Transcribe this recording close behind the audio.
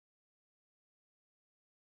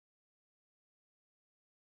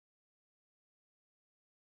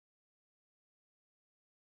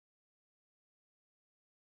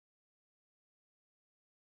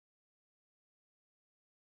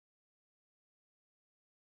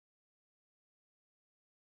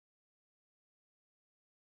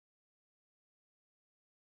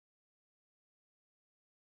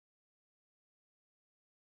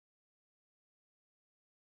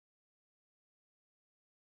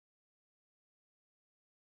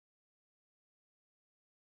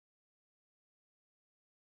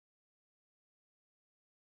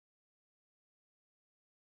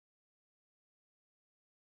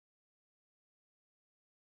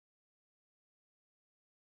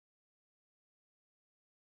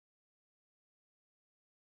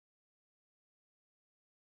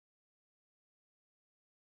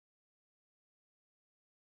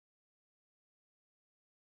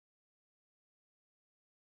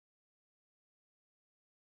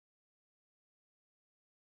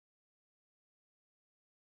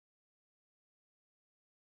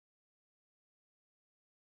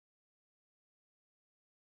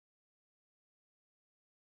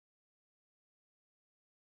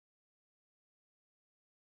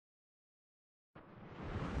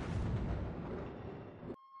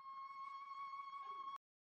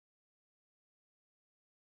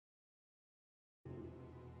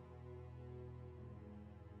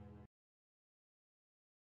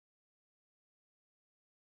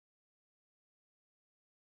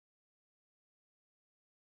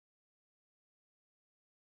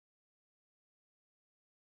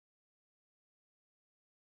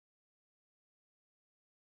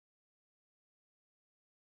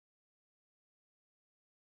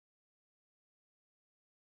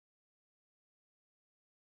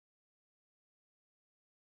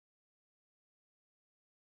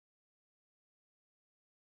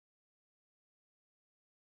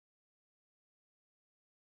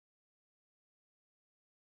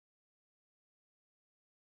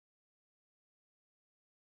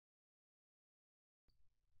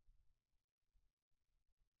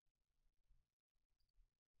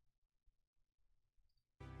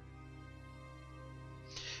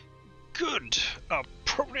Good,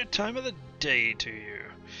 appropriate time of the day to you.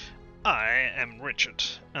 I am Richard,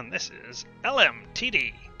 and this is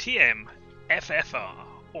LMTDTMFFR,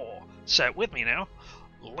 or say it with me now,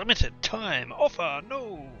 limited time offer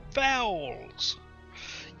no vowels.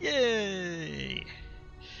 Yay!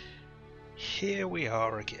 Here we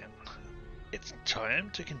are again. It's time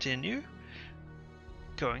to continue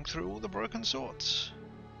going through all the broken swords.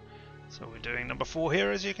 So we're doing number 4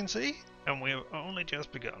 here, as you can see, and we've only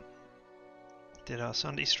just begun. Did our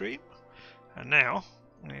Sunday stream, and now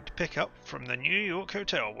we need to pick up from the New York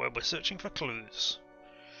hotel where we're searching for clues.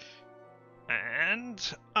 And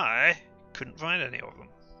I couldn't find any of them.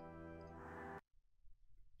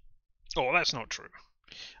 Oh, that's not true.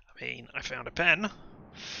 I mean, I found a pen,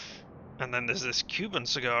 and then there's this Cuban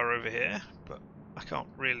cigar over here, but I can't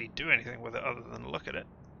really do anything with it other than look at it.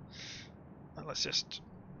 And it's just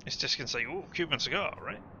gonna say, oh, Cuban cigar,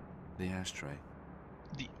 right? The ashtray.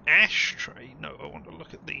 The ashtray? No, I want to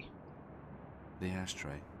look at the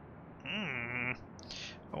ashtray. I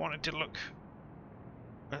wanted to look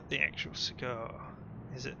at the actual cigar.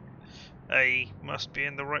 Is it a must be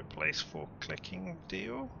in the right place for clicking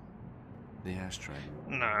deal? The ashtray.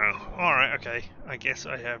 No. Alright, okay. I guess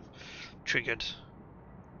I have triggered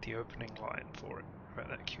the opening line for it about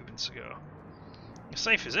that Cuban cigar. The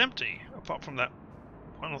safe is empty, apart from that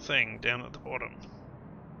one thing down at the bottom,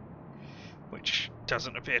 which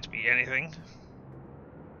doesn't appear to be anything.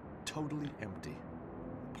 Totally empty,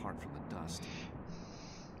 apart from the dust.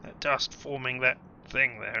 That dust forming that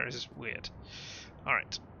thing there is weird.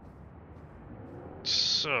 Alright.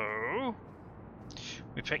 So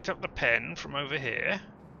we picked up the pen from over here.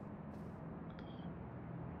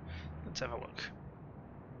 Let's have a look.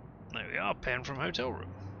 There we are, pen from hotel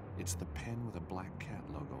room. It's the pen with a black cat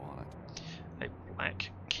logo on it. A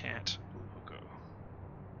black cat logo.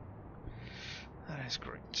 That is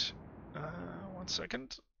great. 1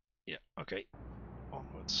 second. Yeah, okay.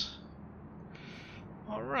 Onwards.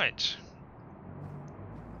 Alright.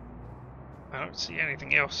 I don't see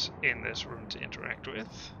anything else in this room to interact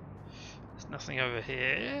with. There's nothing over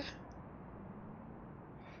here.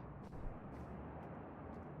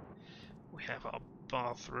 We have our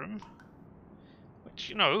bathroom, which,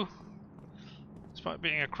 you know, despite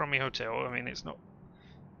being a crummy hotel, I mean, it's not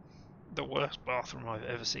the worst bathroom I've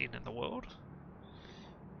ever seen in the world.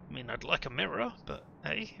 I mean, I'd like a mirror, but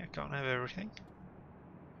hey, I can't have everything.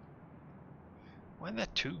 Why are there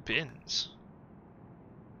 2 bins?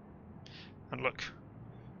 And look,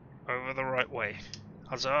 over the right way.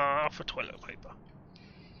 Huzzah for toilet paper.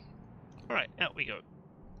 Alright, out we go.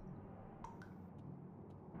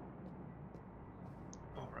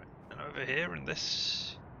 Alright, and over here in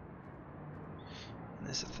this...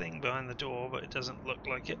 there's a thing behind the door, but it doesn't look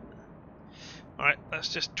like it. Alright, let's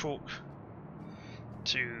just talk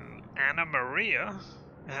to Anna Maria.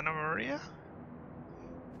 Anna Maria?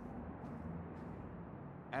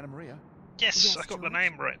 Anna Maria? Yes, I got the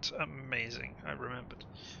name right. Amazing, I remembered.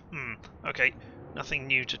 Okay, nothing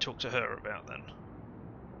new to talk to her about then.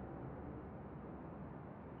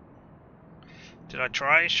 Did I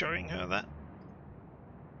try showing her that?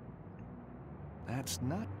 That's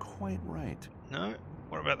not quite right. No?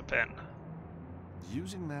 What about the pen?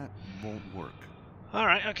 Using that won't work.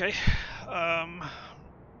 Alright, okay.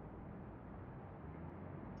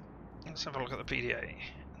 Let's have a look at the PDA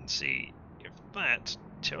and see if that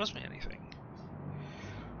tells me anything.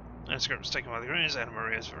 The script was taken by the Greens. Anna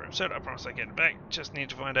Maria's very upset. I promise I'll get it back. Just need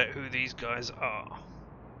to find out who these guys are.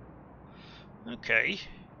 Okay.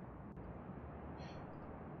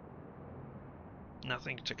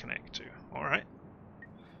 Nothing to connect to. Alright.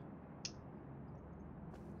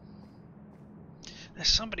 There's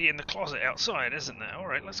somebody in the closet outside, isn't there?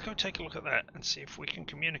 Alright, let's go take a look at that and see if we can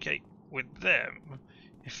communicate with them.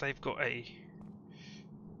 If they've got a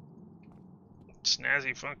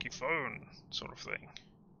snazzy, funky phone sort of thing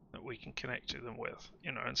that we can connect to them with,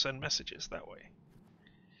 you know, and send messages that way.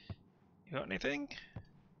 You got anything?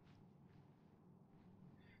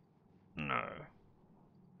 No.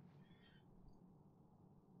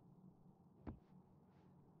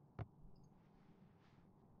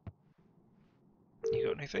 You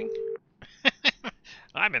got anything?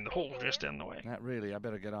 I'm in the hall just down the way. Not really, I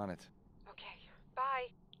better get on it. Okay, bye.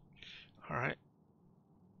 Alright.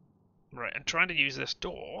 Right, I'm trying to use this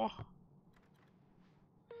door.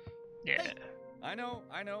 Yeah. I know,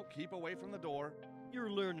 keep away from the door. You're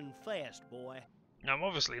learning fast, boy. I'm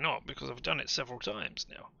obviously not, because I've done it several times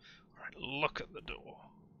now. Alright, look at the door.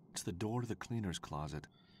 It's the door to the cleaner's closet.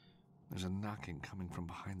 There's a knocking coming from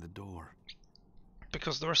behind the door.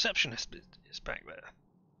 Because the receptionist is back there.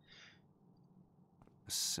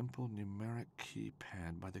 A simple numeric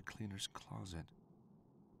keypad by the cleaner's closet.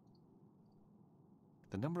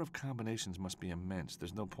 The number of combinations must be immense.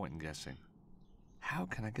 There's no point in guessing. How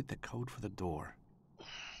can I get the code for the door?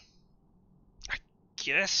 I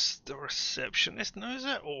guess the receptionist knows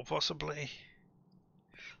it, or possibly...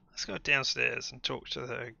 Let's go downstairs and talk to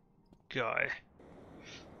the guy.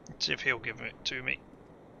 See if he'll give it to me.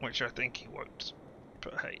 Which I think he won't.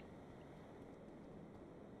 But hey.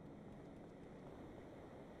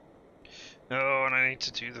 Oh, and I need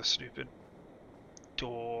to do the stupid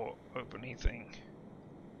door opening thing.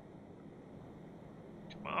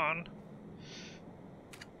 Come on.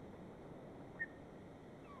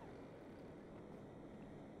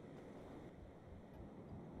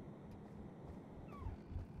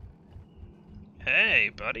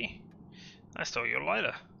 Hey, buddy. I stole your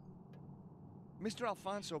lighter. Mr.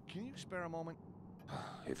 Alfonso, can you spare a moment?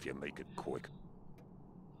 If you make it quick.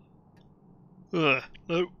 No.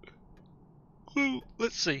 Well,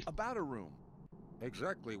 let's see. About a room.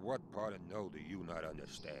 Exactly what part of no do you not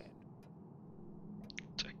understand?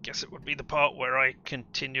 I guess it would be the part where I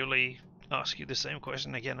continually ask you the same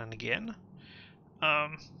question again and again.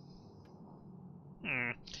 Alright,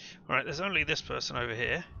 there's only this person over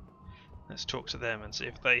here. Let's talk to them and see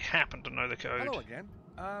if they happen to know the code. Hello again.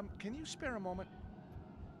 Can you spare a moment?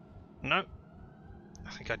 No.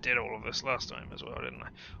 I think I did all of this last time as well, didn't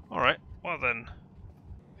I? Alright, well then.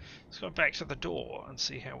 Let's go back to the door and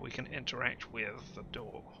see how we can interact with the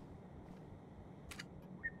door.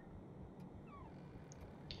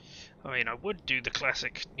 I mean, I would do the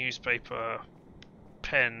classic newspaper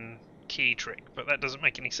pen key trick, but that doesn't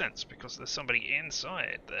make any sense because there's somebody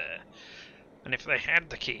inside there. And if they had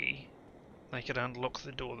the key, they could unlock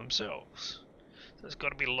the door themselves. So it's got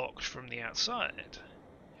to be locked from the outside.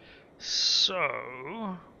 So,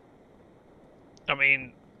 I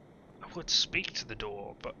mean, I would speak to the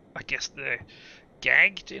door, but I guess they're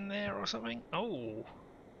gagged in there or something. Oh.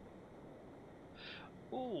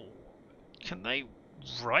 Oh. Can they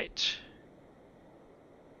write?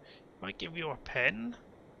 Might give you a pen?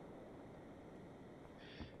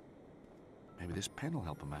 Maybe this pen will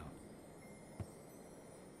help him out.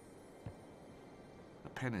 A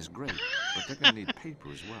pen is great, but they're going to need paper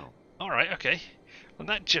as well. Alright, okay. And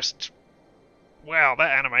that just... Wow,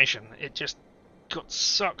 that animation. It just got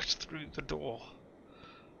sucked through the door.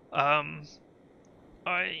 I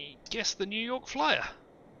guess the New York Flyer.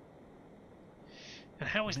 And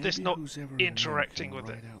how is this Maybe not who's ever in there interacting can with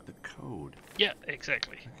it? write out the code. Yeah,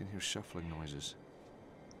 exactly. I can hear shuffling noises.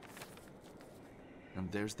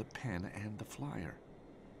 And there's the pen and the flyer.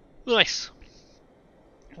 Nice.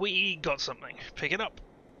 We got something. Pick it up.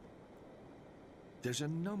 There's a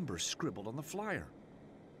number scribbled on the flyer.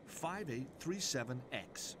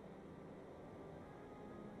 5837X.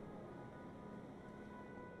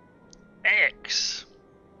 X.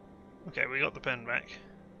 Okay, we got the pen back.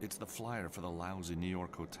 It's the flyer for the lousy New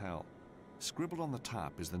York hotel. Scribbled on the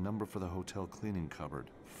top is the number for the hotel cleaning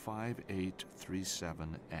cupboard.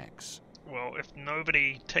 5837X. Well, if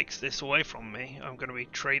nobody takes this away from me, I'm going to be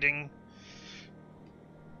trading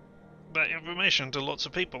that information to lots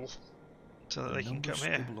of people so that they can come The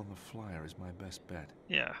here. number scribbled on the flyer is my best bet.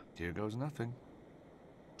 Yeah. Here goes nothing.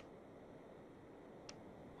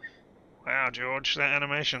 Wow, George, that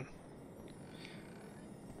animation.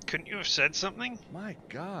 Couldn't you have said something? My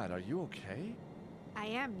God, are you okay? I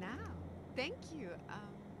am now. Thank you.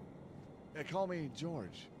 Call me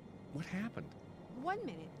George. What happened? 1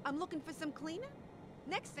 minute. I'm looking for some cleaner.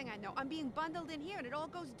 Next thing I know, I'm being bundled in here and it all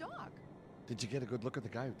goes dark. Did you get a good look at the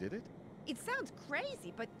guy who did it? It sounds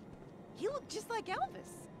crazy, but he looked just like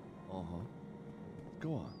Elvis. Uh-huh.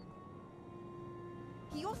 Go on.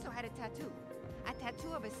 He also had a tattoo. A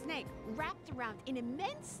tattoo of a snake wrapped around an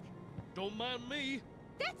immense... Don't mind me.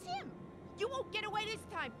 That's him! You won't get away this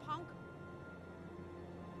time, punk!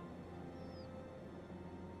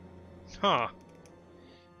 Huh.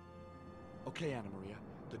 Okay, Anna Maria.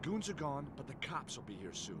 The goons are gone, but the cops will be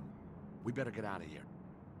here soon. We better get out of here.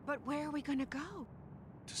 But where are we gonna go?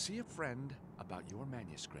 To see a friend about your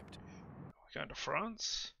manuscript. We're going to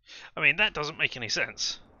France? I mean, that doesn't make any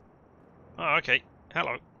sense. Oh, okay.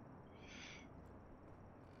 Hello.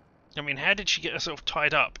 I mean, how did she get herself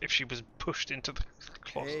tied up if she was pushed into the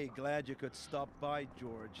closet? Hey, glad you could stop by,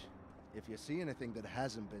 George. If you see anything that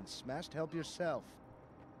hasn't been smashed, help yourself.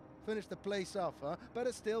 Finish the place off, huh?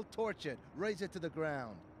 Better still, torch it. Raise it to the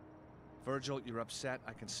ground. Virgil, you're upset.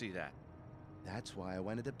 I can see that. That's why I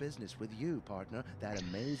went into business with you, partner. That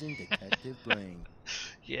amazing detective brain.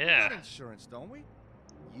 We Yeah. got insurance, don't we?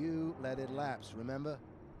 You let it lapse, remember?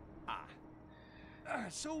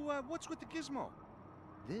 So, what's with the gizmo?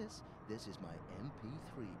 This This is my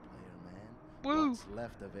MP3 player, man. Woo! What's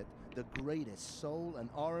left of it, the greatest soul and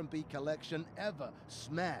R&B collection ever.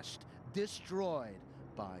 Smashed, destroyed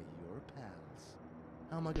by your pals.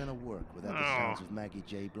 How am I gonna work without the sounds of Maggie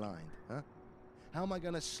J. Blind, huh? How am I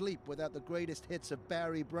gonna sleep without the greatest hits of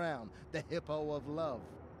Barry Brown, the hippo of love?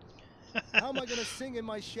 How am I gonna sing in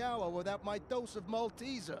my shower without my dose of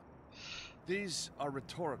Malteser? These are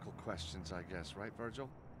rhetorical questions, I guess, right, Virgil?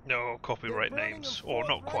 No copyright They're names, or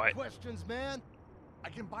not forthright quite. questions, man. I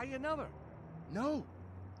can buy you another. No,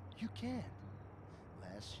 you can't.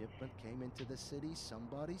 Last shipment came into the city,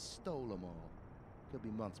 somebody stole them all. Could be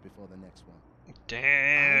months before the next one. I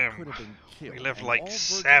Damn. could have been killed. We live and like all Virgil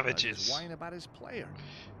does is savages whine about his player.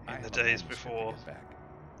 I in the have a days manuscript to before get back.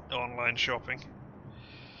 online shopping.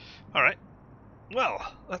 Alright.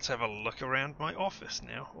 Well, let's have a look around my office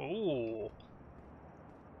now. Ooh.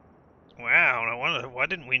 Wow, I wonder, why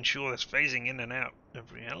didn't we ensure this phasing in and out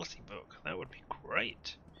of reality book? That would be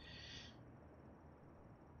great.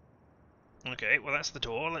 Okay, well that's the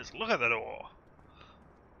door. Let's look at the door.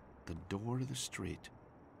 The door to the street.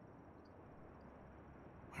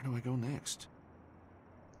 Where do I go next?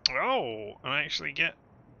 Oh, I actually get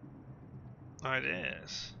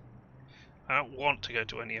ideas. I don't want to go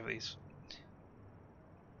to any of these.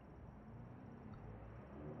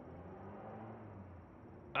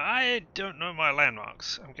 I don't know my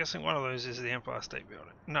landmarks. I'm guessing one of those is the Empire State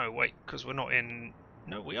Building. No, wait, because we're not in...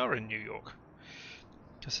 No, we are in New York.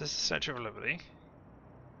 This is the Statue of Liberty.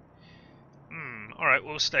 Alright,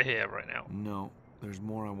 we'll stay here right now. No, there's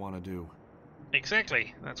more I want to do.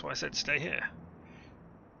 Exactly, that's why I said stay here.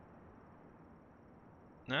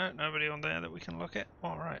 No, nobody on there that we can look at?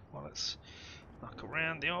 Alright, well let's look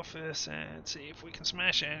around the office and see if we can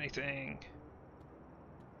smash anything.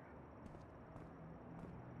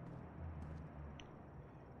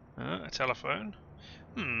 A telephone.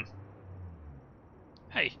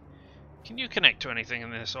 Hey, can you connect to anything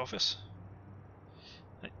in this office?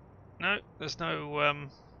 No, there's no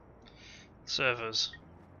servers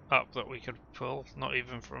up that we could pull, not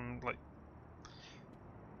even from like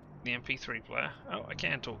the MP3 player. Oh, I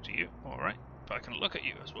can talk to you, alright, but I can look at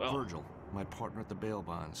you as well. Virgil, my partner at the bail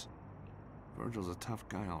bonds. Virgil's a tough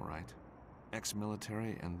guy, all right.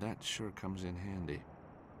 Ex-military, and that sure comes in handy.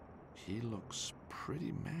 He looks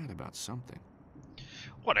pretty mad about something.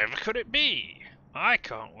 Whatever could it be? I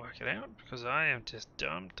can't work it out because I am just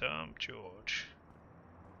dumb George.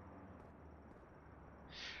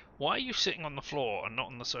 Why are you sitting on the floor and not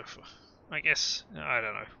on the sofa? I guess, I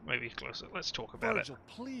don't know, maybe closer. Let's talk about Virgil,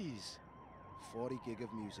 please. 40 gig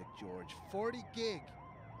of music, George. 40 gig.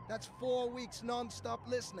 That's 4 weeks non-stop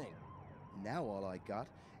listening. Now all I got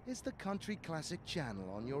is the country classic channel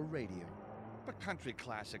on your radio. But country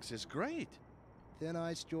classics is great. Thin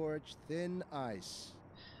ice, George. Thin ice.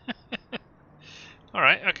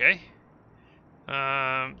 Alright, okay.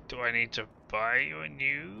 Do I need to buy you a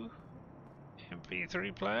new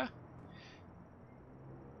MP3 player?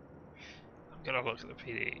 I'm gonna look at the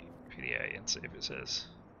PDA and see if it says.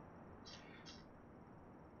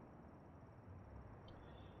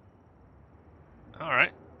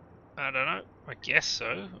 Alright. I don't know. I guess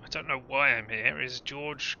so. I don't know why I'm here. Is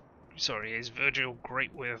Virgil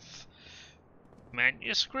great with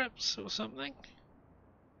manuscripts or something?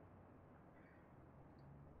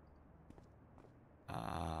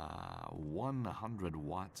 100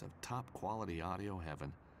 watts of top quality audio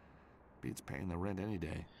heaven. Beats paying the rent any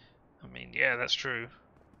day. I mean, yeah, that's true.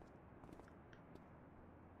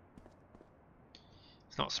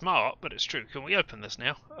 It's not smart, but it's true. Can we open this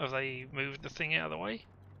now? Have they moved the thing out of the way?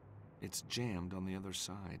 It's jammed on the other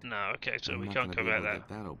side. No, okay, so I'm we not can't gonna go be back able to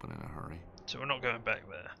there. get that open in a hurry. So we're not going back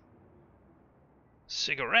there.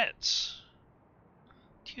 Cigarettes.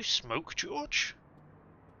 Do you smoke, George?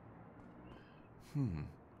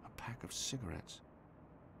 A pack of cigarettes.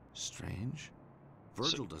 Strange.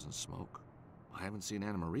 Virgil doesn't smoke. I haven't seen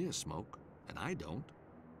Anna Maria smoke, and I don't.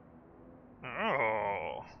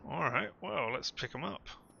 Oh, alright. Well, let's pick them up.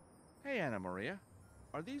 Hey, Anna Maria.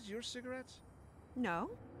 Are these your cigarettes? No?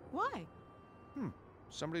 Why?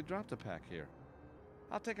 Somebody dropped a pack here.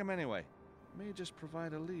 I'll take them anyway. May just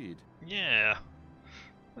provide a lead. Yeah.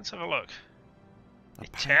 Let's have a look. A pack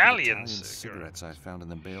of Italian cigarettes I found in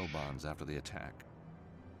the bail bonds after the attack.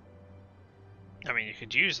 I mean, you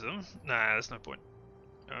could use them. Nah, there's no point.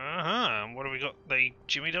 Uh-huh. What have we got? They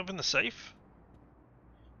jimmied up in the safe?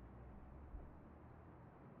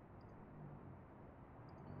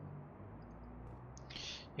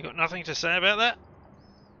 You got nothing to say about that?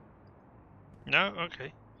 No?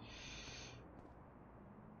 Okay.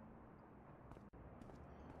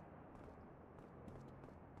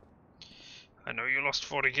 I know you lost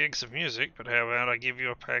 40 gigs of music, but how about I give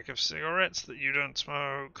you a pack of cigarettes that you don't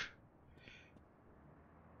smoke?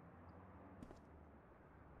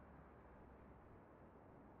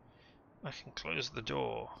 I can close the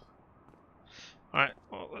door. Alright,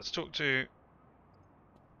 well, let's look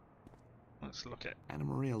at... Anna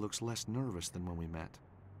Maria looks less nervous than when we met.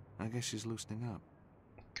 I guess she's loosening up.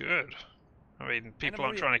 Good. I mean, people Anna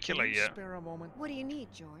aren't Maria, trying to kill her can you yet. spare a moment? What do you need,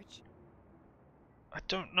 George? I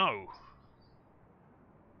don't know.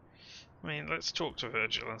 I mean, let's talk to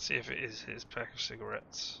Virgil and see if it is his pack of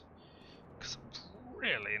cigarettes. Because I'm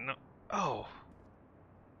really not... Oh!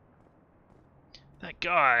 That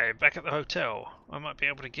guy back at the hotel. I might be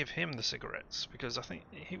able to give him the cigarettes, because I think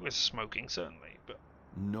he was smoking, certainly, but...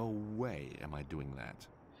 No way am I doing that.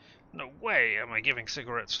 No way am I giving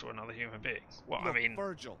cigarettes to another human being. Well, Look, I mean...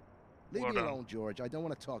 Virgil, leave well me done. alone, George. I don't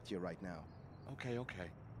want to talk to you right now. Okay,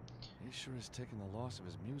 okay. He sure is taking the loss of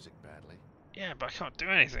his music badly. Yeah, but I can't do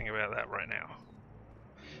anything about that right now.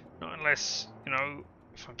 Not unless, you know,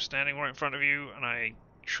 if I'm standing right in front of you and I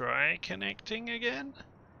try connecting again?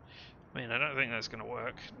 I mean, I don't think that's going to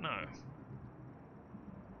work. No.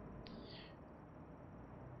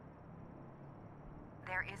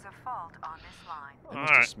 There is a fault on this line. They must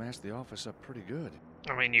have Alright. smashed the office up pretty good.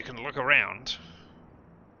 I mean, you can look around.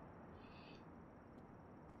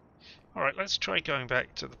 Alright, let's try going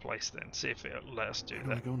back to the place then, see if it'll let us do Where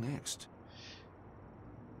do I that. go next?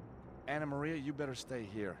 Anna Maria, you better stay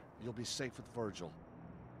here. You'll be safe with Virgil.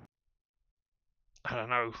 I don't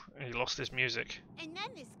know, he lost his music. And then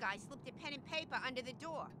this guy slipped a pen and paper under the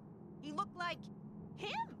door. He looked like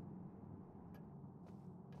him.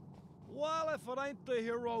 Well, if it ain't the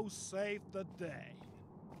hero saved the day.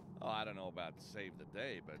 Oh, I don't know about save the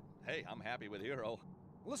day, but hey, I'm happy with Hero.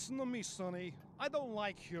 Listen to me, Sonny. I don't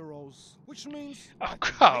like heroes, which means... Oh, I don't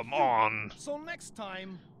come like you. on! So next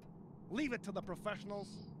time, leave it to the professionals.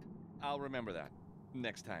 I'll remember that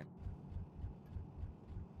next time.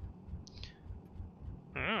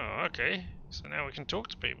 Oh, okay. So now we can talk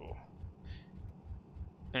to people.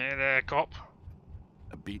 Hey there, cop.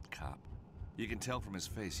 A beat cop. You can tell from his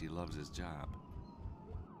face he loves his job.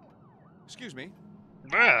 Excuse me.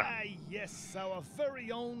 There! Ah, yes, our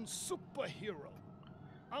very own superhero.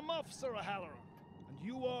 I'm Officer O'Halloran, and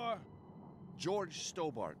you are... George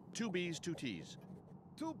Stobart. 2 B's, 2 T's.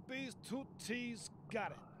 2 B's, 2 T's,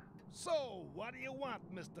 got it. So, what do you want,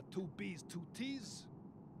 Mr. 2 B's, 2 T's?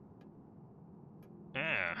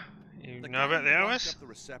 Yeah. You The know guy about the who locked hours? up the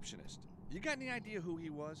receptionist. You got any idea who he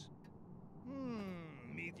was?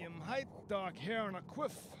 Medium height, dark hair, and a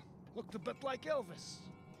quiff. Looked a bit like Elvis.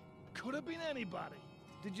 Could have been anybody.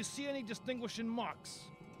 Did you see any distinguishing marks?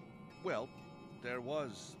 Well, there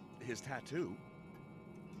was his tattoo.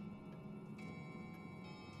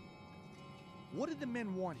 What did the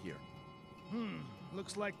men want here?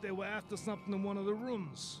 Looks like they were after something in one of the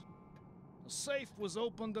rooms. The safe was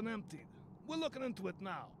opened and emptied. We're looking into it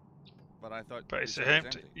now. But I thought But you it's said it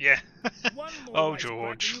was empty. Yeah. One more Oh, wisecrack and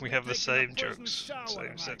George, you'll we be have the taking a same poisoned jokes. shower Same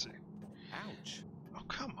tonight. setting. Ouch. Oh,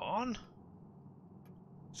 come on.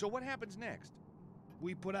 So what happens next?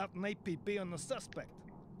 We put out an APB on the suspect.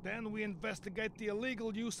 Then we investigate the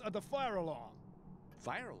illegal use of the fire alarm.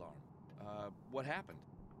 Fire alarm? What happened?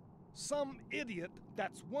 Some idiot,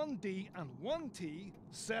 that's 1D and 1T,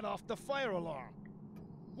 set off the fire alarm.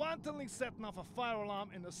 Wantonly setting off a fire alarm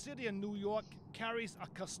in the city of New York carries a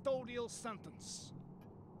custodial sentence.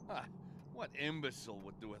 Ha! What imbecile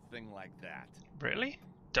would do a thing like that? Really?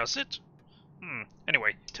 Does it?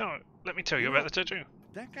 Anyway, let me tell you about the tattoo.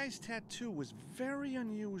 That guy's tattoo was very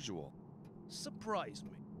unusual. Surprised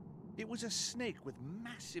me. It was a snake with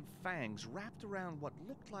massive fangs wrapped around what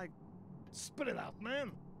looked like... Spit it out,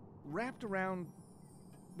 man. wrapped around...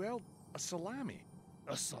 well, a salami.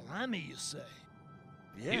 A salami, you say?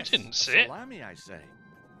 Yes, didn't a say it. salami, I say.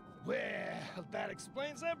 Well, that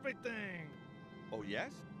explains everything. Oh,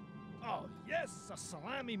 yes? Oh, yes, a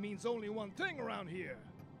salami means only one thing around here.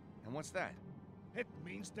 And what's that? It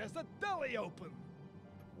means there's a deli open.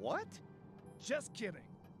 What? Just kidding.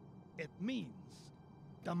 It means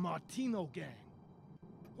the Martino gang.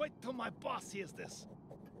 Wait till my boss hears this.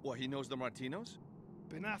 What, he knows the Martinos?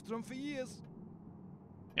 Been after him for years.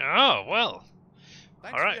 Oh, well.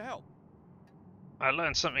 Thanks All right. for your help. I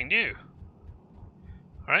learned something new.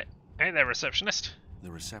 Alright. Hey there, receptionist.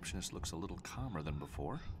 The receptionist looks a little calmer than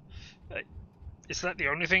before. Is that the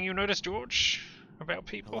only thing you noticed, George? About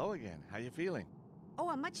people? Hello again. How you feeling? Oh,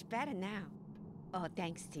 I'm much better now. Oh,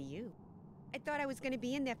 thanks to you. I thought I was going to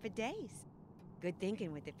be in there for days. Good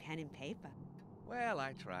thinking with the pen and paper. Well,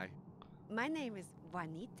 I try. My name is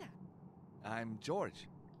Juanita. I'm George.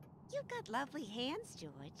 You've got lovely hands,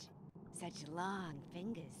 George. such long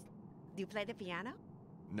fingers. Do you play the piano?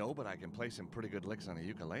 No, but I can play some pretty good licks on a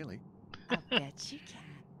ukulele. I'll bet you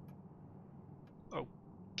can.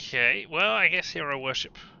 Okay, well, I guess hero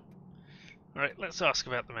worship. Alright, let's ask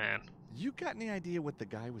about the man. You got any idea what the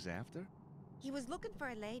guy was after? He was looking for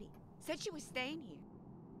a lady. Said she was staying here.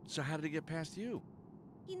 So how did he get past you?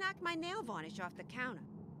 He knocked my nail varnish off the counter.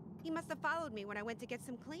 He must have followed me when I went to get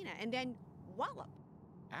some cleaner, and then wallop.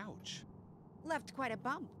 Ouch. Left quite a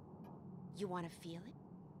bump. You want to feel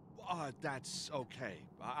it? That's okay.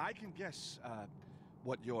 I can guess,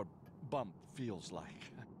 what your bump feels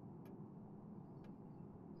like.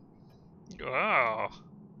 Oh.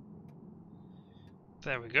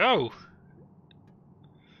 There we go.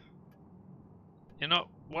 You know,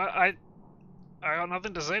 well, I got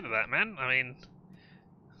nothing to say to that, man. I mean...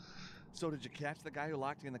 So did you catch the guy who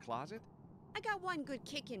locked you in the closet? I got one good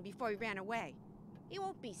kick in before he ran away. He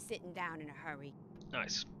won't be sitting down in a hurry.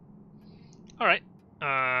 Nice. Alright.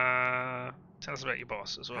 Tell us about your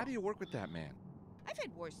boss as well. How do you work with that man? I've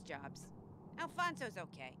had worse jobs. Alfonso's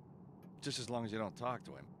okay. Just as long as you don't talk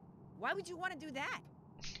to him. Why would you want to do that?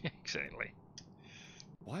 Exactly.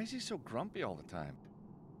 Why is he so grumpy all the time?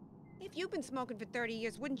 If you've been smoking for 30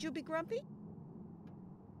 years, wouldn't you be grumpy?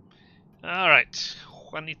 Alright,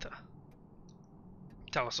 Juanita.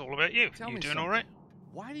 Tell us all about you. Tell You me doing something. alright?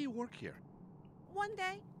 Why do you work here? One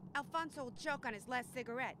day, Alfonso will choke on his last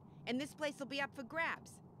cigarette, and this place will be up for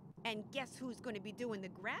grabs. And guess who's going to be doing the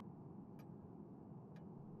grab?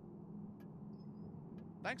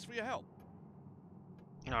 Thanks for your help.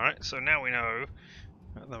 Alright, so now we know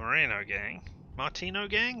the Marino gang. Martino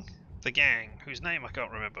gang? The gang, whose name I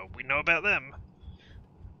can't remember. We know about them.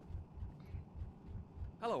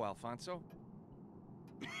 Hello, Alfonso.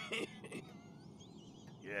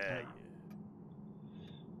 Yeah.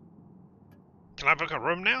 Can I book a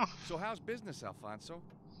room now? So how's business, Alfonso?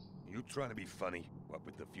 You trying to be funny? What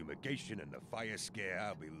with the fumigation and the fire scare,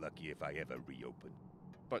 I'll be lucky if I ever reopen.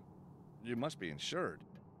 But you must be insured.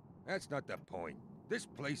 That's not the point. This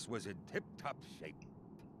place was in tip-top shape.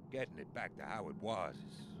 Getting it back to how it was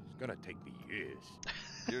is gonna take me years.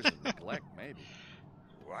 Years of neglect, maybe.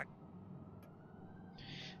 What?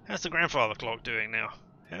 How's the grandfather clock doing now?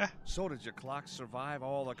 Yeah? So did your clock survive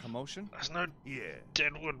all the commotion? There's no Yeah.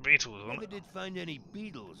 deadwood beetles on Never it. did find any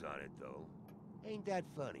beetles on it, though. Ain't that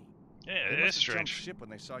funny? Yeah, They it is must have jumped strange. ship when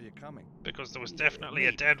they saw you coming. Because there was Yeah, definitely a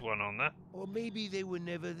maybe. dead one on there. Or maybe they were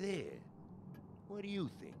never there. What do you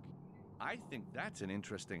think? I think that's an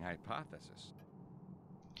interesting hypothesis.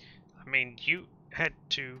 I mean, you had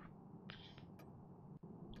to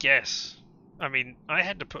guess. I mean, I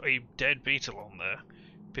had to put a dead beetle on there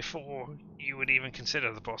before you would even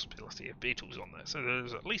consider the possibility of beetles on there. So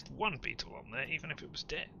there's at least one beetle on there, even if it was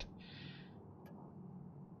dead.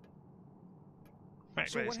 Fact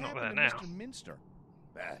So that what it's not there happened now. to Mr. Minster?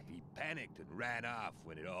 He panicked and ran off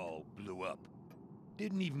when it all blew up.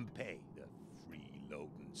 Didn't even pay, the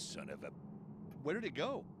freeloading son of a... Where did he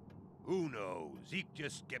go? Who knows? Zeke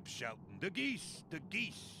just kept shouting, "The geese! The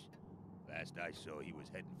geese!" Last I saw, he was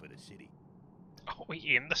heading for the city. Are we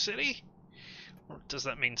in the city? Or does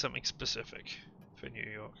that mean something specific for New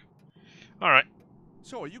York? Alright.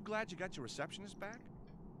 So are you glad you got your receptionist back?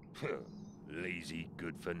 Lazy,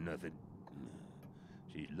 good for nothing.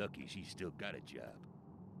 She's lucky she still got a job.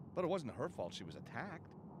 But it wasn't her fault she was attacked.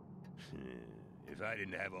 If I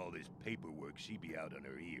didn't have all this paperwork, she'd be out on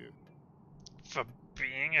her ear. For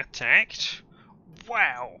being attacked?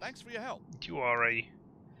 Wow! Thanks for your help. You are a...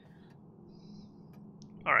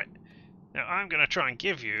 Alright. Now I'm gonna try and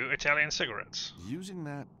give you Italian cigarettes. Using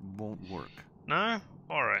that won't work. No?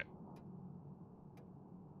 Alright.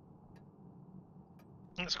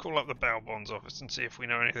 Let's call up the bail bonds office and see if we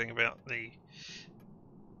know anything about the...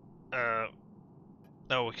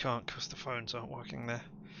 No, we can't because the phones aren't working there.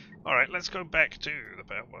 Alright, let's go back to the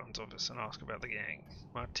bail bonds office and ask about the gang.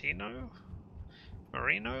 Martino?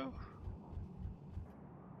 Marino?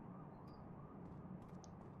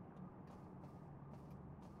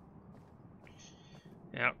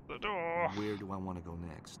 Out the door. Where do I want to go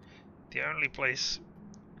next? The only place...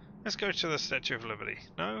 Let's go to the Statue of Liberty.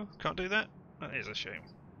 No? Can't do that? That is a shame.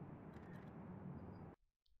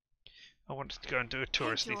 I wanted to go and do a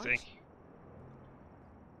touristy George. thing.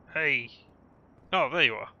 Hey. Oh, there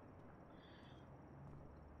you are.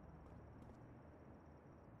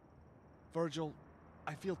 Virgil,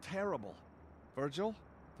 I feel terrible. Virgil?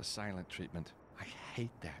 The silent treatment. I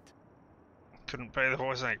hate that. Couldn't pay the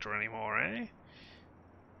voice actor anymore, eh?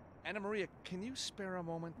 Anna Maria, can you spare a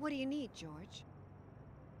moment? What do you need, George?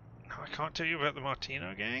 No, I can't tell you about the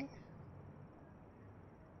Martino gang.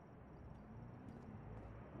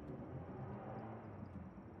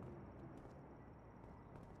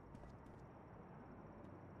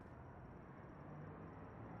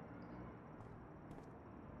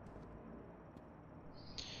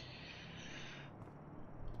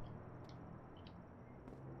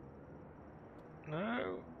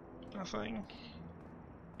 Nothing.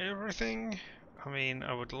 Everything. I mean,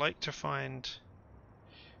 I would like to find...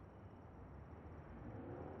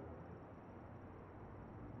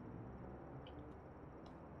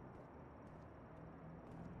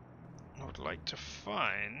 I would like to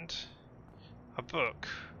find a book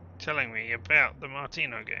telling me about the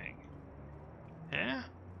Martino gang. Yeah?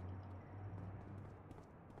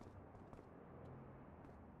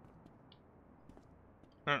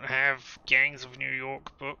 I don't have Gangs of New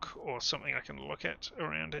York book or something I can look at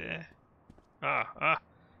around here.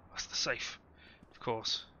 That's the safe. Of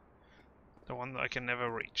course. The one that I can never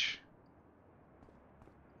reach.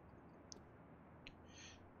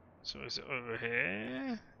 So is it over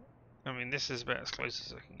here? I mean, this is about as close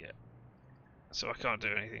as I can get. So I can't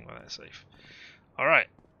do anything with that safe. Alright.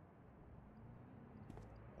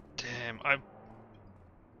 Damn, I...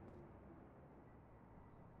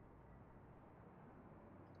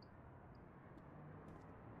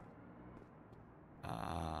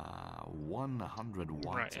 Ah, 100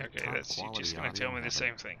 watts. Right, of okay, top that's you're just quality going to tell audio me the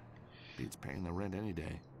heaven. same thing. Beats paying the rent any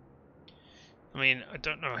day. I mean, I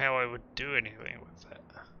don't know how I would do anything with that.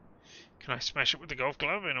 Can I smash it with the golf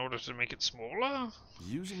glove in order to make it smaller?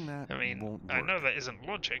 Using that I mean, won't work. I know that isn't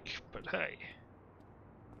logic, but hey.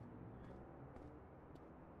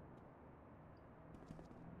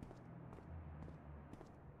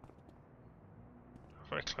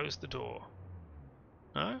 If I close the door?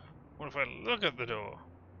 No? What if I look at the door?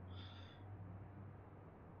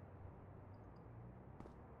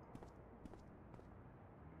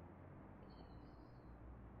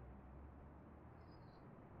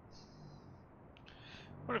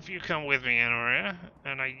 What if you come with me, Anoria,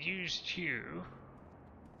 and I used you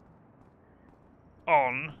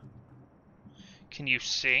on... Can you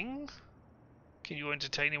sing? Can you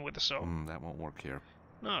entertain him with a song? That won't work here.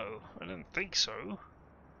 No, I didn't think so.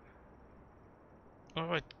 What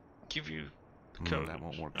if I give you the code? That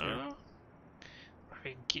won't work here.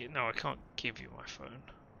 No, I can't give you my phone.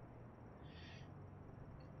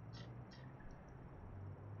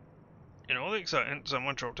 In all the excitement,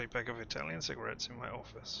 someone dropped a pack of Italian cigarettes in my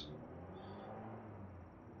office.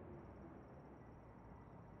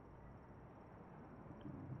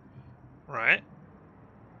 Right.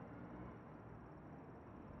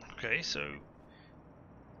 Okay, so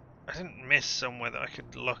I didn't miss somewhere that I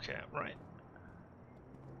could look at, right?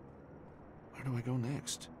 Where do I go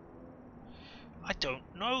next? I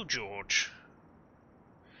don't know, George.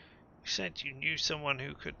 You said you knew someone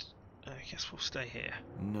who could... I guess we'll stay here.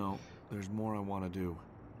 No, there's more I want to do.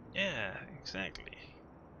 Yeah, exactly.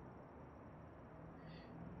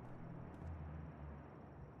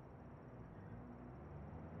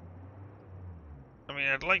 I mean,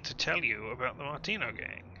 I'd like to tell you about the Martino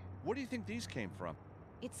gang. Where do you think these came from?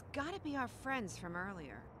 It's gotta be our friends from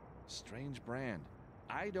earlier. Strange brand.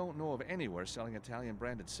 I don't know of anywhere selling Italian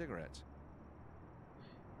branded cigarettes.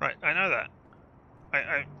 Right, I know that.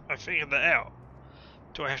 I figured that out.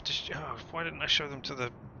 Do I have to... why didn't I show them to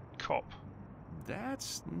the cop?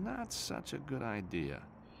 That's not such a good idea.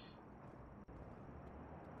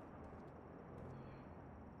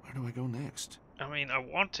 Where do I go next? I mean, I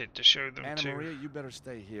wanted to show them Anna to... Maria, you better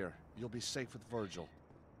stay here. You'll be safe with Virgil.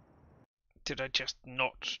 Did I just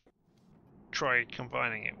not try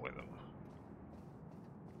combining it with them?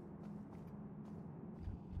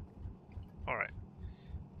 Alright.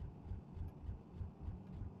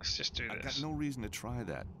 Let's just do I've this. got no reason to try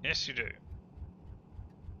that. Yes, you do.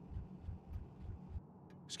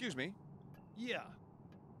 Excuse me. Yeah.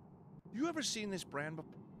 You ever seen this brand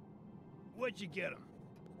before? Where'd you get him?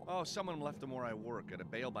 Oh, someone left them where I work at a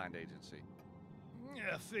bail bond agency.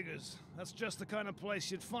 Yeah, figures. That's just the kind of place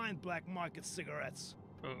you'd find black market cigarettes.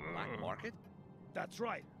 Black market? That's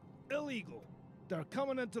right. Illegal. They're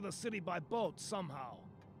coming into the city by boat somehow.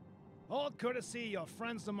 All courtesy of your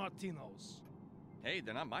friends the Martinos. Hey,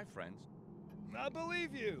 they're not my friends. I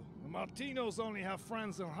believe you. The Martinos only have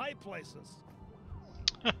friends in high places.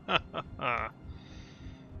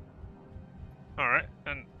 Alright,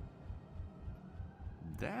 and...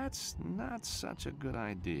 That's not such a good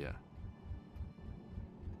idea.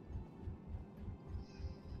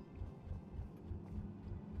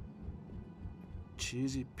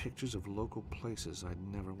 Cheesy pictures of local places I'd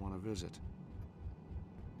never want to visit.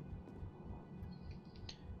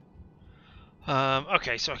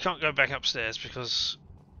 Okay, so I can't go back upstairs because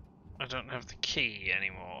I don't have the key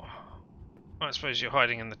anymore. I suppose you're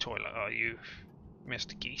hiding in the toilet, are you,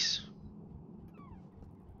 Mr. Geese?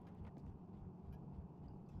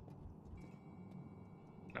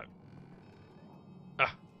 No.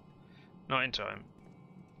 Ah, not in time.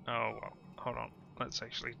 Oh well, hold on. Let's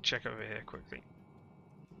actually check over here quickly.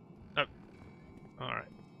 Oh, alright.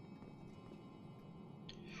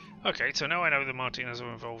 Okay, so now I know the Martinez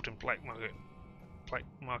are involved in black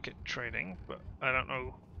market trading, but I don't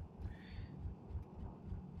know.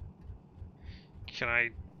 Can I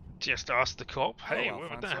just ask the cop? Hello, Hey, where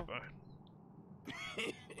would that Alfonso.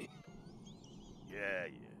 happen? Yeah.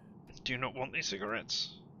 Do you not want these cigarettes?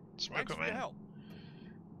 Smoke Thanks them for your in. help.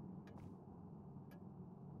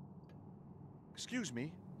 Excuse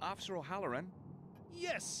me, Officer O'Halloran.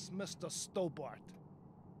 Yes, Mr. Stobart.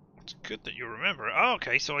 It's good that you remember it. Oh,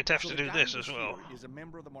 okay, so I'd have So to the do guy this who's as well. here is a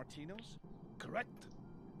member of the Martinos? Correct?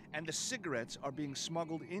 And the cigarettes are being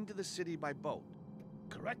smuggled into the city by boat.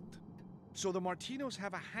 Correct? So the Martinos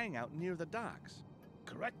have a hangout near the docks.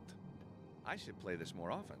 Correct? I should play this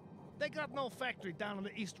more often. They got no factory down in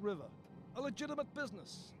the East River. A legitimate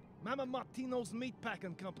business. Mama Martino's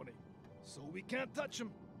Meatpacking Company. So we can't touch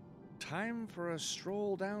them. Time for a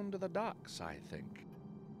stroll down to the docks, I think.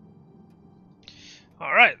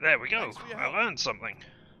 Alright, there we go. Thanks for your I help. learned something.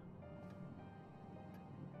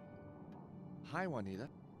 Hi, Juanita.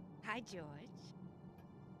 Hi, George.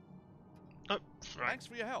 Oh, right. Thanks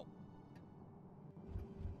for your help.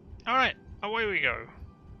 Alright, away we go.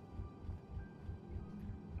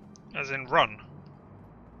 As in run.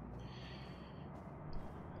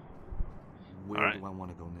 Where Alright. do I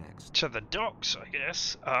want to go next? To the docks, I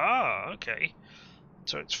guess. Ah, okay.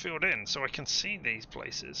 So it's filled in, so I can see these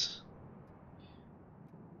places.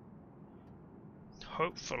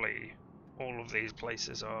 Hopefully, all of these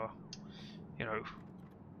places are, you know,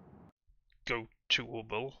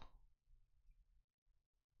 go-toable.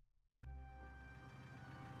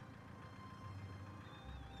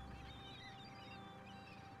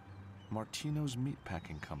 Martino's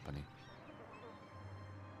Meatpacking Company.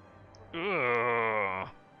 Ugh.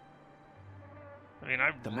 I mean,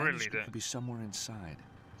 I The really manuscript don't. could be somewhere inside,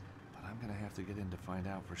 but I'm gonna have to get in to find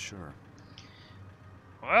out for sure.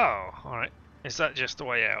 Wow, alright. Is that just the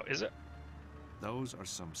way out, is it? Those are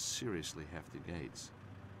some seriously hefty gates.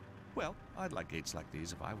 Well, I'd like gates like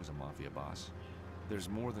these if I was a mafia boss. There's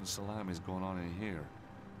more than salamis going on in here.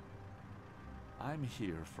 I'm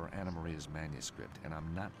here for Anna Maria's manuscript, and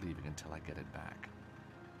I'm not leaving until I get it back.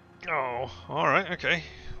 Oh, alright, okay.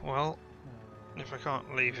 Well, if I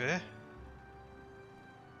can't leave here.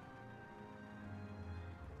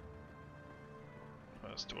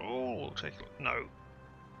 First of all, we'll take a look. No.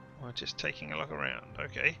 We're just taking a look around,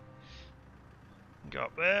 okay. Go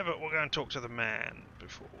up there, but we'll go and talk to the man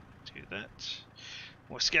before we do that.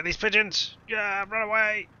 We'll scare these pigeons! Yeah, run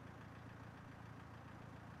away!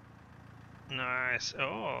 Nice.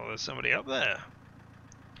 Oh, there's somebody up there.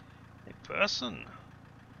 A person.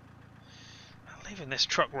 Leaving this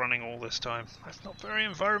truck running all this time. That's not very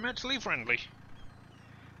environmentally friendly.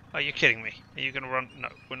 Are you kidding me? Are you going to run? No,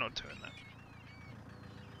 we're not doing that.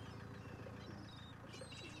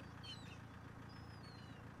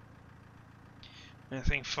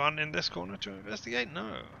 Anything fun in this corner to investigate?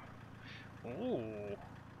 No. Ooh.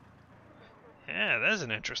 Yeah, there's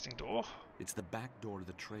an interesting door. It's the back door to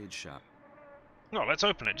the trade shop. No, let's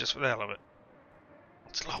open it just for the hell of it.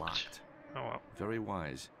 It's locked. Locked. Oh well. Very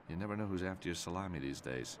wise. You never know who's after your salami these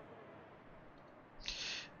days.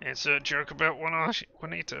 It's a joke about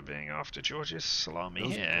Juanita being after George's salami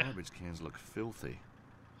Those here. garbage cans look filthy.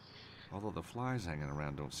 Although the flies hanging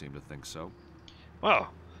around don't seem to think so. Well,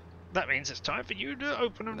 that means it's time for you to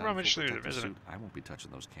open and Without a rummage full through them, protective isn't it? suit, I won't be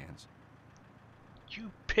touching those cans. You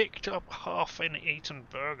picked up half an eaten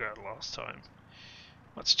burger last time.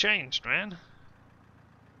 What's changed, man?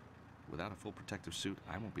 Without a full protective suit,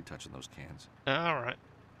 I won't be touching those cans. Alright.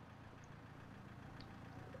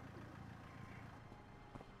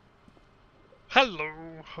 Hello!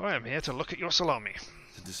 I am here to look at your salami.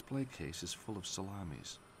 The display case is full of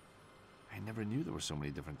salamis. I never knew there were so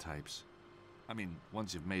many different types. I mean,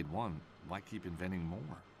 once you've made one, why keep inventing more?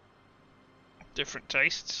 Different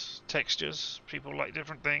tastes, textures, people like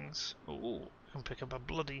different things. Ooh, I can pick up a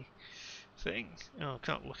bloody thing. Oh, I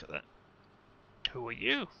can't look at that. Who are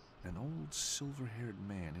you? An old silver-haired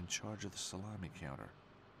man in charge of the salami counter.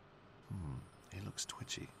 He looks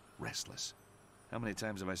twitchy, restless. How many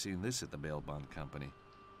times have I seen this at the bail bond company?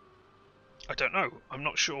 I don't know. I'm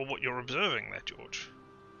not sure what you're observing there, George.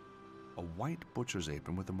 A white butcher's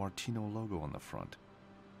apron with the Martino logo on the front.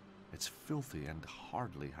 It's filthy and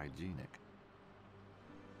hardly hygienic.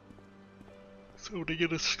 Somebody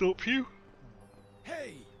gonna stop you?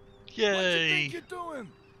 Hey! Yay! What do you think you're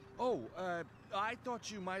doing? Oh, I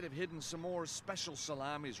thought you might have hidden some more special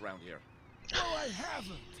salamis around here. No, I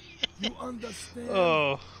haven't. You understand?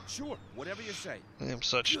 Oh, Sure, whatever you say. I am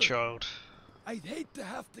such a Good. child. I'd hate to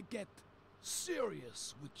have to get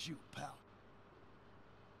serious with you, pal.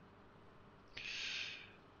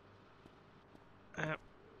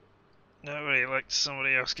 sounded like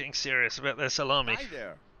somebody else getting serious about their salami. Hi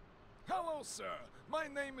there. Hello, sir. My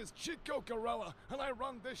name is Chico Corella, and I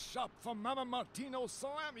run this shop for Mama Martino's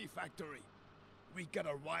Salami Factory. We got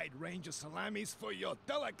a wide range of salamis for your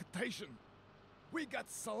delectation. We got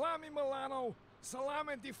salami Milano,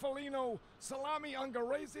 salami di Felino, salami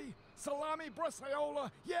Ungherese, salami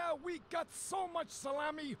Brasaiola. Yeah, we got so much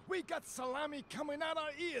salami, we got salami coming out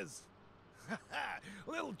our ears.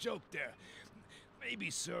 Little joke there. Maybe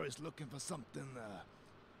sir is looking for something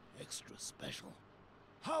extra special.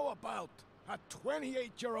 How about a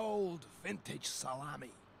 28-year-old vintage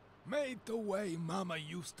salami? Made the way Mama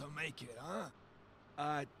used to make it, huh?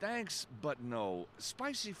 Thanks, but no.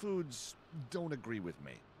 Spicy foods don't agree with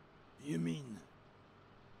me. You mean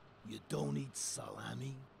you don't eat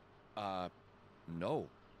salami? No.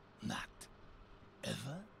 Not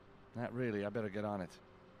ever? Not really. I better get on it.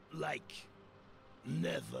 Like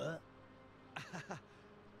never?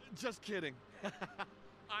 Just kidding.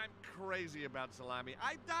 I'm crazy about salami.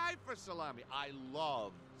 I die for salami. I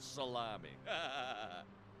love salami.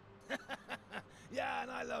 Yeah,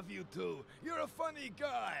 and I love you too. You're a funny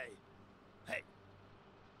guy. Hey,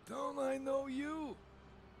 don't I know you?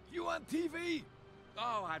 You on TV?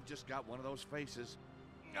 Oh, I've just got one of those faces.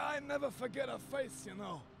 I never forget a face, you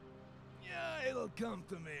know. Yeah, it'll come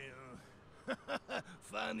to me.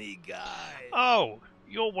 Funny guy. Oh,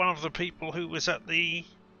 you're one of the people who was at the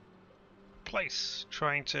place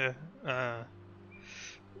trying to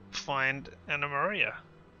find Anna Maria.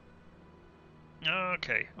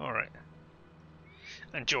 Okay, alright.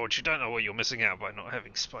 And George, you don't know what you're missing out by not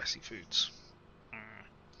having spicy foods.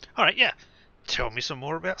 Alright, yeah. Tell me some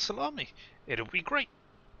more about salami. It'll be great.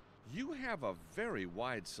 You have a very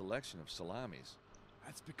wide selection of salamis.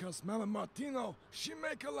 That's because Mama Martino, she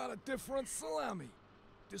make a lot of different salami.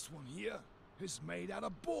 This one here is made out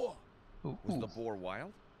of boar. Ooh. Was the boar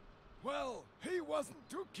wild? Well, he wasn't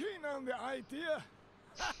too keen on the idea.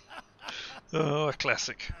 Oh, a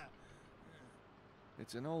classic.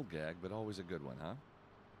 It's an old gag, but always a good one, huh?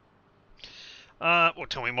 Well,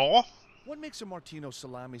 tell me more. What makes a Martino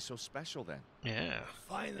salami so special, then? Yeah.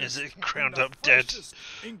 Finest Is it and ground the up dead freshest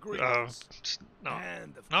ingredients.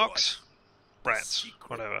 And of Knox? course, Rats, secret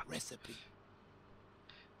whatever. recipe.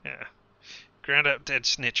 Yeah. Ground up dead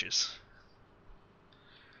snitches.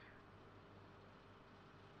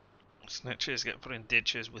 Snitches get put in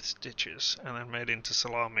ditches with stitches and then made into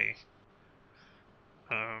salami.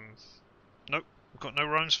 Nope, got no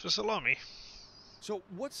rhymes for salami. So,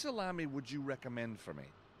 what salami would you recommend for me?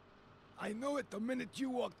 I knew it the minute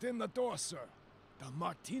you walked in the door, sir. The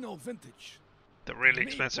Martino Vintage. The really Me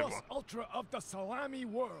expensive plus one. ultra of the salami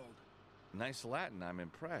world. Nice Latin, I'm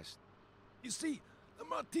impressed. You see, the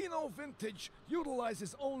Martino Vintage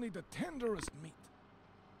utilizes only the tenderest meat.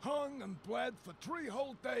 Hung and bled for 3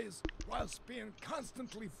 whole days whilst being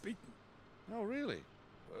constantly beaten. Oh, really?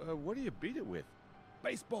 What do you beat it with?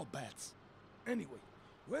 Baseball bats. Anyway,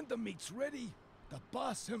 when the meat's ready, the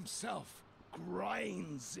boss himself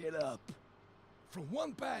grinds it up. From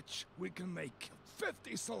one batch, we can make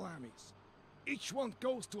 50 salamis. Each one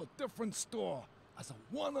goes to a different store as a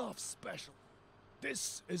one-off special.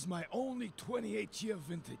 This is my only 28-year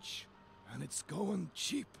vintage, and it's going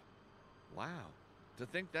cheap. Wow. To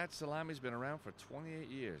think that salami's been around for 28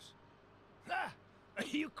 years. Ha! Are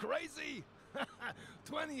you crazy?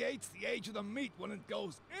 28's the age of the meat when it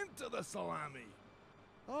goes into the salami.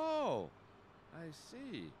 Oh, I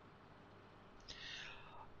see.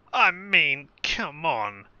 I mean, come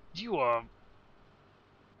on. You are...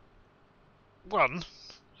 One,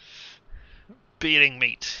 beating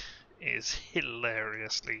meat is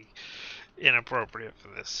hilariously inappropriate for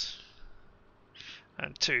this.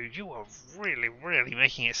 And 2, you are really, really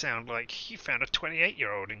making it sound like you found a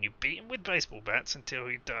 28-year-old and you beat him with baseball bats until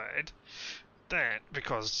he died. That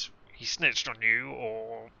because he snitched on you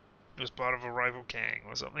or was part of a rival gang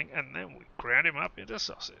or something, and then we ground him up into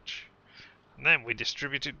sausage. And then we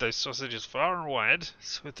distributed those sausages far and wide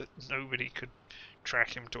so that nobody could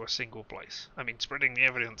track him to a single place. I mean, spreading the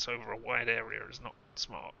evidence over a wide area is not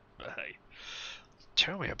smart, but hey.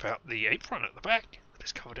 Tell me about the apron at the back that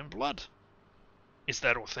is covered in blood. Is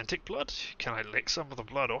that authentic blood? Can I lick some of the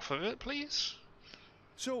blood off of it, please?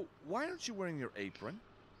 So, why aren't you wearing your apron?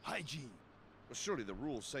 Hygiene. Well, surely the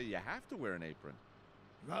rules say you have to wear an apron.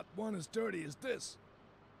 Not one as dirty as this.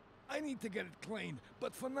 I need to get it cleaned,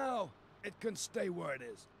 but for now, it can stay where it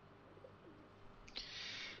is.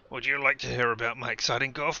 Would you like to hear about my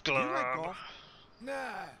exciting golf Do club? you like golf?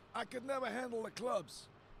 Nah, I could never handle the clubs.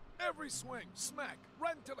 Every swing, smack,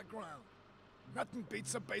 right into the ground. Nothing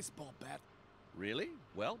beats a baseball bat. Really?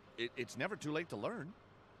 Well, it's never too late to learn.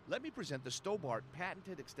 let me present the Stobart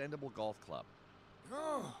Patented Extendable Golf Club.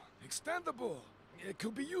 Oh, extendable. It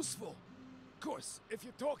could be useful. Of course, if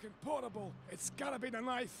you're talking portable, it's gotta be the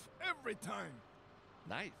knife every time.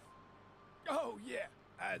 Knife? Oh, yeah.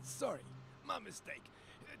 Sorry. My mistake.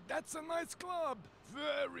 That's a nice club.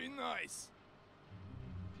 Very nice.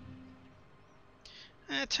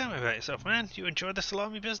 Tell me about yourself, man. You enjoy the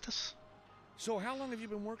salami business? So how long have you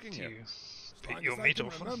been working Do here? you As pick long your as I meat can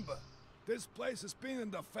often? remember. This place has been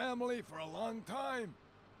in the family for a long time.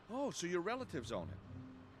 Oh, so your relatives own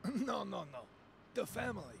it? No. The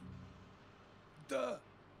family. The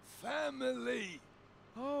family.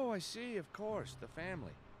 Oh, I see, of course, the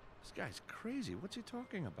family. This guy's crazy. What's he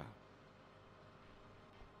talking about?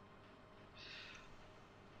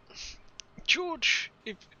 George,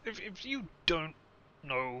 if you don't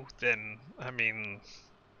know, then, I mean,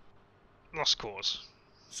 lost cause.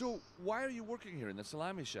 So, why are you working here in the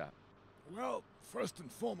salami shop? Well, first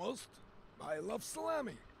and foremost, I love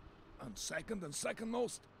salami. And second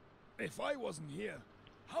most, if I wasn't here,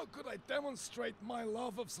 how could I demonstrate my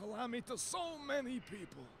love of salami to so many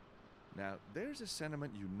people? Now, there's a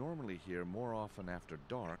sentiment you normally hear more often after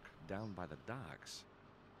dark down by the docks.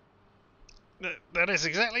 That is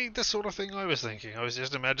exactly the sort of thing I was thinking. I was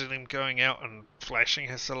just imagining him going out and flashing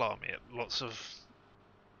his salami at lots of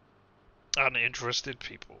uninterested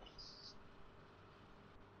people.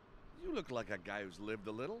 You look like a guy who's lived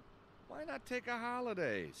a little. Why not take a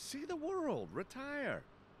holiday? See the world. Retire.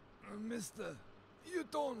 Mister, you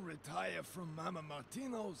don't retire from Mama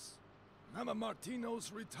Martino's. Mama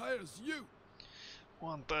Martino's retires you.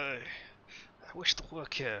 One day, I wish to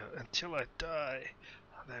work here until I die.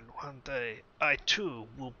 And then one day, I too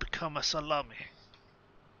will become a salami.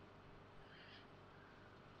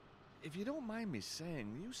 If you don't mind me saying,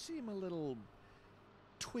 you seem a little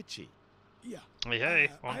twitchy. Yeah. Hey,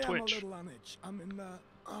 on I am a Twitch. little on edge. I'm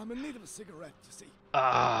in need of a cigarette, you see.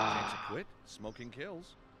 Can't you quit? Smoking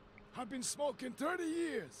kills. I've been smoking 30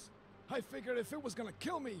 years. I figured if it was gonna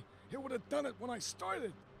kill me, it would have done it when I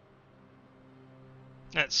started.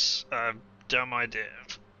 That's a dumb idea.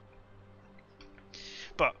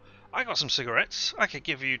 But I got some cigarettes. I could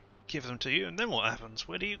give them to you, and then what happens?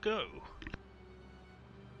 Where do you go?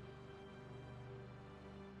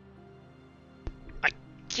 I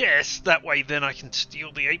guess that way then I can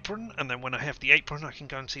steal the apron, and then when I have the apron I can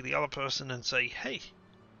go and see the other person and say, hey,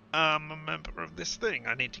 I'm a member of this thing,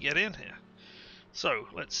 I need to get in here. So,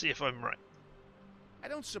 let's see if I'm right. I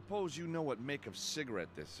don't suppose you know what make of cigarette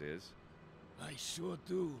this is. I sure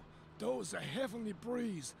do. Those are Heavenly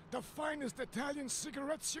Breeze, the finest Italian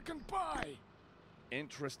cigarettes you can buy.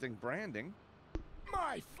 Interesting branding.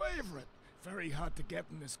 My favorite. Very hard to get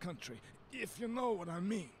in this country, if you know what I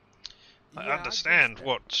mean. I Yeah, understand guess that.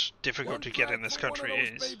 what's difficult One to get in crack this from one of country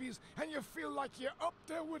those is... babies, and you feel like you're up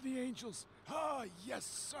there with the angels. Ah, yes,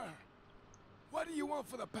 sir. What do you want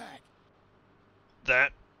for the pack?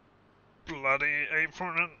 that bloody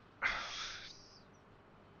apron.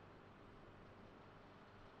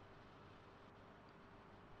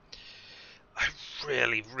 I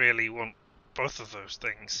really, really want both of those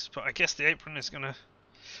things, but I guess the apron is gonna...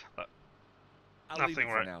 I'll leave nothing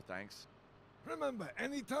it for right. now, thanks. Remember,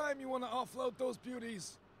 anytime you want to offload those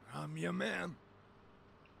beauties, I'm your man.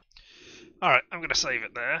 Alright, I'm gonna save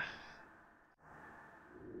it there.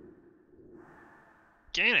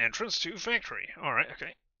 Gain entrance to factory. Alright,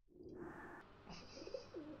 okay.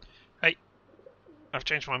 Hey, I've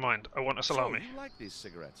changed my mind. I want a salami. So, you like these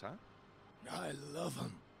cigarettes, huh? I love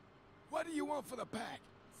them. What do you want for the pack?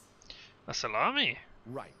 A salami?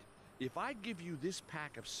 Right. If I give you this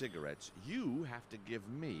pack of cigarettes, you have to give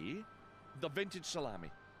me the vintage salami.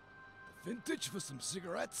 The vintage for some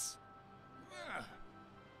cigarettes? Yeah,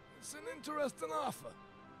 it's an interesting offer.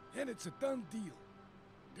 And it's a done deal.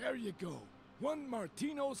 There you go. One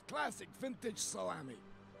Martino's classic vintage salami.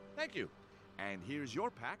 Thank you. And here's your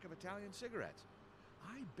pack of Italian cigarettes.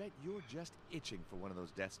 I bet you're just itching for one of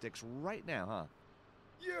those death sticks right now, huh?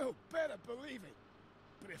 You better believe it.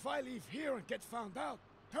 But if I leave here and get found out,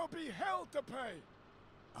 there'll be hell to pay.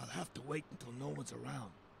 I'll have to wait until no one's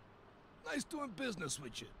around. Nice doing business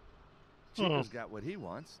with you. Chico's got what he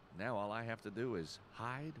wants. Now all I have to do is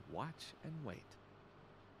hide, watch, and wait.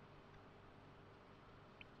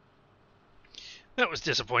 That was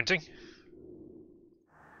disappointing.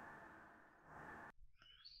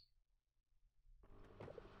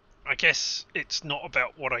 I guess it's not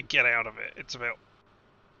about what I get out of it, it's about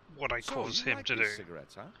what I So, cause you him like to do. these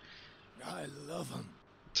cigarettes, huh? I love them.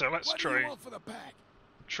 So let's What do you try want for the pack?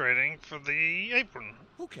 trading for the apron.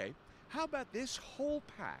 Okay, how about this whole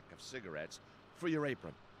pack of cigarettes for your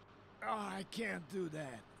apron? Oh, I can't do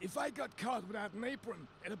that. If I got caught without an apron,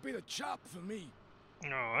 it'd be the chop for me.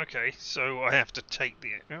 Oh, okay. So I have to take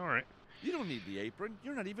the... Alright. You don't need the apron.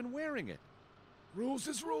 You're not even wearing it. Rules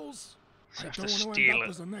is rules. So I I have don't to want to end steal up it.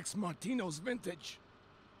 as the next Martino's vintage.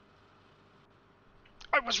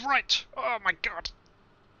 I was right! Oh my god!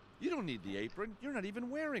 You don't need the apron. You're not even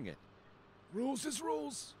wearing it. Rules is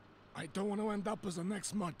rules. I don't want to end up as the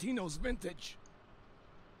next Martino's vintage.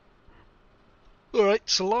 Alright,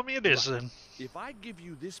 salami it is then. If I give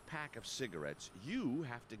you this pack of cigarettes, you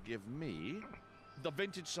have to give me the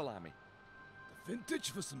vintage salami. The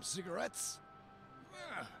vintage for some cigarettes?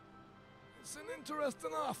 Ah, it's an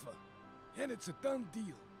interesting offer. And it's a done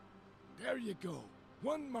deal. There you go.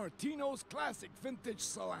 One Martino's classic vintage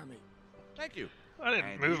salami. Thank you. I didn't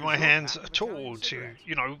And move here's my your hands pack of at all Italian to, cigarettes.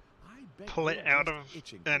 you know, I bet pull it you're out just of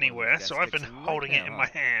itching for one of anywhere, these so gas I've been sticks right holding it now, in huh? my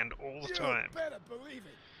hand all the You time. better believe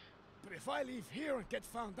it. But if I leave here and get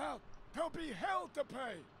found out, there'll be hell to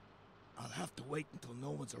pay. I'll have to wait until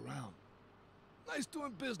no one's around. Nice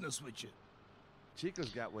doing business with you. Chico's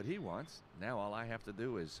got what he wants. Now all I have to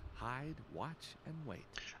do is hide, watch, and wait.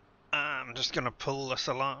 I'm just gonna pull the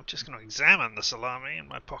salami, just gonna examine the salami in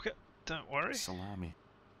my pocket. Don't worry. Salami.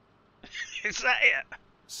 Is that it?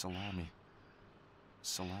 Salami.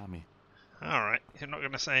 Salami. Alright, you're not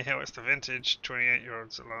gonna say how it's the vintage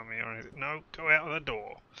 28-year-old salami or anything. No, go out of the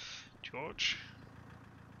door, George.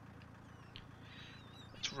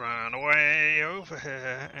 Let's run away over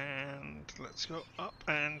here and let's go up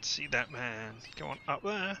and see that man. Go on up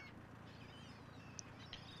there.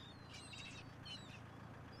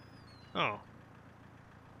 Oh.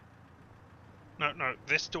 No, no,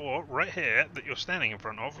 this door right here that you're standing in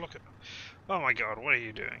front of, look at... Oh my god, what are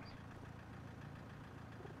you doing?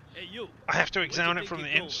 Hey, you. I have to Where do you examine it think from you're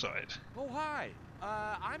the going? inside. Oh, hi.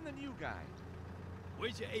 I'm the new guy.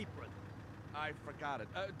 Where's your apron? I forgot it.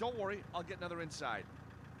 Don't worry. I'll get another inside.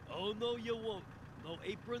 Oh, no, you won't. No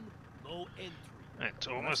apron, no entry. It's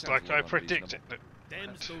Well, that almost sounds like a I little predicted.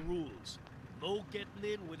 Them's the rules. No getting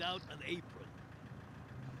in without an apron.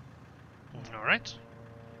 Alright.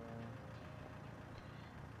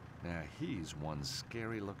 Now, he's one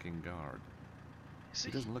scary-looking guard.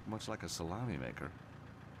 He doesn't look much like a salami maker.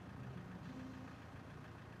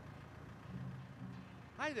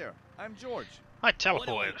 Hi there. I'm George. I What do I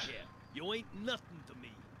teleported. care? You ain't nothing to me.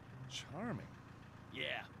 Charming.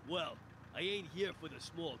 Yeah, well, I ain't here for the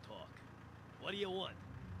small talk. What do you want?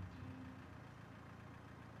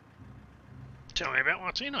 Tell me about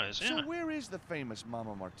Martino's, yeah. So where is the famous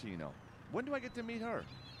Mama Martino? When do I get to meet her?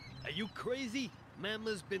 Are you crazy?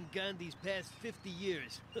 Mama's been gone these past 50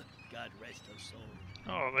 years. God rest her soul.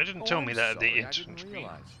 Oh, they didn't Oh, tell I'm me that at the sorry, I entrance. didn't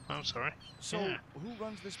realize. I'm sorry. So, Yeah. who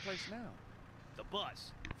runs this place now? The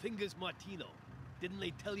boss, Fingers Martino. Didn't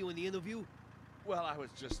they tell you in the interview? Well, I was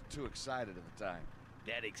just too excited at the time.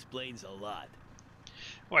 That explains a lot.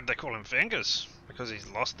 Why'd they call him Fingers? Because he's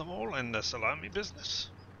lost them all in the salami business?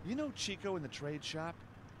 You know Chico in the trade shop?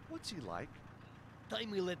 What's he like? Time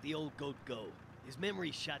we let the old goat go, his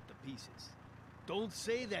memory's shot to pieces. Don't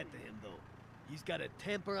say that to him, though. He's got a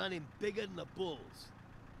temper on him bigger than the bulls.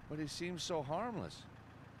 But he seems so harmless.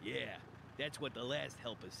 Yeah, that's what the last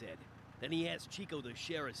helper said. Then he asked Chico to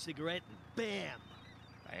share a cigarette, and bam!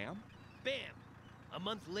 Bam? Bam! A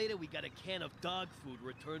month later, we got a can of dog food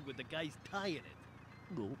returned with the guy's tie in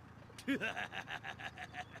it. Nope.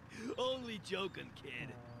 Only joking, kid.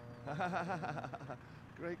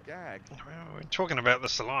 Great gag. Well, we're talking about the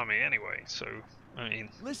salami anyway, so, I mean...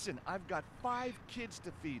 Listen, I've got 5 kids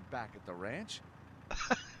to feed back at the ranch.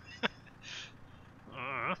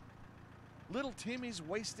 Little Timmy's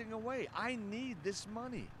wasting away. I need this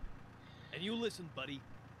money. And you listen, buddy.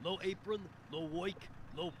 No apron, no work,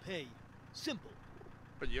 no pay. Simple.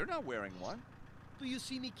 But you're not wearing one. Do you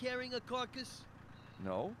see me carrying a carcass?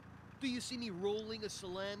 No. Do you see me rolling a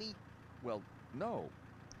salami? Well, no.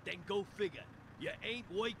 Then go figure. You ain't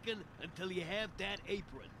working until you have that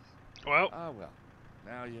apron. Well, Well.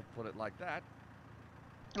 Now you put it like that.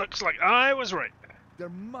 looks like I was right. There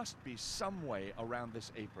must be some way around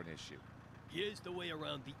this apron issue. Here's the way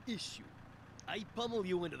around the issue. I pummel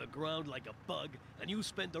you into the ground like a bug, and you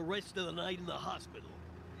spend the rest of the night in the hospital.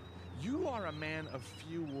 You are a man of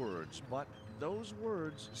few words, but those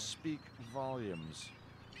words speak volumes.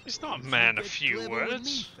 He's not a So man of get few clever with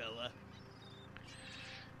words. me, fella.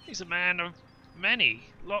 He's a man of many,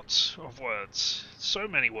 lots of words. So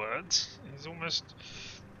many words. He's almost...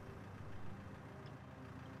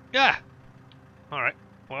 Yeah! Alright,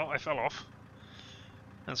 well, I fell off.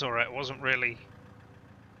 That's alright, it wasn't really...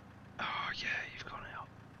 Oh, yeah, you've gone out.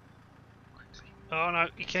 Quickly. Oh no,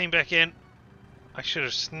 he came back in. I should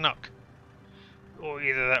have snuck. Or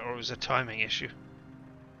either that or it was a timing issue.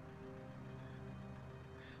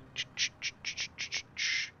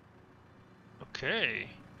 Okay.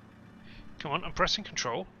 Come on, I'm pressing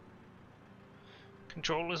control.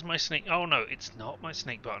 Control is my sneak. Oh no, it's not my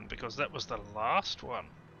sneak button because that was the last one.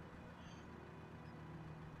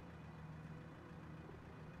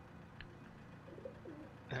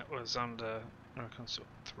 That was under console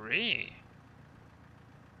 3.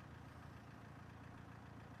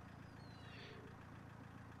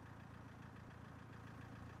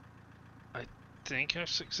 I think I've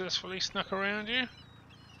successfully snuck around you.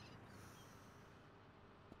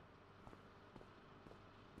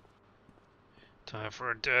 Time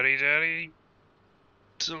for a dirty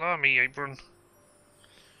salami apron.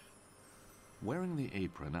 Wearing the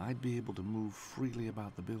apron, I'd be able to move freely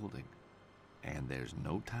about the building. And there's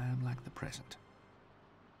no time like the present.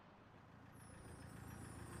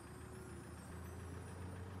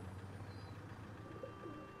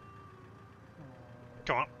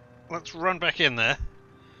 Come on, let's run back in there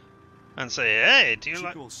and say, hey, do you Chico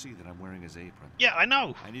like... will see that I'm wearing his apron. Yeah, I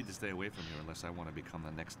know. I need to stay away from here unless I want to become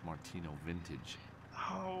the next Martino vintage.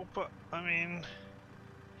 Oh, but, I mean...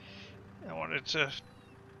 I wanted to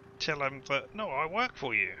tell him that, no, I work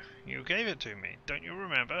for you. You gave it to me. Don't you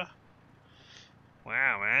remember?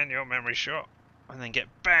 Wow, man, your memory's shot. And then get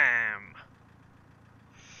BAM!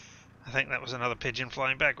 I think that was another pigeon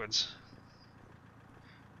flying backwards.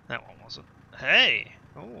 That one wasn't. Hey!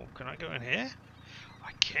 Oh, can I go in here?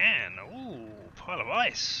 I can. Ooh, pile of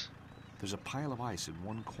ice. There's a pile of ice in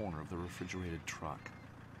one corner of the refrigerated truck.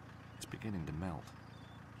 It's beginning to melt.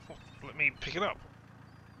 Oh, let me pick it up.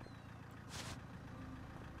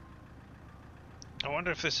 I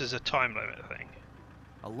wonder if this is a time limit thing.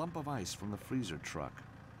 A lump of ice from the freezer truck.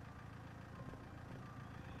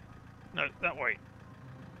 No, that way.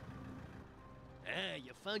 Ah,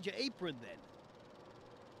 you found your apron then.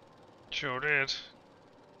 Sure did.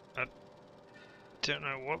 I don't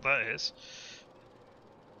know what that is.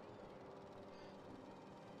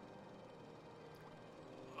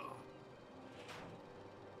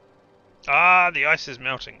 Ah, the ice is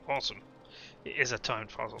melting. Awesome. It is a timed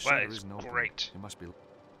puzzle. That is great. It must be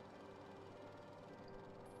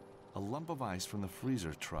a lump of ice from the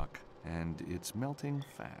freezer truck, and it's melting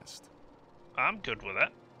fast. I'm good with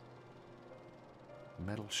that.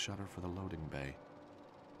 Metal shutter for the loading bay.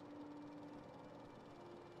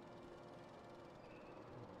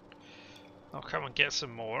 I'll come and get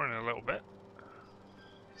some more in a little bit.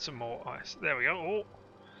 Some more ice. There we go. Oh.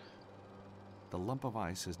 The lump of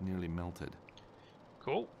ice has nearly melted.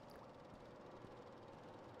 Cool.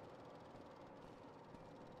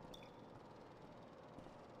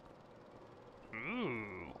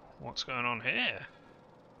 Ooh, what's going on here?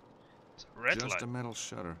 It's a red light. Just a metal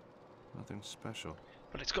shutter. Nothing special.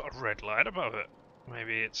 But it's got a red light above it.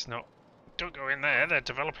 Maybe it's not... Don't go in there, they're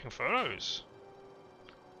developing photos.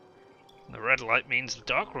 The red light means the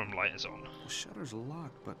darkroom light is on. The shutter's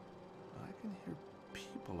locked, but I can hear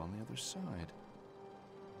people on the other side.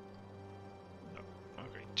 Oh,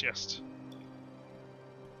 okay, just...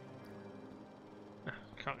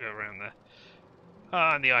 Can't go around there.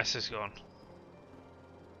 Ah, and the ice is gone.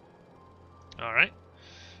 Alright.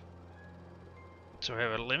 So we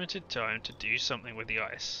have a limited time to do something with the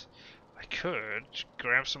ice. I could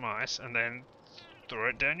grab some ice and then throw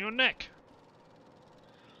it down your neck.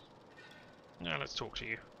 Now let's talk to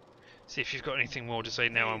you. See if you've got anything more to say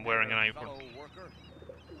now I'm wearing an apron.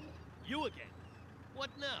 You again?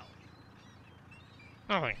 What now?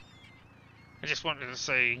 Nothing. I just wanted to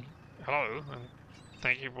say hello and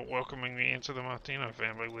thank you for welcoming me into the Martino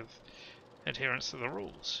family with adherence to the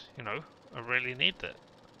rules. You know, I really need that.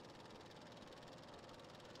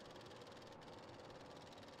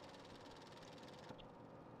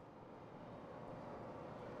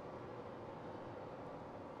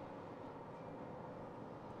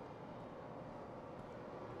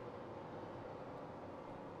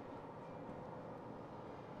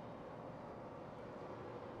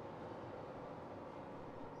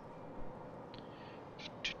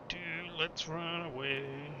 Let's run away.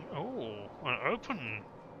 Oh, an open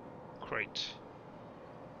crate.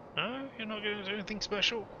 No, you're not going to do anything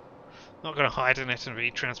special? Not going to hide in it and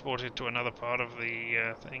be transported to another part of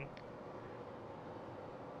the thing?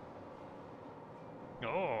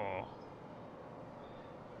 Oh.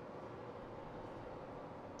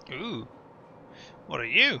 Ooh. What are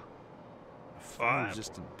you? A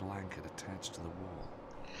fire-resistant blanket attached to the wall.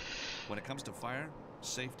 When it comes to fire,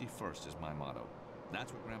 safety first is my motto.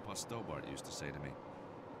 That's what Grandpa Stobart used to say to me.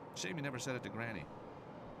 Shame he never said it to Granny.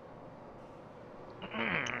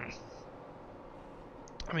 I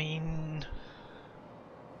mean...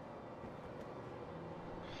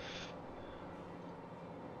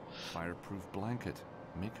 fireproof blanket.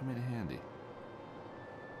 May come in handy.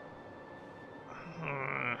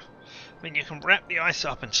 I mean, you can wrap the ice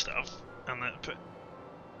up and stuff, and that, but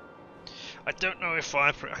I don't know if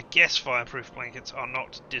I guess fireproof blankets are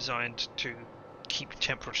not designed to keep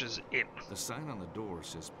temperatures in. The sign on the door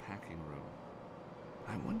says packing room.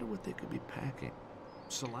 I wonder what they could be packing.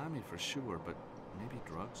 Salami for sure, but maybe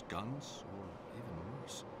drugs, guns, or even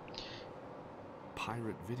worse,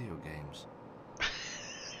 pirate video games.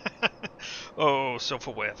 Oh,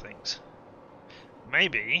 self-aware things.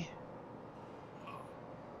 Maybe.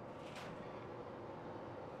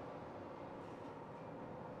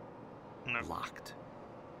 No. Locked.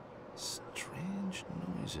 Strange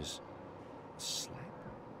noises. A slap.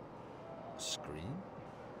 A scream.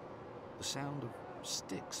 The sound of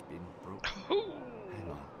sticks being broken. Hang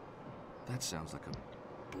on. That sounds like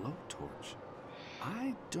a blowtorch.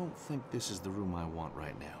 I don't think this is the room I want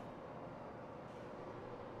right now.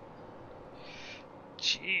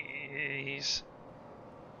 Jeez.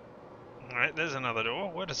 Alright, there's another door.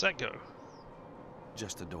 Where does that go?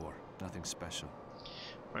 Just a door. Nothing special.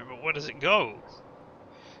 Right, but where does it go?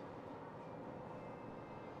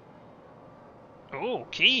 Oh,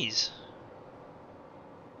 keys.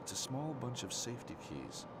 It's a small bunch of safety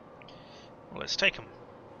keys. Well, let's take them.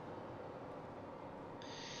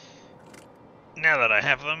 Now that I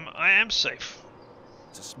have them, I am safe.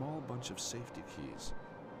 It's a small bunch of safety keys.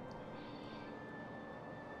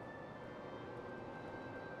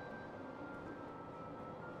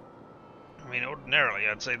 I mean, ordinarily,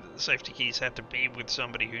 I'd say that the safety keys had to be with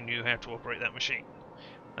somebody who knew how to operate that machine.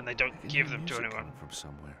 And they don't give them to anyone. Coming from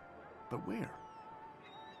somewhere. But where?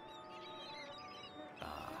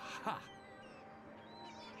 Aha!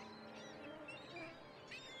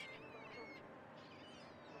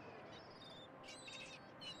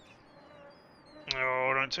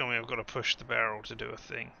 Oh, don't tell me I've got to push the barrel to do a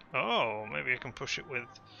thing. Oh, maybe I can push it with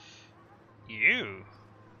you.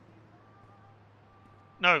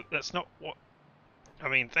 No, that's not what... I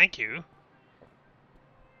mean, thank you.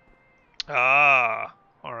 Ah,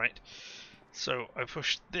 alright. So, I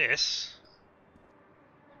push this.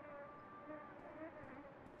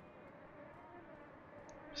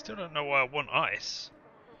 Still don't know why I want ice.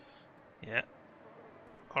 Yeah.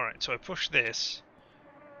 Alright, so I push this.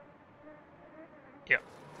 Yep.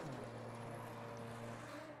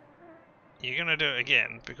 You're going to do it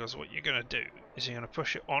again, because what you're going to do is you're going to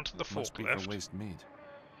push it onto the Must be forklift. for waste meat.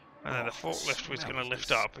 And then the forklift was going to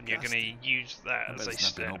lift up, and you're going to use that as a It's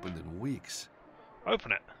not been step. opened in weeks.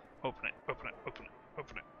 Open it. Open it. Open it. Open it.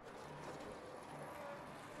 Open it.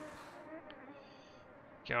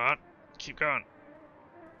 Go on. Keep going.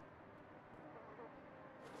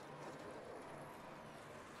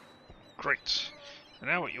 Great. So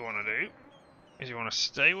now what you want to do is you want to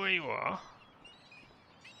stay where you are.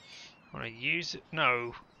 You want to use it.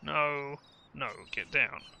 No. No. No. Get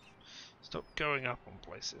down. Stop going up on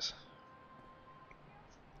places.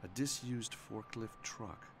 A disused forklift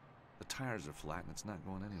truck. The tires are flat and it's not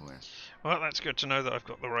going anywhere. Well, that's good to know that I've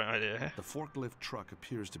got the right idea here. The forklift truck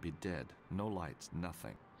appears to be dead. No lights,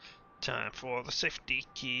 nothing. Time for the safety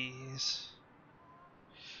keys.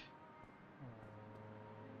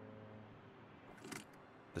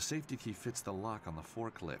 The safety key fits the lock on the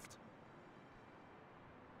forklift.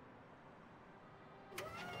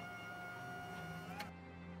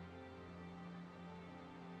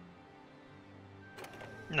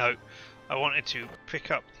 No, I wanted to pick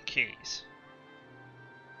up the keys.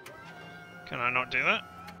 Can I not do that?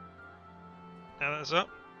 Now that's up?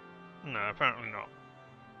 No, apparently not.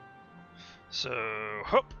 So,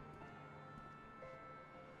 hop.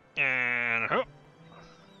 And hop.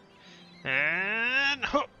 And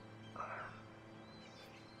hop.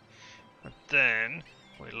 But then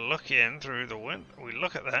we look in through the window. We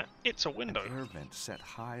look at that. It's a window. An air vent set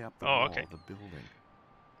high up the wall okay. of the building.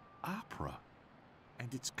 Opera.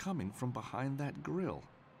 And it's coming from behind that grill.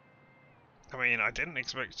 I mean, I didn't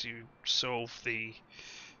expect to solve the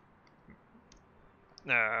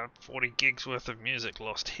 40 gigs worth of music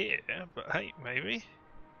lost here, but hey, maybe.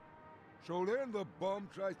 So then the bum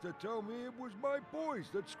tries to tell me it was my boys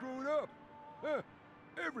that screwed up. Huh.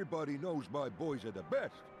 Everybody knows my boys are the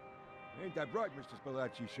best. Ain't that right, Mr.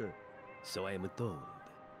 Spalacci, sir? So I am told.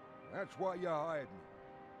 That's why you hired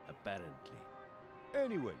me. Apparently.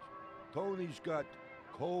 Anyways, Tony's got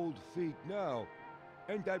cold feet now.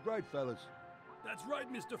 Ain't that right, fellas? That's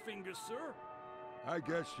right, Mr. Fingers, sir. I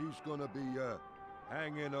guess he's gonna be,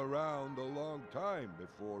 hanging around a long time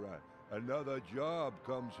before another job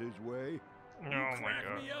comes his way. Oh You my crack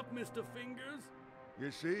god. me up, Mr. Fingers.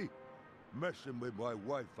 You see? Messing with my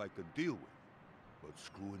wife I could deal with. But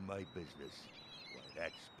screwing my business, why,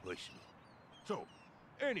 That's pushing it. So,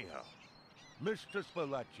 anyhow, Mr.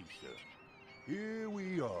 Spalacci, sir, here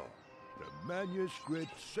we are. The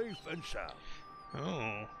manuscript safe and sound.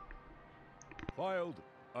 Oh. Filed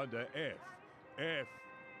under F. F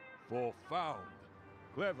for found.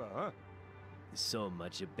 Clever, huh? So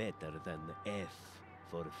much better than F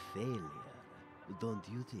for failure, don't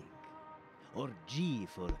you think? Or G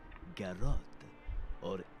for garrote,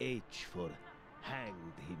 or H for hanged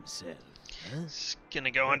himself, huh? It's gonna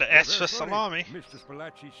go under S for salami. Mr.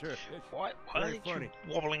 Spalacci, sir. Why Very are funny.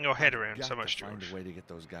 you wobbling your head around Got so much, to find George? a way to get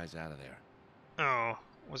those guys out of there. Oh,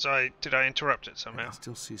 did I interrupt it I somehow? can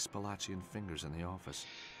still see Spalacci and Fingers in the office.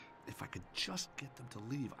 If I could just get them to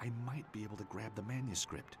leave, I might be able to grab the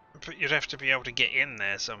manuscript. But you'd have to be able to get in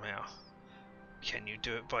there somehow. Can you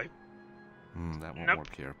do it by... That won't Nope.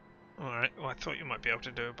 work here. Alright, well I thought you might be able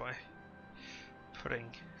to do it by putting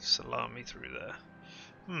salami through there.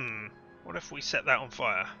 What if we set that on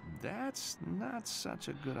fire? That's not such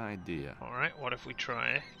a good idea. Alright, what if we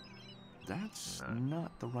try That's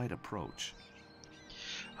not the right approach.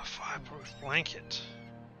 a fireproof blanket?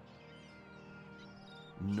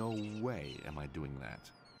 No way am I doing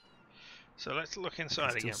that. So let's look I inside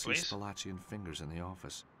can again, still see please. Spalacci and Fingers in the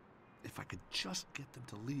office. If I could just get them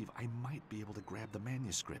to leave, I might be able to grab the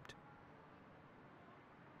manuscript.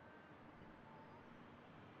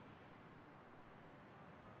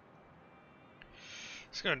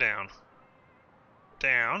 Let's go down.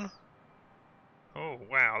 Down. Oh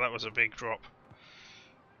wow, that was a big drop.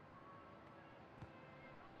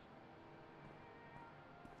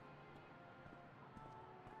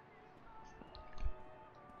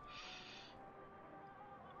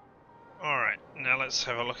 Alright, now let's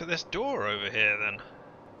have a look at this door over here then.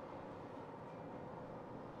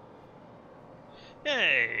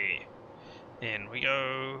 Yay! In we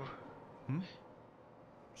go.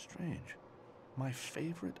 Strange. My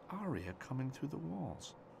favorite aria coming through the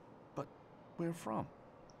walls. But where from?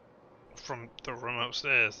 From the room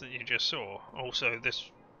upstairs that you just saw. Also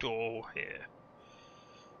this door here.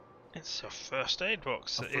 It's a first aid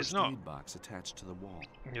box. A It's first not. aid box attached to the wall.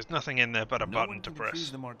 There's nothing in there but a No button one to can press.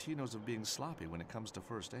 accuse the Martinos of being sloppy when it comes to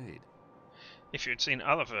first aid. If you'd seen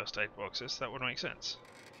other first aid boxes, that would make sense.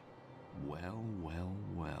 Well, well,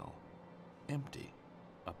 well. Empty.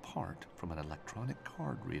 Apart from an electronic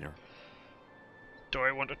card reader. Do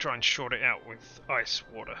I want to try and short it out with ice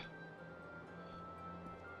water?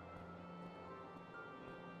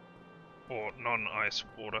 Or non-ice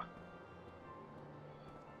water?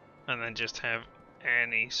 And then just have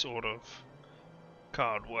any sort of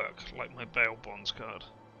card work, like my bail bonds card.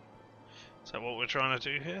 Is that what we're trying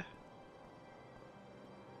to do here?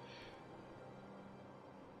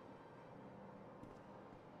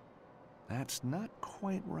 That's not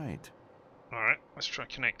quite right. Alright, let's try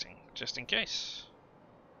connecting, just in case.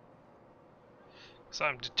 So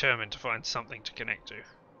I'm determined to find something to connect to.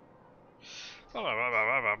 Blah, blah, blah,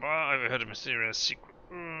 blah, blah, blah. Overheard a mysterious secret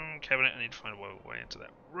room cabinet. I need to find a way into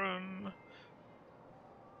that room.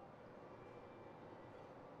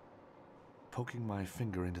 Poking my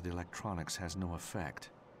finger into the electronics has no effect.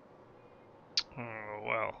 Oh,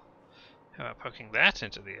 well. How about poking that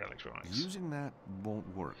into the electronics? Using that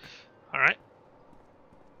won't work. Alright.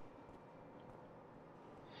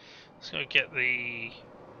 Let's go get the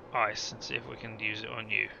ice and see if we can use it on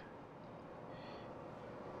you.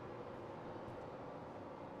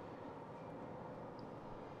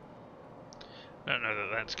 I don't know that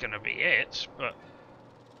that's going to be it, but...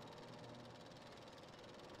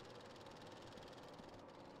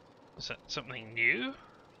 Is that something new?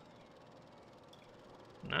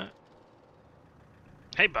 No.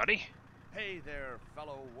 Hey, buddy. Hey there,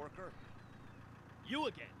 fellow worker. You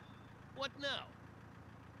again? What now?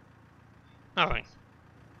 Nothing.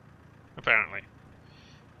 Apparently.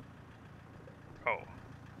 Oh.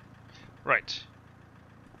 Right.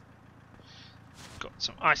 Got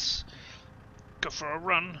some ice. Go for a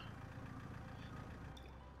run.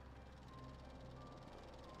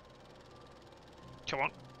 Come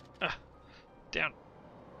on. Down.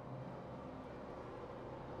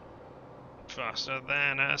 Faster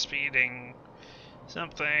than a speeding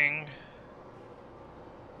something.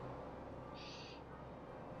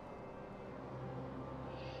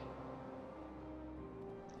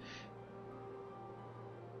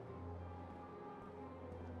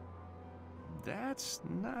 That's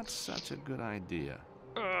not such a good idea.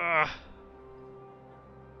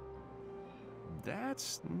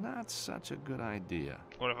 That's not such a good idea.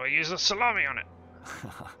 What if I use a salami on it?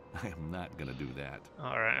 I am not gonna do that.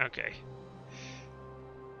 Alright, okay.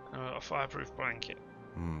 A fireproof blanket.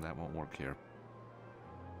 That won't work here.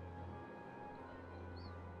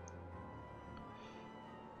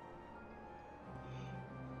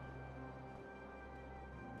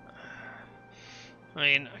 I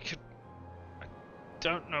mean, I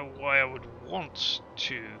don't know why I would want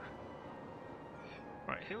to.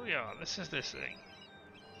 Right, here we are. This is this thing.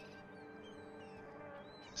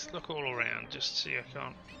 Let's look all around just to see I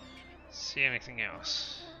can't see anything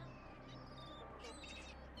else.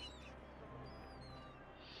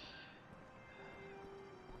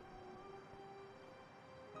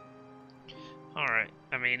 Alright,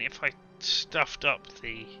 I mean, if I stuffed up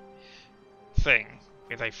the thing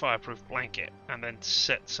with a fireproof blanket and then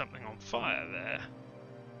set something on fire there.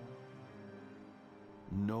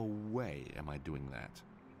 No way am I doing that.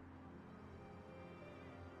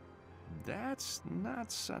 That's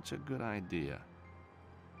not such a good idea.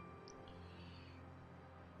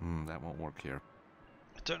 That won't work here.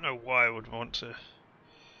 I don't know why I would want to.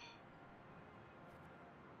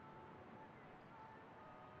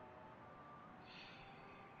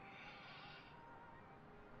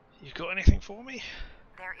 You got anything for me?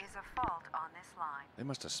 There is a fault on this line. They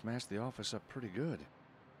must have smashed the office up pretty good.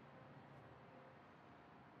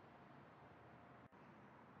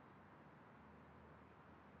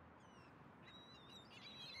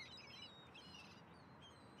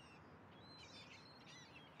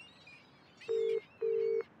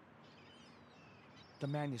 The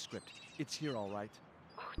manuscript. It's here, all right.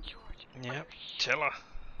 Oh, George. Yep, tell her.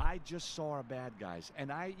 I just saw our bad guys,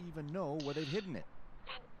 and I even know where they've hidden it.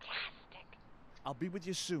 Fantastic. I'll be with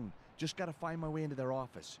you soon. Just gotta find my way into their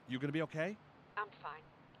office. You gonna be okay? I'm fine.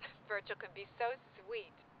 Virgil can be so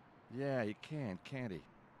sweet. Yeah, you can, can't he?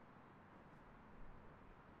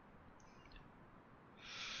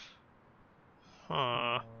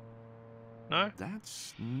 No?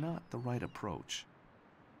 That's not the right approach.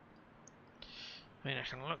 I mean, I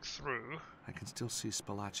can look through. I can still see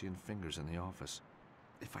Spalacci and Fingers in the office.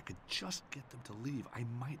 If I could just get them to leave, I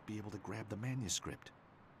might be able to grab the manuscript.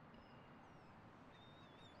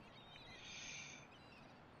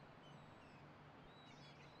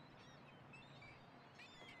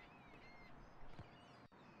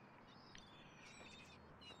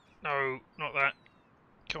 No, not that.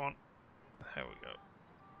 Come on. There we go.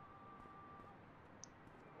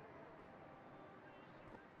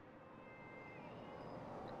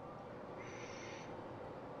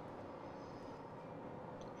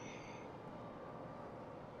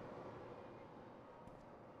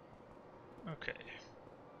 Okay.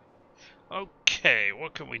 Okay,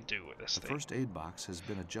 what can we do with this The thing? first aid box has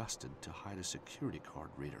been adjusted to hide a security card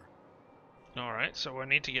reader. Alright, so I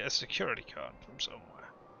need to get a security card from somewhere.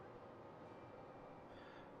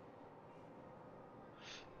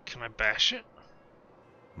 Can I bash it?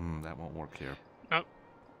 That won't work here. Nope.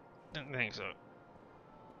 Didn't think so.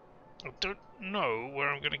 I don't know where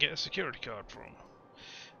I'm going to get a security card from.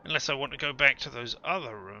 Unless I want to go back to those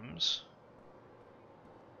other rooms.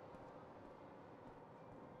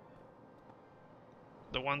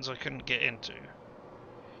 The ones I couldn't get into.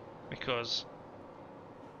 Because...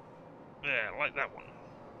 yeah, like that one.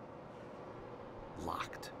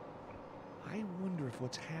 Locked. I wonder if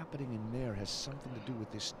what's happening in there has something to do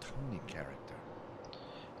with this Tony character.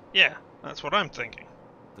 Yeah, that's what I'm thinking.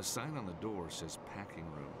 The sign on the door says packing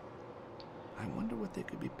room. I wonder what they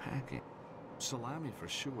could be packing. Salami for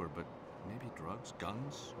sure, but maybe drugs,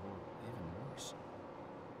 guns, or even worse.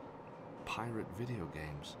 Pirate video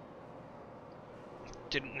games.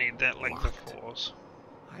 Didn't need that length of pause.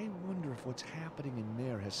 I wonder if what's happening in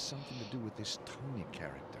there has something to do with this Tony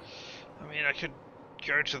character. I mean, I could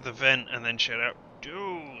go to the vent and then shout out,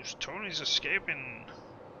 "Dude, Tony's escaping."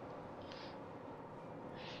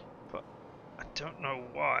 But I don't know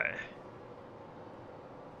why.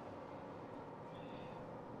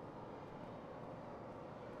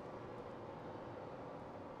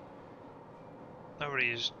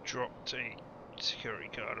 Nobody's dropped a security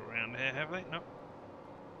card around here, have they? Nope.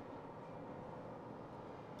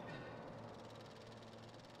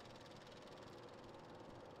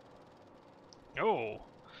 Oh,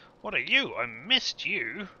 what are you? I missed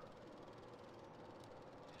you.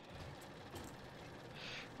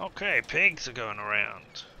 Okay, pigs are going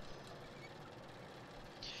around.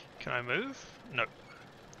 Can I move? No.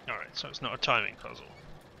 Alright, so it's not a timing puzzle.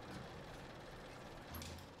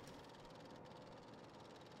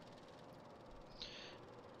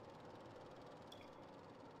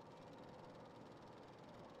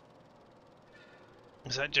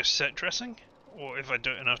 Is that just set dressing? Or if I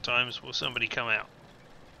do it enough times, will somebody come out?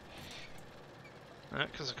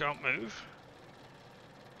 Because I can't move.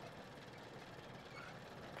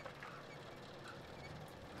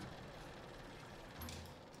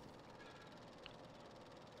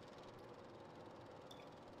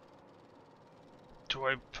 Do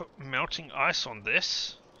I put melting ice on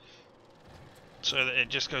this? so that it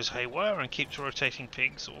just goes haywire and keeps rotating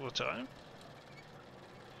pigs all the time?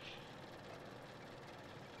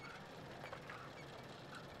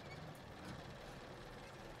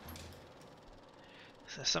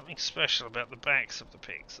 Is there something special about the backs of the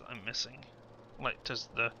pigs that I'm missing? Like, does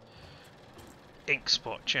the ink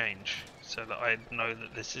spot change so that I know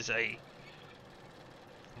that this is a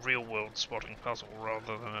real world spotting puzzle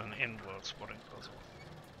rather than an in-world spotting puzzle?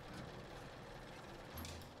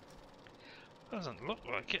 Doesn't look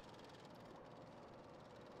like it.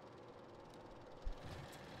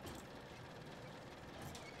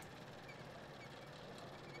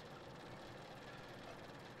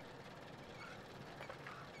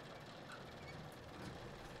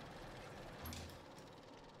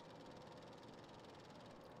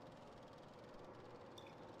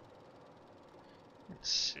 Don't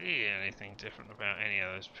see anything different about any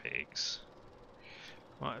of those pigs.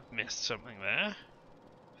 Might have missed something there.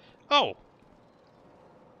 Oh!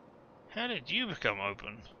 How did you become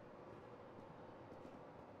open?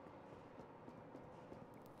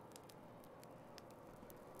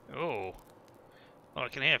 Oh. Oh, I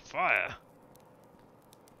can hear fire.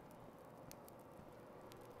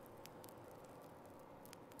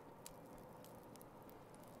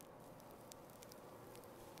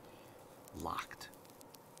 Locked.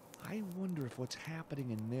 I wonder if what's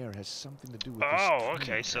happening in there has something to do with this. Oh,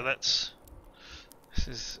 okay, so this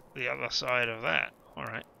is the other side of that.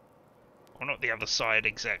 Alright. Well, not the other side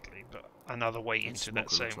exactly, but another way into that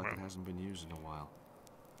same looks like room. it hasn't been used in a while.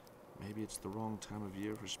 Maybe it's the wrong time of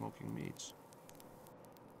year for smoking meats.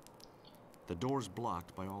 The door's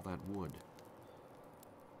blocked by all that wood.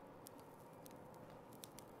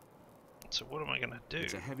 So what am I gonna do?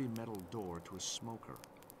 It's a heavy metal door to a smoker.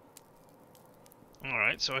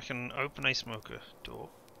 Alright, so I can open a smoker door.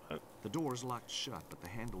 Oh. The door is locked shut, but the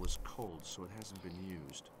handle is cold, so it hasn't been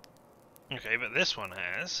used. Okay, but this one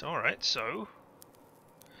has. Alright, so...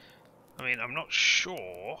 I mean, I'm not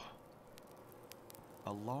sure.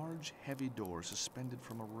 A large, heavy door suspended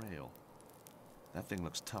from a rail. That thing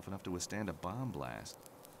looks tough enough to withstand a bomb blast.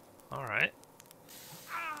 Alright.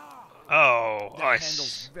 Oh, that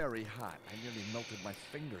handle's very hot. I nearly melted my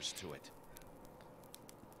fingers to it.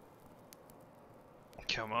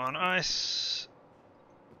 Come on, ice.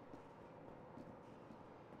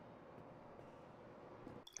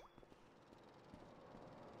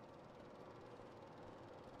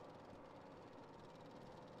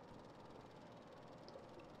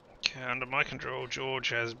 Okay, under my control, George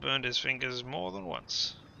has burned his fingers more than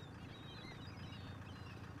once.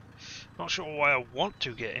 Not sure why I want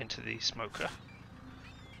to get into the smoker,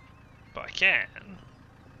 but I can.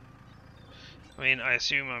 I mean, I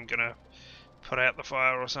assume I'm gonna put out the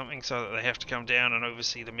fire or something so that they have to come down and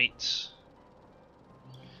oversee the meats.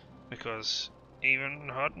 Because even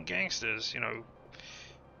hardened gangsters, you know,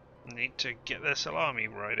 need to get their salami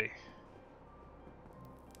ready.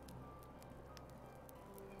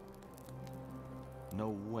 No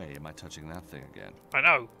way am I touching that thing again. I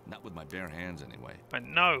know. Not with my bare hands, anyway. I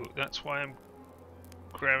know. That's why I'm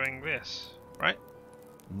grabbing this, right?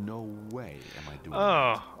 No way am I doing that.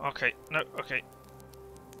 Oh, okay. No, okay.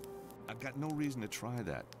 I've got no reason to try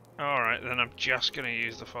that. Alright, then I'm just going to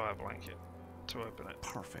use the fire blanket to open it.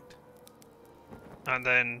 Perfect. And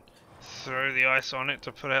then throw the ice on it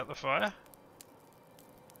to put out the fire.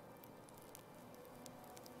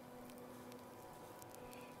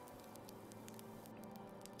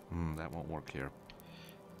 That won't work here.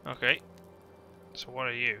 Okay. So what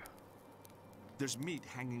are you? There's meat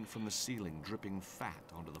hanging from the ceiling, dripping fat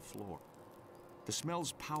onto the floor. The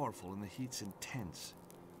smell's powerful and the heat's intense.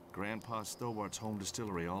 Grandpa Stobart's home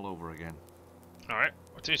distillery all over again. Alright,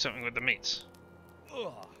 we'll do something with the meats.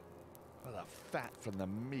 Ugh. Well, the fat from the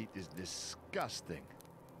meat is disgusting.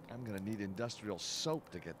 I'm gonna need industrial soap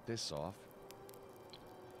to get this off.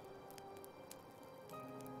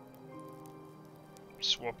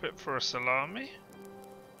 Swap it for a salami?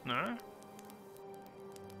 No?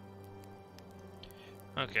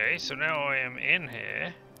 Okay, so now I am in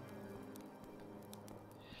here.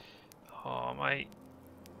 Oh, am I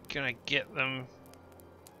gonna get them?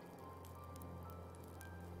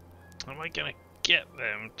 Am I gonna get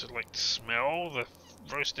them to like smell the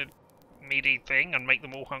roasted meaty thing and make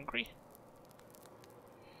them all hungry?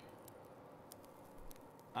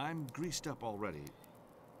 I'm greased up already,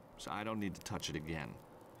 so I don't need to touch it again.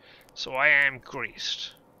 So I am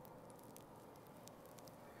greased.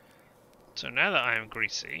 So now that I am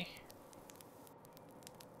greasy,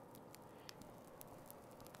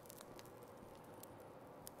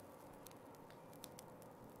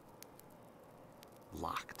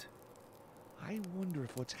 locked. I wonder wonder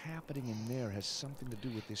if what's happening in there has something to do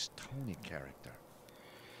with this Tony character.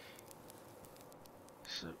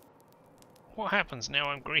 So, what happens now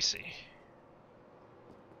I'm greasy?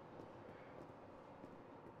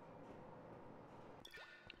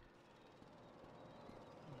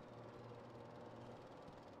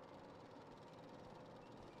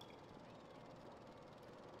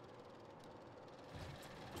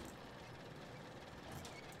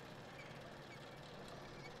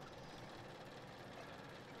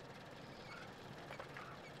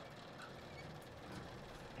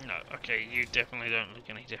 No, okay, you definitely don't look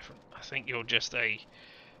any different. I think you're just a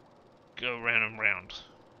go round and round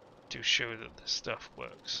to show that this stuff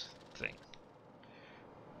works thing.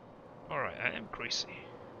 Alright, I am greasy.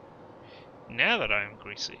 Now that I am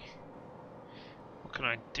greasy, what can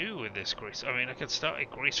I do with this grease? I mean, I could start a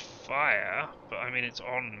grease fire, but I mean, it's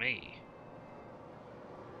on me.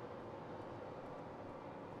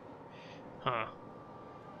 Huh.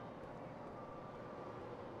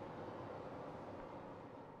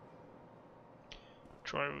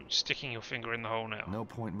 Try sticking your finger in the hole now. No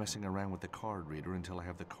point messing around with the card reader until I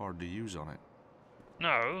have the card to use on it.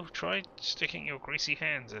 No, try sticking your greasy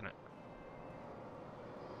hands in it.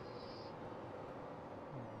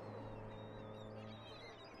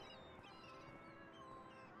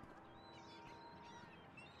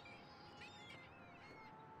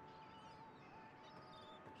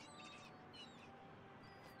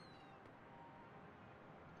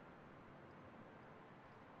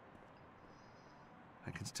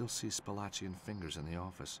 I can still see Spalachian fingers in the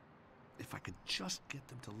office. If I could just get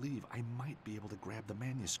them to leave, I might be able to grab the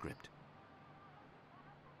manuscript.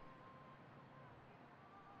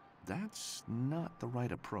 That's not the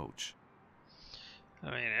right approach.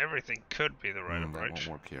 I mean, everything could be the right approach. That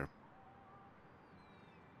won't work here.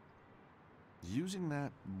 Using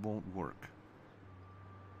that won't work.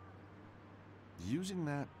 Using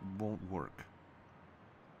that won't work.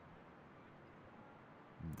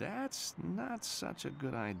 That's not such a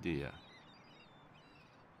good idea.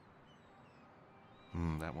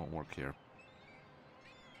 That won't work here.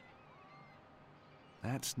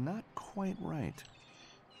 That's not quite right.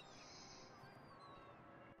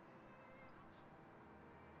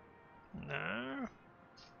 No.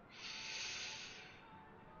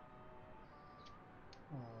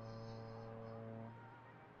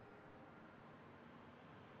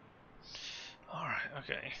 Alright,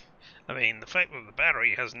 okay. I mean, the fact that the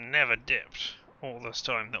battery has never dipped all this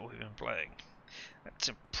time that we've been playing. That's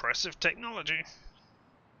impressive technology.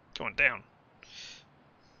 Come on, down.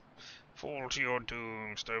 Fall to your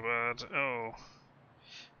doom, Stobart. Oh.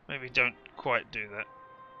 Maybe don't quite do that.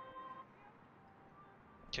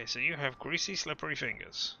 Okay, so you have greasy, slippery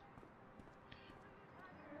fingers.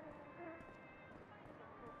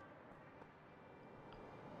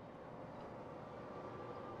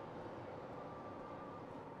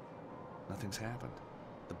 Nothing's happened.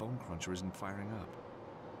 The bone cruncher isn't firing up.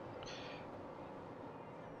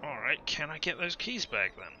 Alright, can I get those keys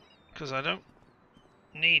back then? Because I don't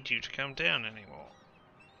need you to come down anymore.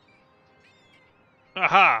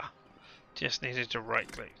 Aha! Just needed to right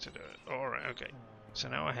click to do it. Alright, okay. So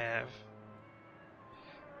now I have...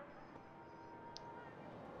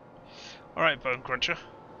 Alright, Bone Cruncher.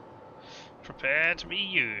 Prepare to be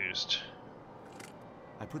used.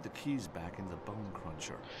 I put the keys back in the bone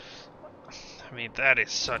cruncher. I mean, that is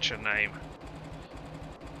such a name.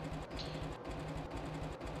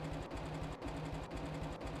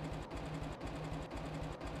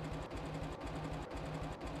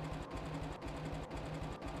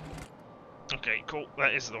 Okay, cool.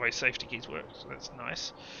 That is the way safety keys work, so that's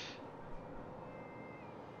nice.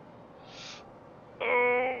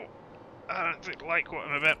 Oh! I don't like what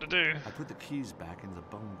I'm about to do. I put the keys back in the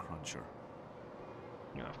bone cruncher.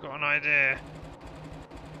 I've got an idea.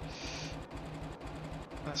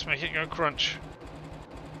 Let's make it go crunch.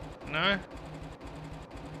 No?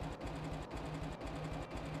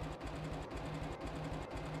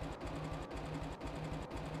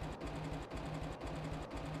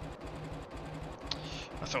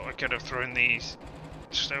 I thought I could have thrown the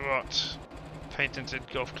Stobart patented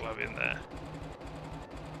golf club in there.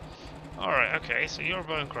 Alright, okay, so you're a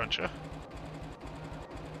bone cruncher.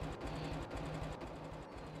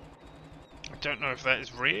 I don't know if that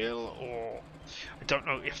is real, or I don't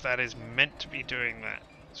know if that is meant to be doing that.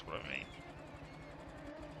 That's what I mean.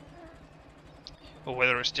 Or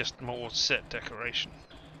whether it's just more set decoration.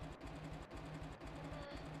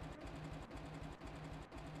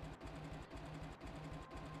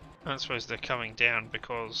 I don't suppose they're coming down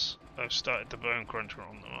because I've started the bone cruncher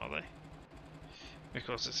on them, are they?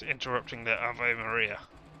 Because it's interrupting their Ave Maria.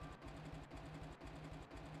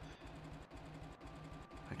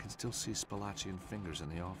 still see Spalachian fingers in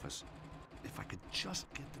the office. If I could just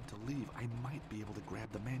get them to leave, I might be able to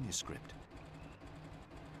grab the manuscript.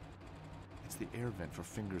 It's the air vent for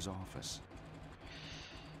Fingers' office.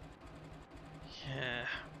 Yeah.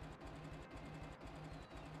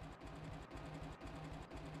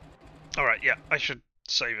 Alright, yeah, I should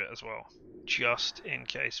save it as well, just in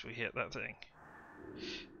case we hit that thing.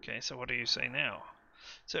 Okay, so what do you say now?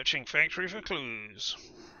 Searching factory for clues.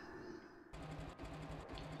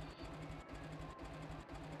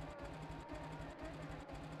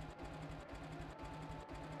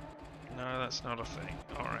 No, that's not a thing.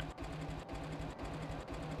 Alright.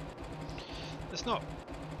 It's not.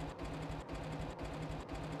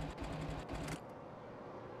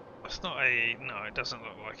 It's not a... No, it doesn't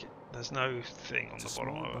look like it. There's no thing on the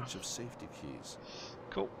bottom of it. It's a bunch of safety keys.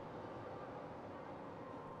 Cool.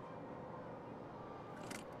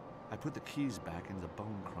 I put the keys back in the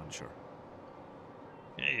bone cruncher.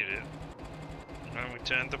 Yeah, you did. And we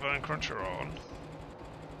turned the bone cruncher on.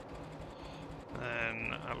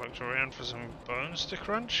 Then I looked around for some bones to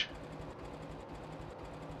crunch.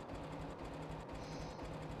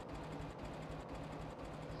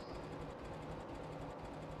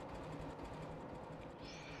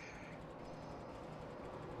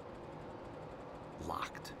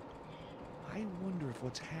 Locked. I wonder if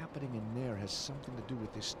what's happening in there has something to do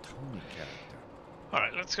with this Tony character.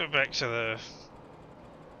 Alright, let's go back to the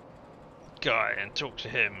guy and talk to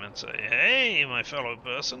him and say, hey, my fellow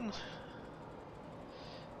person.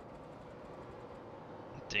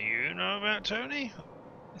 Do you know about Tony?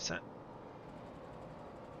 Is that...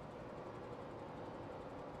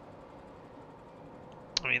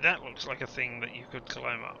 I mean, that looks like a thing that you could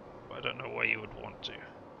climb up, but I don't know why you would want to.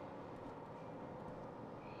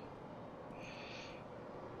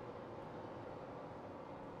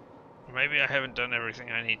 Maybe I haven't done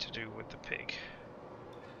everything I need to do with the pig.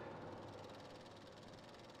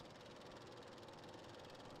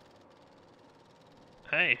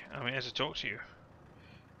 Hey, I'm here to talk to you.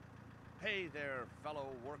 Hey there, fellow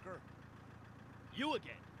worker. You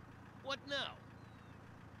again? What now?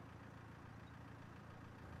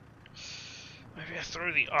 Maybe I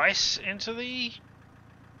throw the ice into the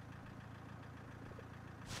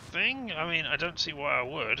thing? I mean, I don't see why I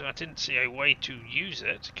would. I didn't see a way to use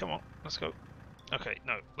it. Come on, let's go. Okay,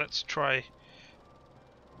 no, let's try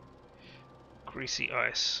greasy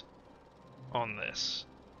ice on this.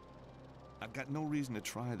 I've got no reason to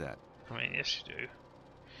try that. I mean, yes you do.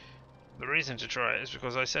 The reason to try it is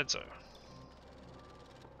because I said so.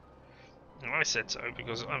 And I said so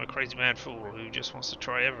because I'm a crazy mad fool who just wants to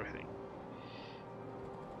try everything.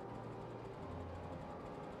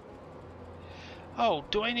 Oh,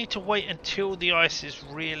 do I need to wait until the ice is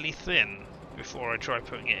really thin before I try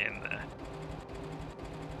putting it in there?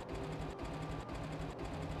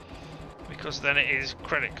 Because then it is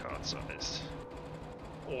credit card sized.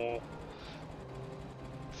 Or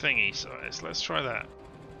thingy sized. Let's try that.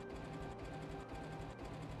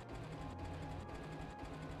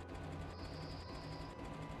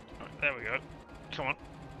 Right, there we go. Come on.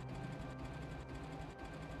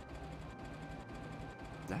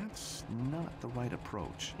 That's not the right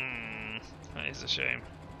approach. That is a shame.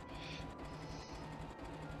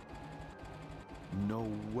 No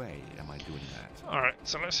way am I doing that. Alright,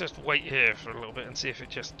 so let's just wait here for a little bit and see if it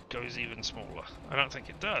just goes even smaller. I don't think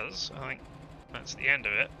it does. I think that's the end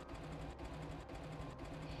of it.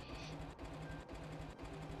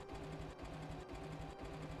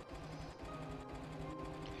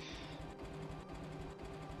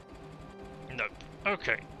 Nope.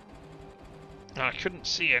 Okay. Now, I couldn't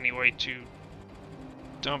see any way to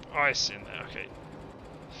dump ice in there. Okay.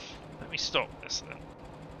 Let me stop this then.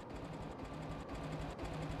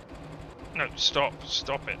 No, stop.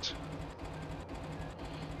 Stop it.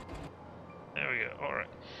 There we go. Alright.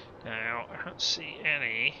 Now, I don't see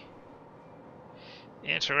any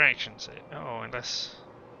interactions here. Oh, unless...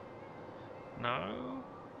 No?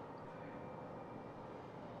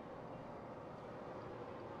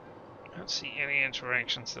 I don't see any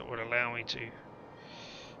interactions that would allow me to...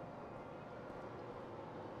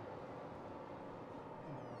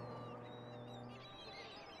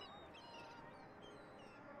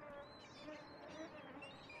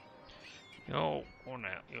 You're worn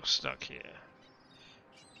out. You're stuck here.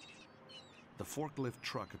 The forklift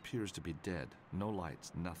truck appears to be dead. No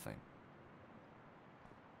lights, nothing.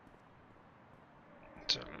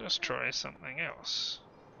 So let's try something else.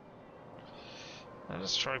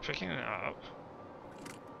 Let's try picking it up.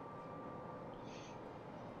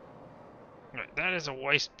 Right, that is a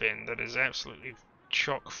waste bin that is absolutely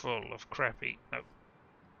chock full of crappy, no,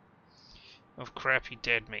 of crappy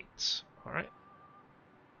dead meats. Alright.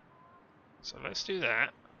 So let's do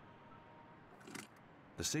that.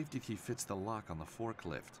 The safety key fits the lock on the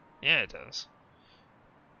forklift. Yeah, it does.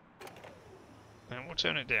 Then we'll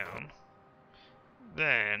turn it down.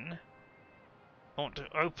 Then I want to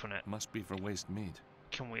open it. Must be for waste meat.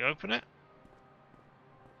 Can we open it?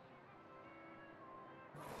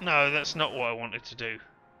 No, that's not what I wanted to do.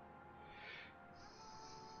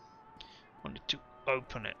 I wanted to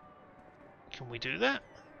open it. Can we do that?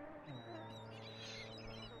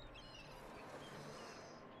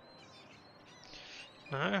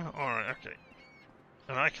 No? Alright, okay.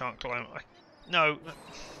 And I can't climb. No.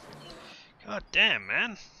 God damn,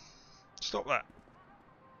 man. Stop that.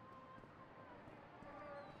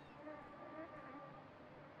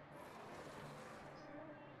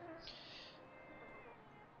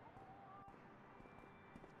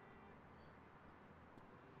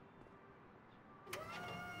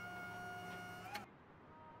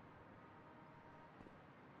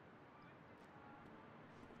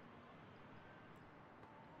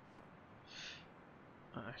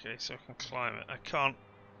 Okay, so I can climb it. I can't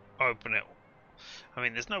open it. I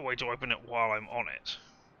mean, there's no way to open it while I'm on it.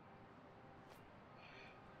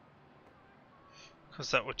 Because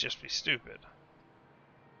that would just be stupid.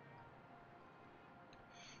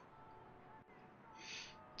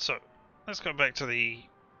 So, let's go back to the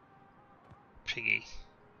piggy.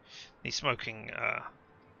 The smoking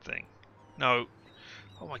thing. No.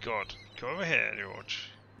 Oh my god. Go over here, George.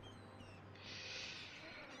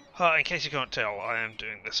 In case you can't tell, I am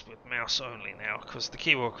doing this with mouse only now, because the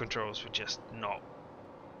keyboard controls were just not...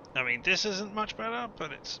 I mean, this isn't much better,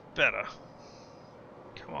 but it's better.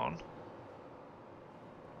 Come on.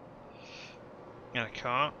 And I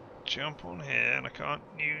can't jump on here, and I can't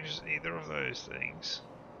use either of those things.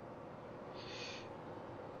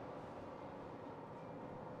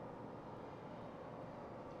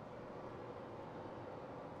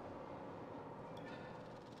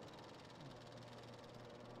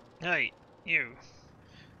 Hey, you.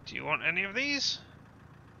 Do you want any of these?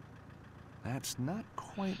 That's not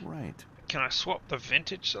quite right. Can I swap the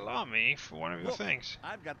vintage salami for one of your Look, things?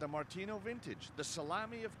 I've got the Martino vintage, the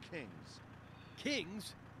salami of kings.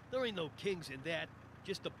 Kings? There ain't no kings in that.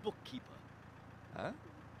 Just a bookkeeper. Huh?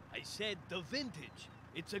 I said the vintage.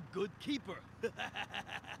 It's a good keeper.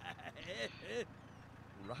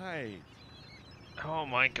 Right. Oh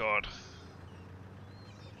my god.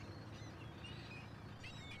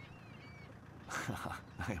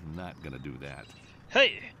 I am not gonna do that.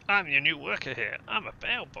 Hey, I'm your new worker here. I'm a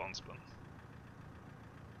bail bondsman.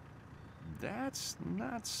 That's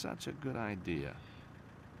not such a good idea.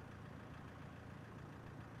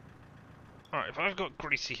 Alright, if I've got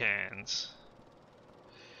greasy hands,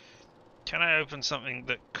 can I open something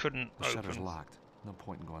that couldn't The shutter's open? locked. No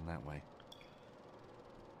point in going that way.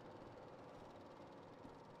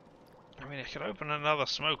 I mean, I could open another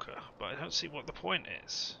smoker, but I don't see what the point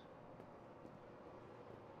is.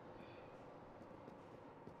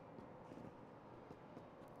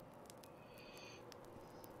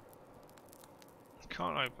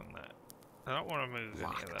 Can't open that. I don't want to move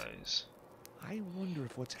Locked. any of those. I wonder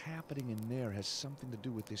if what's happening in there has something to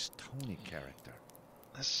do with this Tony character.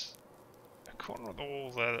 There's a corner of the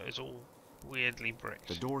wall there that is all weirdly bricked.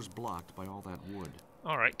 The door's blocked by all that wood.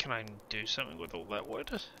 Alright, can I do something with all that wood?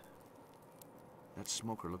 That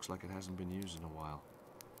smoker looks like it hasn't been used in a while.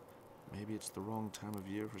 Maybe it's the wrong time of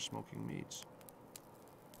year for smoking meats.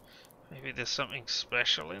 Maybe there's something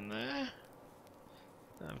special in there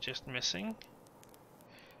that I'm just missing.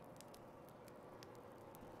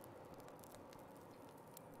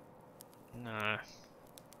 No.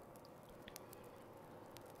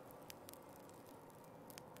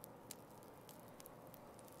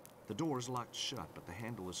 The door is locked shut, but the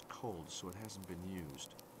handle is cold, so it hasn't been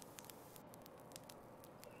used.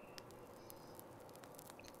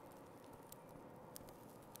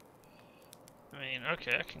 I mean,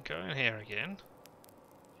 okay, I can go in here again.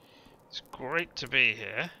 It's great to be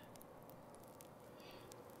here.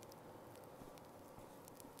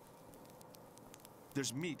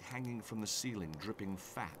 There's meat hanging from the ceiling, dripping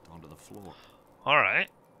fat onto the floor. Alright.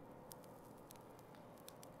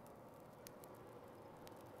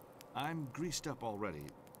 I'm greased up already,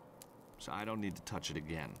 so I don't need to touch it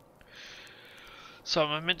again. So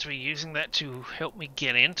am I meant to be using that to help me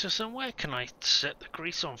get into somewhere? Can I set the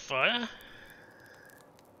grease on fire?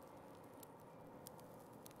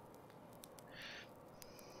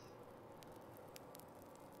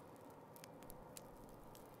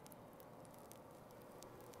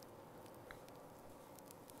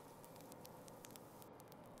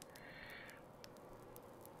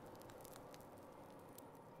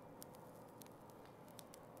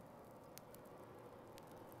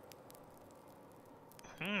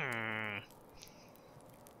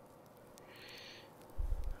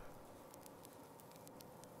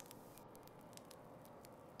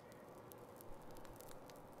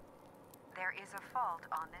 is a fault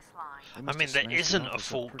on this line. They I must mean, have there smashed the isn't a office up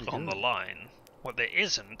fault pretty on the good. line. What there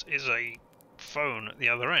isn't is a phone at the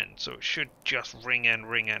other end, so it should just ring and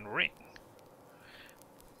ring and ring.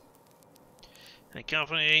 A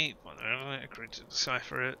company, agreed to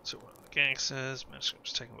decipher it, so one of the gangsters,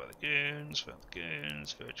 manuscripts taken by the goons, found the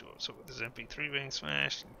goons, virtual, so with his MP3 being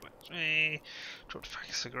smashed, and blames me, dropped a pack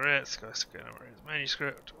of cigarettes, guys going over his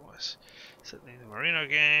manuscript, was certainly the Marino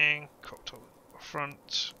gang, cocked up the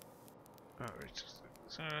front, I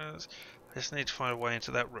just need to find a way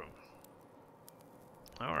into that room.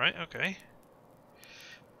 Alright, okay.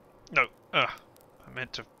 No, I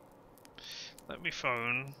meant to, let me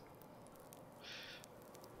phone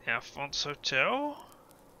the Alphonse Hotel.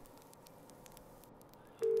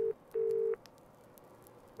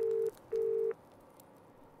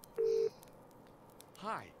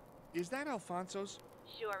 Hi, is that Alfonso's?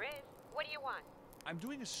 Sure is. What do you want? I'm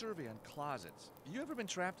doing a survey on closets. You ever been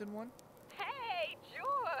trapped in one? Hey,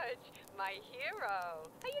 George! My hero!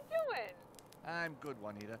 How you doing? I'm good,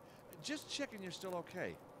 Juanita. Just checking you're still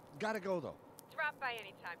okay. Gotta go, though. Drop by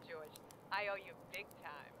anytime, George. I owe you big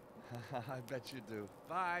time. I bet you do.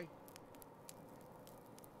 Bye.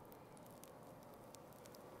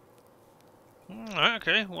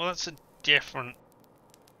 Okay, well that's a different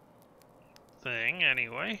thing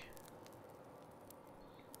anyway.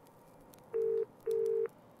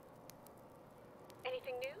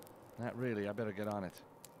 Anything new? Not really. I better get on it.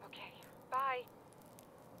 Okay, bye.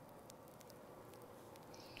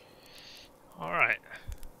 Alright,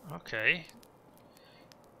 okay.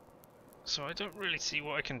 So I don't really see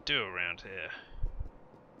what I can do around here.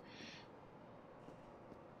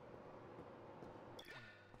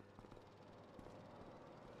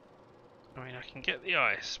 I mean, I can get the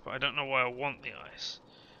ice, but I don't know why I want the ice.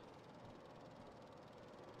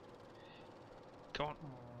 Go on.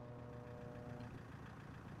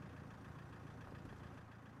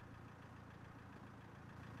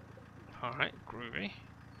 Alright, groovy.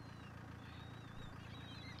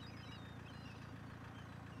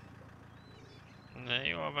 And there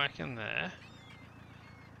you are back in there.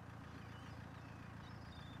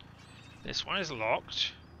 This one is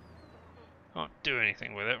locked. Can't do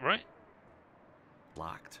anything with it, right?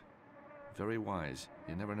 Locked. Very wise.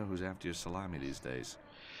 You never know who's after your salami these days.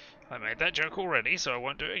 I made that joke already, so I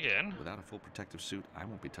won't do it again. Without a full protective suit, I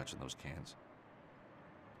won't be touching those cans.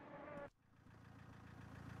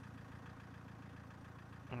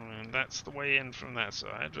 And that's the way in from that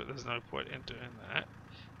side, but there's no point in doing that.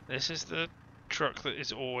 This is the truck that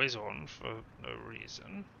is always on for no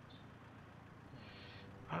reason.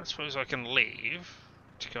 I suppose I can leave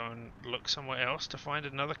to go and look somewhere else to find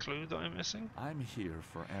another clue that I'm missing. I'm here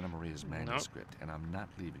for Anna Maria's manuscript, and I'm not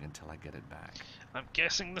leaving until I get it back. I'm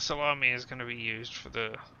guessing the salami is going to be used for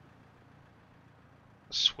the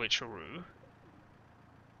switcheroo.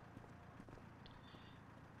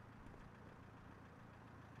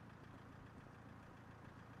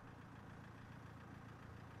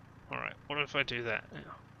 Alright, what if I do that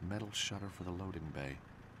now? Metal shutter for the loading bay.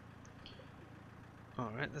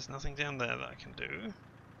 Alright, there's nothing down there that I can do.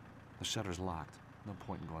 The shutter's locked. No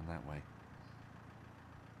point in going that way.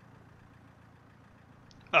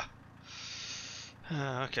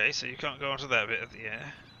 Okay, so you can't go onto that bit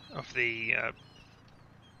of the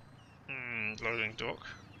loading dock.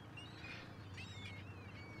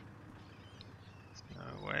 There's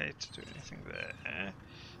no way to do anything there.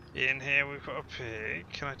 In here we've got a pig.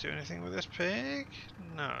 Can I do anything with this pig?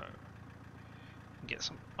 No. Get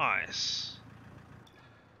some ice.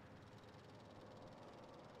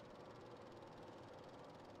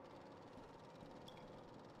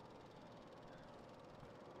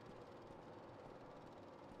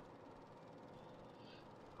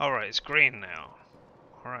 Alright, it's green now.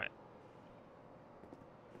 Alright.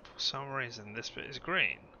 For some reason this bit is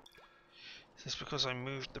green. Is this because I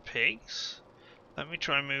moved the pigs? Let me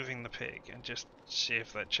try moving the pig and just see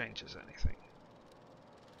if that changes anything.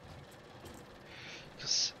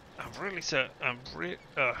 Because I'm really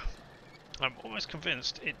I'm almost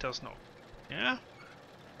convinced it does not. Yeah?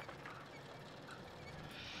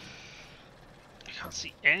 I can't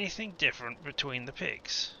see anything different between the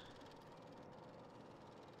pigs.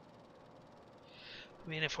 I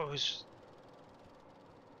mean, if I was...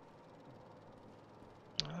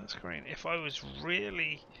 Oh, that's green. If I was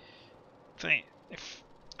really... If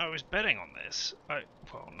I was betting on this,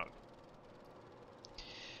 well, no.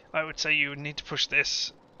 I would say you would need to push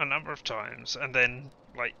this a number of times, and then,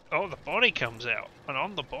 like, oh, the body comes out, and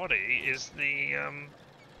on the body is the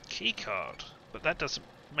key card, but that doesn't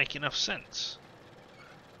make enough sense.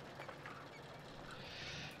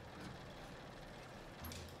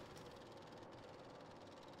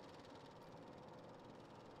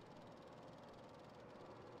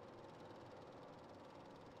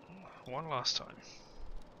 one last time.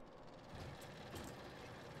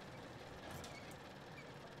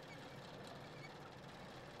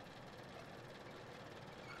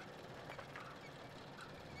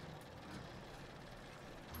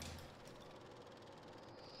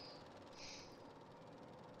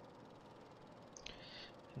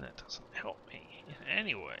 And that doesn't help me in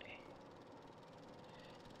any way.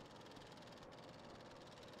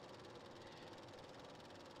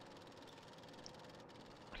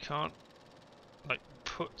 I can't, like,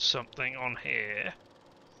 put something on here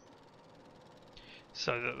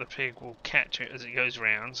so that the pig will catch it as it goes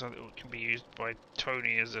round, so that it can be used by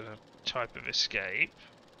Tony as a type of escape.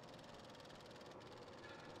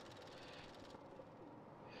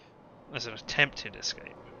 As an attempted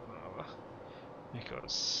escape, rather.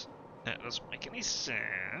 Because that doesn't make any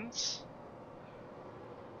sense.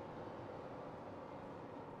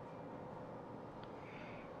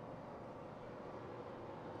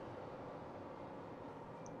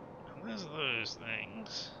 And there's those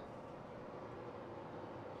things.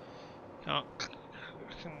 I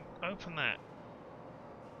can open that.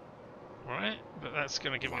 Right? But that's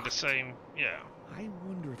going to give me the same... Yeah. I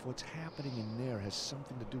wonder if what's happening in there has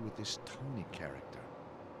something to do with this Tony character.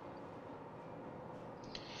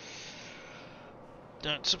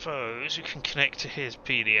 Don't suppose you can connect to his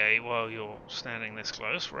PDA while you're standing this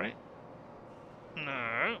close, right?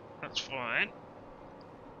 No, that's fine.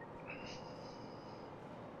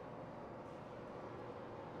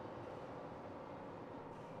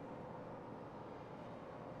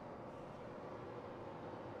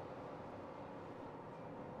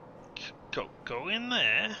 Go in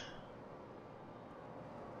there.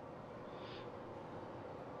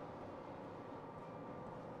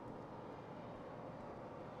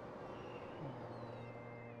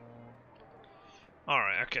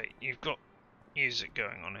 Alright, okay, you've got music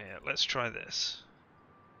going on here. Let's try this.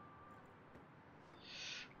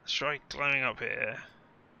 Let's try climbing up here.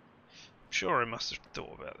 I'm sure I must have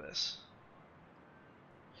thought about this.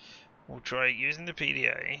 We'll try using the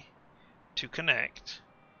PDA to connect.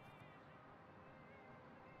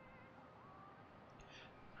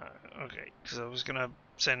 Okay, because I was going to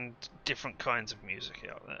send different kinds of music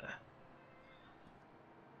out there.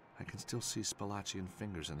 I can still see Spalachian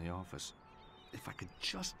fingers in the office. If I could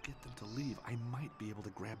just get them to leave, I might be able to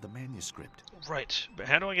grab the manuscript. Right, but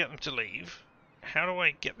how do I get them to leave? How do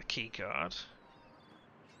I get the key card?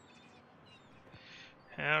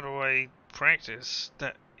 How do I practice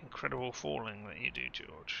that incredible falling that you do,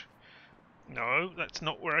 George? No, that's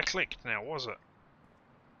not where I clicked now, was it?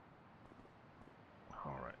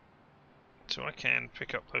 Alright. So I can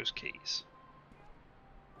pick up those keys.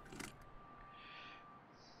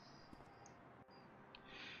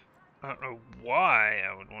 I don't know why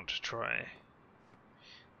I would want to try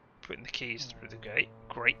putting the keys through the gate.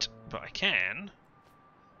 Great, but I can.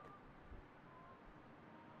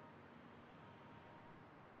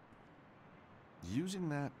 Using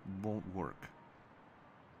that won't work.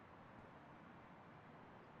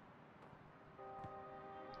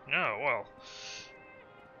 Oh, well.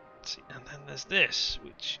 Let's see, and then there's this,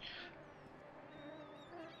 which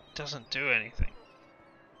doesn't do anything.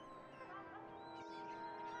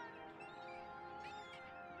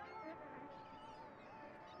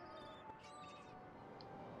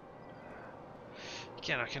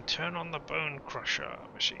 Again, I can turn on the bone crusher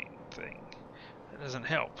machine thing. That doesn't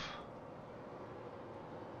help.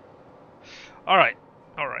 Alright,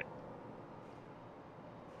 alright.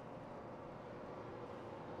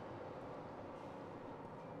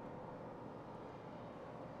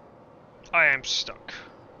 I am stuck.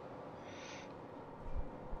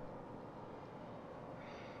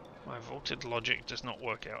 My vaulted logic does not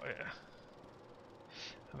work out here.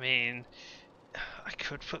 I mean, I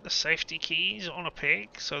could put the safety keys on a pig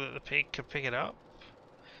so that the pig could pick it up.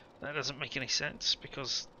 That doesn't make any sense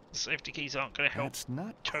because the safety keys aren't going to help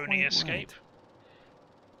Tony escape.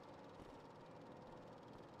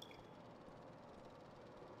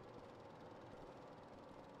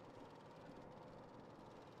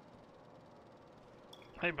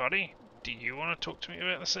 Hey buddy, do you want to talk to me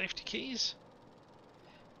about the safety keys?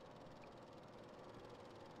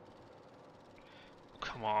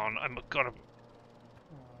 Come on, I've got to...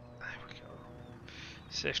 There we go.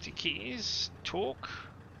 Safety keys, talk.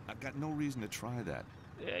 I've got no reason to try that.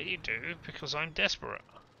 Yeah, you do, because I'm desperate.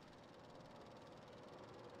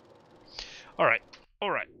 Alright,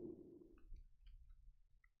 alright.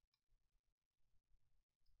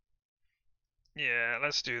 Yeah,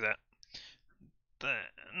 let's do that.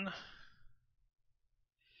 Then...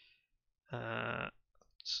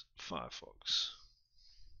 it's Firefox.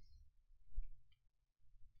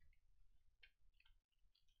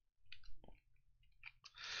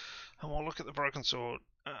 And we'll look at the broken sword.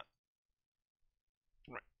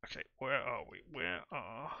 Right, okay, where are we? Where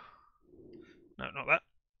are... No, not that.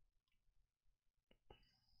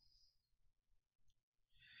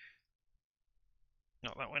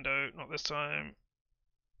 Not that window, not this time.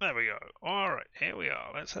 There we go. Alright, here we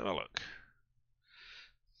are. Let's have a look.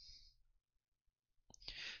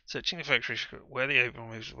 Searching the factory, where the apron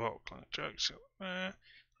moves the bulk, like jokes.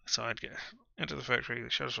 Inside, get into the factory, the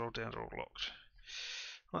shutters roll down, they're all locked.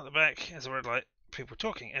 At the back, there's a red light. People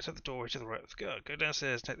talking. Enter the doorway to the right of the guard. Go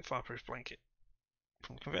downstairs, take the fireproof blanket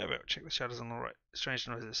from the conveyor belt. Check the shutters on the right. Strange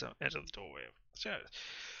noises. Enter the doorway of the shutters.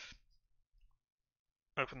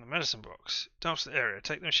 Open the medicine box. Dumpster area.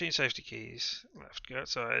 Take the machine safety keys. Left. Go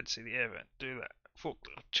outside. See the air vent. Do that.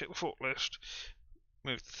 Forklift. Check the forklift.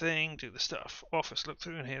 Move the thing. Do the stuff. Office. Look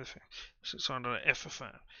through and hear the thing. Sign on an F for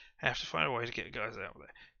phone. Have to find a way to get the guys out of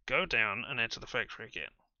there. Go down and enter the factory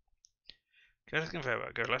again. Go to the conveyor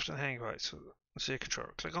belt, go left on the hanging lights, see a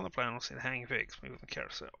controller. Click on the panel, see the hanging pigs, move the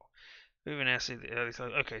carousel. Move in now, see the early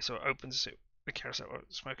side. Okay, so it opens the carousel of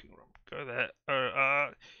the smoking room. Go there.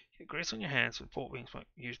 Get grease on your hands with port being smoked.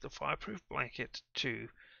 Use the fireproof blanket to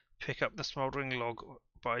pick up the smouldering log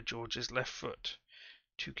by George's left foot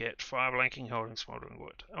to get fire blanking holding smouldering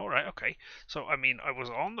wood. Alright, okay. So, I mean, I was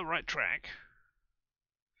on the right track,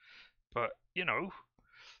 but, you know,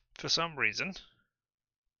 for some reason,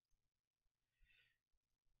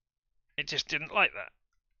 it just didn't like that.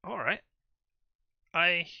 Alright.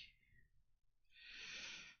 I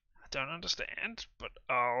don't understand, but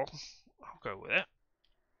I'll go with it.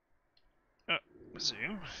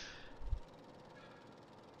 Resume.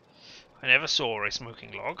 I never saw a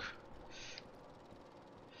smoking log.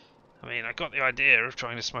 I mean, I got the idea of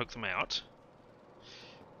trying to smoke them out.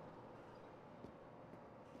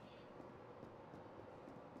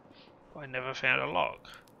 But I never found a log.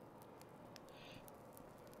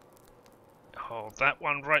 Oh, that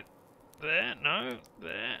one right there? No,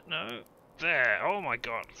 there, no, there. Oh my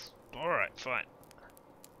god. Alright, fine.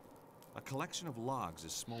 A collection of logs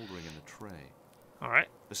is smoldering in the tray. Alright.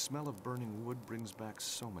 The smell of burning wood brings back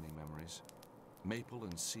so many memories. Maple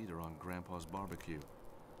and cedar on Grandpa's barbecue.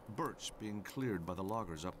 Birch being cleared by the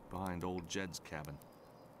loggers up behind old Jed's cabin.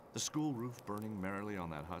 The school roof burning merrily on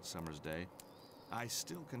that hot summer's day. I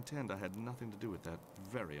still contend I had nothing to do with that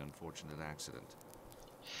very unfortunate accident.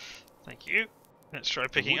 Thank you. Let's try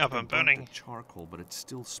picking up and burning. Charcoal, but it's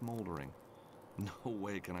still smoldering. No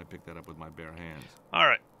way can I pick that up with my bare hands.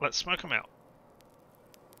 Alright, let's smoke them out.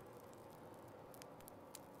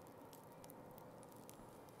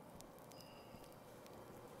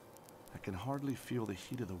 I can hardly feel the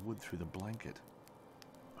heat of the wood through the blanket.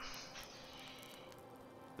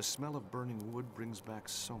 The smell of burning wood brings back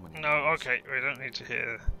so many memories. Okay, we don't need to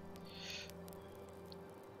hear.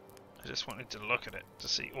 I just wanted to look at it to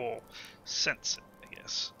see, or sense it, I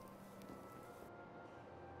guess.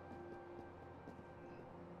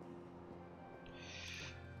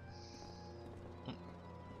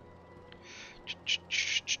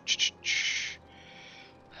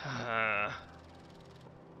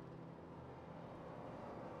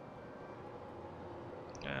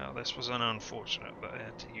 Now, this was unfortunate that I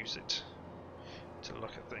had to use it to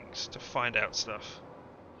look at things, to find out stuff.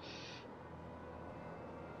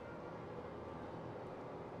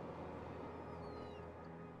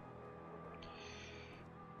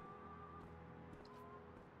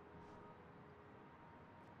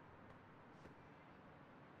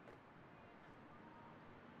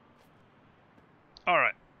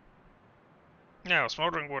 Alright. Now,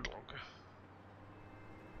 smoldering wood log.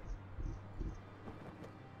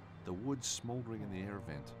 The wood's smoldering in the air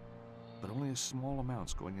vent, but only a small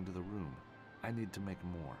amount's going into the room. I need to make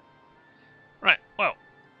more. Right, well,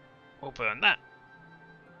 we'll burn that.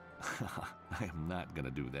 I am not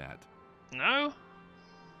gonna do that. No?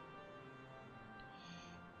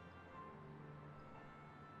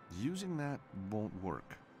 Using that won't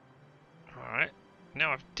work. Alright.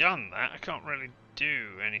 Now I've done that, I can't really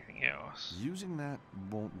do anything else. Using that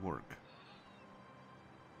won't work.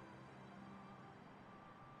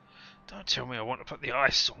 Don't tell me I want to put the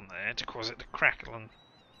ice on there to cause it to crackle and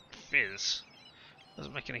fizz.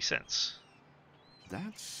 Doesn't make any sense.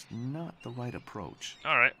 That's not the right approach.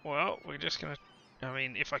 Alright, well, we're just gonna... I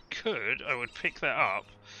mean, if I could, I would pick that up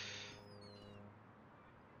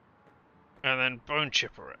and then bone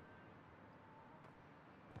chipper it.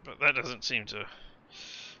 But that doesn't seem to...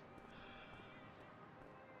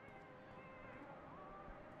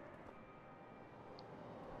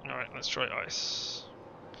 Alright, let's try ice.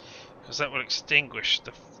 Because that will extinguish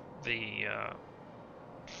the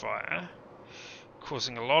fire,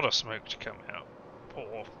 causing a lot of smoke to come out.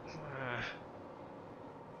 Or...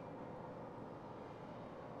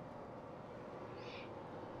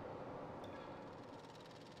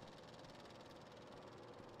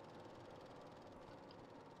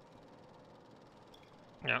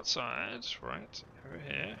 Outside, right, over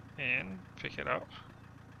here, in, pick it up.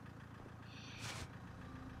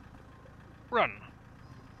 Run!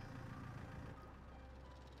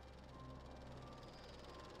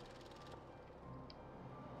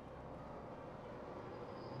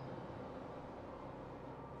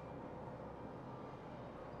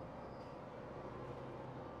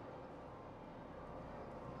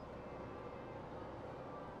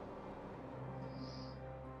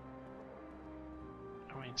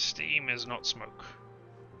 I mean, steam is not smoke.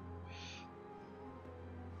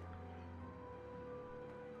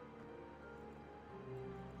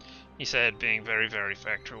 He said, being very, very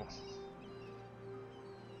factual.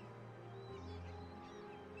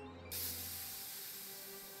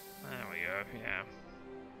 There we go, yeah.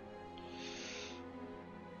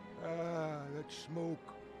 Ah, that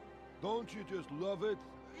smoke. Don't you just love it?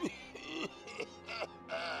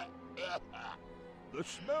 The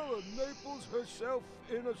smell of Naples herself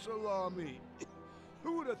in a salami.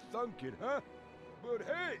 Who would have thunk it, huh? But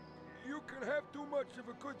hey, you can have too much of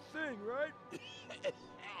a good thing, right?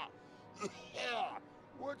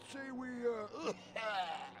 What say we,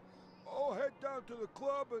 all head down to the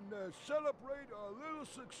club and celebrate our little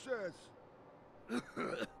success?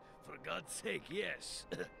 For God's sake, yes.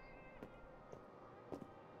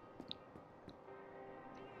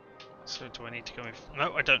 So do I need to go move?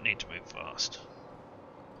 No, I don't need to move fast.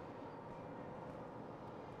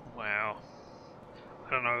 Wow. I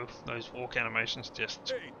don't know, those walk animations just...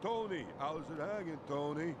 Hey, Tony, how's it hanging,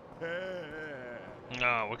 Tony?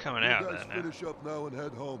 Oh, we're coming you out guys there now. finish up now and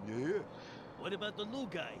head home, you hear? What about the new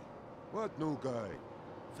guy? What new guy?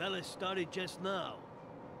 Fella started just now.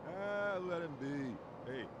 Ah, let him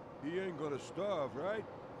be. Hey, he ain't gonna starve, right?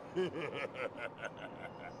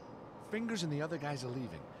 Fingers and the other guys are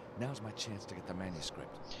leaving. Now's my chance to get the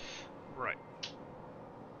manuscript. Right.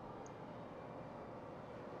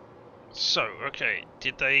 So, okay,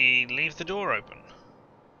 did they leave the door open?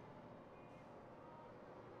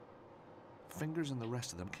 Fingers and the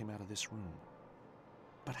rest of them came out of this room.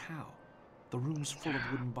 But how? The room's full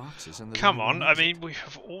of wooden boxes and there's Come only on, one I exit. mean, we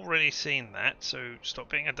have already seen that, so stop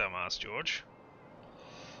being a dumbass, George.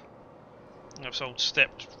 I've solved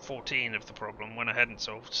step 14 of the problem when I hadn't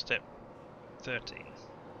solved step 13.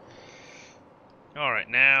 Alright,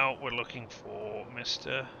 now we're looking for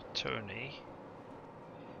Mr. Tony.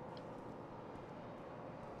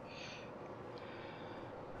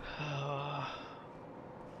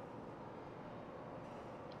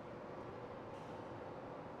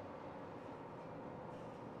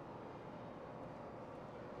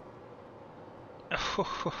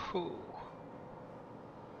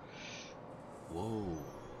 Whoa.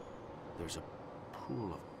 There's a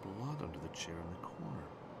pool of blood under the chair in the corner.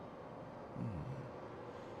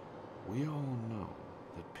 We all know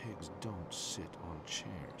that pigs don't sit on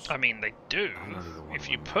chairs. I mean, they do, I don't even want if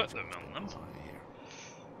to you run put knives them what's on been them. going on here.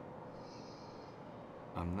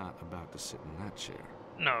 I'm not about to sit in that chair.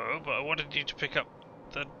 No, but I wanted you to pick up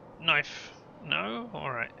the knife. No?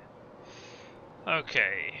 Alright.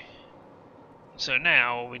 Okay. So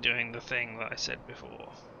now we're doing the thing that I said before.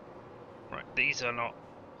 Right, these are not...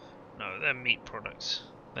 No, they're meat products.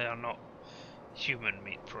 They are not human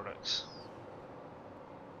meat products.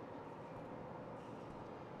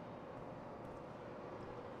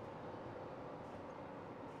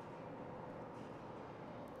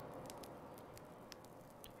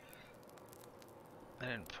 They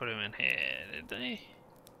didn't put him in here, did they?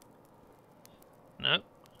 No.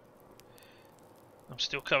 I'm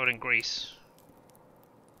still covered in grease.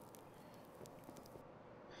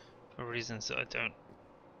 For reasons that I don't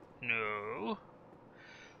know.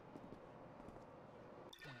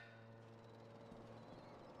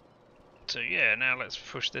 So yeah, now let's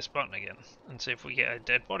push this button again and see if we get a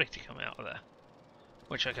dead body to come out of there.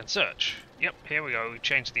 Which I can search. Yep, here we go, we've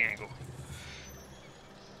changed the angle.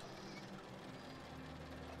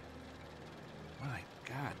 My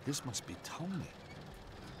God, this must be Tony.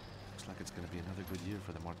 Looks like it's going to be another good year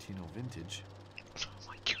for the Martino vintage. Oh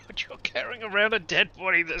my God, you're carrying around a dead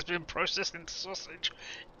body that's been processed into sausage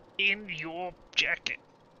in your jacket.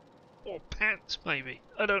 Or pants, maybe.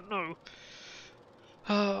 I don't know.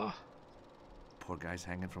 Poor guy's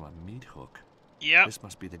hanging from a meat hook. Yep. This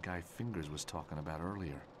must be the guy Fingers was talking about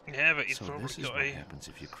earlier. Yeah, but he's so probably this is got what a... happens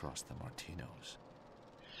if you cross the Martinos.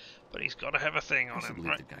 But he's got to have a thing I on should him, leave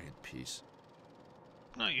right? the guy in peace.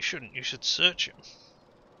 No, you shouldn't. You should search him.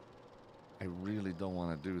 I really don't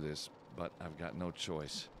want to do this, but I've got no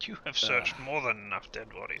choice. You have searched more than enough dead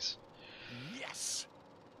bodies. Yes!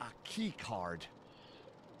 A key card.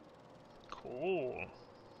 Cool.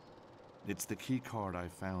 It's the key card I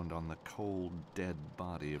found on the cold, dead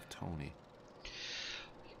body of Tony.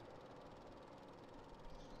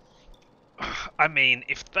 I mean,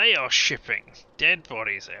 if they are shipping dead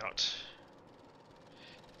bodies out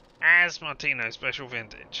as Martino Special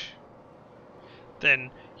Vintage, then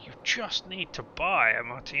you just need to buy a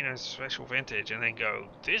Martino Special Vintage and then go,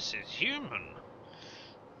 this is human.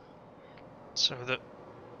 So that,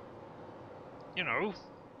 you know,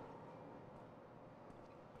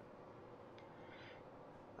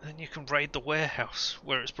 then you can raid the warehouse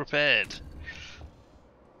where it's prepared.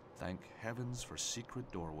 Thank heavens for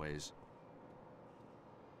secret doorways.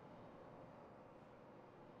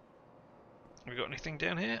 We got anything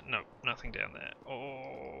down here? No, nothing down there.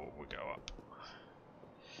 Oh, we go up.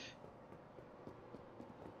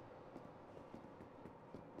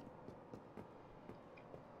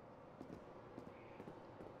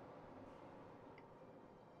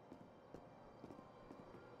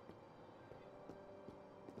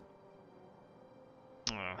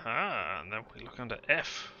 Aha, and then we look under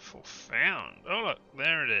F for found. Oh look,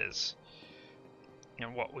 there it is.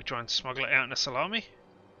 And what, we try and smuggle it out in a salami?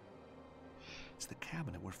 It's the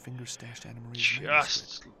cabinet where Finger stashed Anna Marie's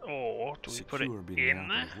Just, manuscript. or do we put it Secure being in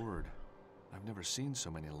the there? operative word. I've never seen so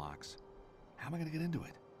many locks. How am I going to get into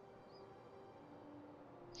it?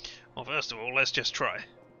 Well, first of all, let's just try.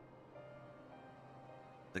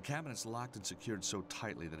 The cabinet's locked and secured so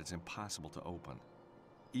tightly that it's impossible to open.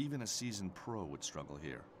 Even a seasoned pro would struggle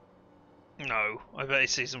here. No, I bet a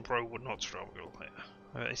seasoned pro would not struggle here.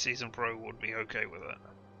 I bet a seasoned pro would be okay with that.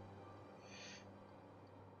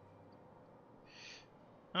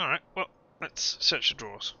 Alright, well, let's search the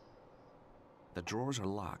drawers. The drawers are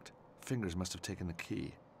locked. Fingers must have taken the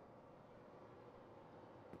key.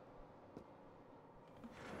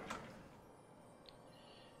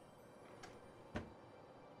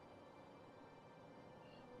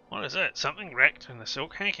 What is that? Something wrecked in the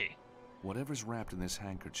silk hanky. Whatever's wrapped in this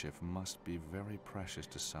handkerchief must be very precious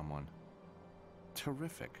to someone.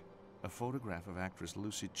 Terrific. A photograph of actress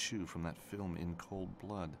Lucy Chu from that film In Cold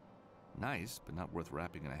Blood. Nice, but not worth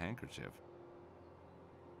wrapping in a handkerchief.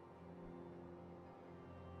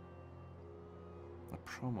 A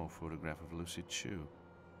promo photograph of Lucy Chu.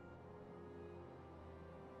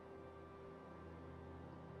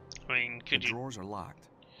 I mean, could the you drawers are locked.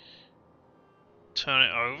 turn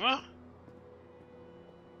it over?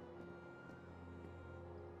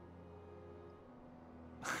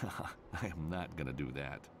 I am not gonna do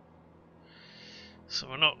that. So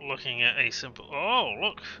we're not looking at a simple... Oh,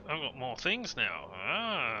 look! I've got more things now.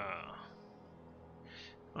 Ah!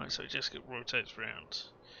 Right, so it just rotates round.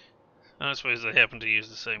 I suppose they happen to use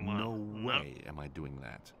the same one. No way am I doing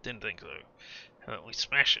that. Didn't think so. How about we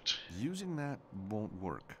smash it? Using that won't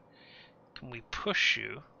work. Can we push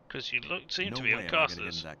you? Because you seem no to be way on am I gonna get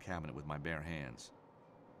casters. into that cabinet with my bare hands.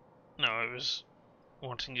 No, I was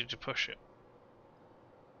wanting you to push it.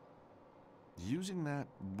 Using that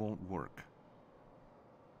won't work.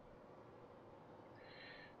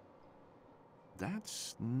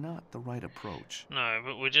 That's not the right approach. No,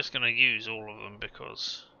 but we're just going to use all of them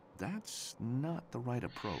because... That's not the right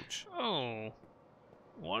approach. Oh,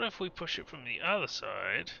 what if we push it from the other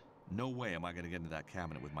side? No way am I going to get into that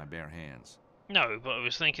cabinet with my bare hands. No, but I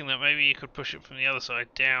was thinking that maybe you could push it from the other side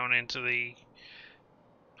down into the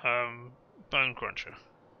bone cruncher.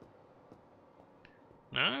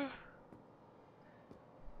 No?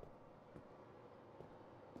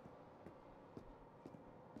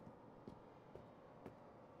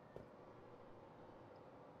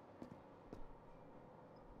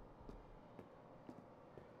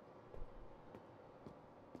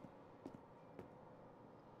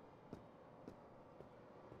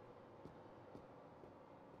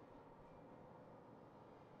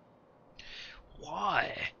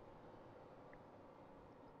 Why?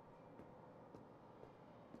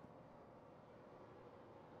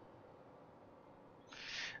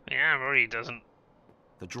 Anna Maria doesn't.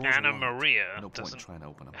 The drawers Anna are locked. Maria No point doesn't in trying to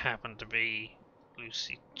open them. happen to be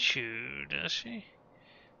Lucy Chu, does she?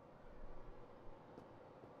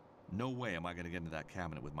 No way am I going to get into that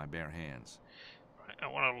cabinet with my bare hands. Right, I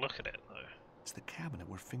want to look at it though. It's the cabinet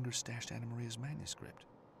where Finger stashed Anna Maria's manuscript.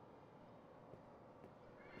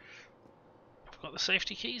 I've got the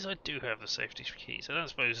safety keys. I do have the safety keys. I don't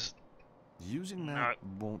suppose. Using that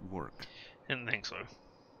won't work. Didn't think so.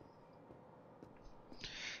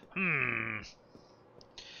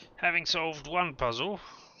 Having solved one puzzle,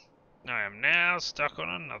 I am now stuck on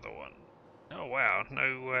another one. Oh wow,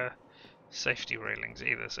 no safety railings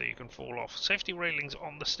either, so you can fall off. Safety railings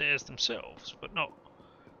on the stairs themselves, but not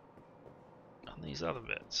on these other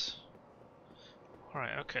bits.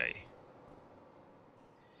 Alright, okay.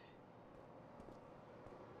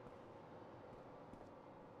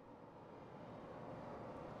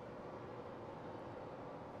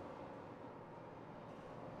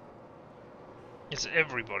 Is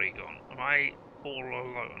everybody gone? Am I all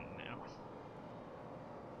alone now?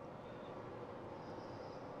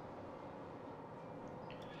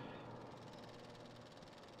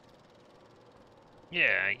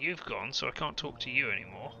 Yeah, you've gone, so I can't talk to you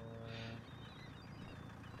anymore.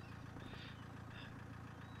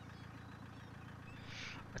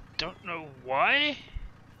 I don't know why.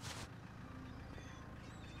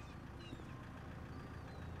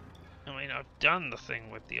 I mean, I've done the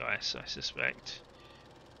thing with the ice, I suspect.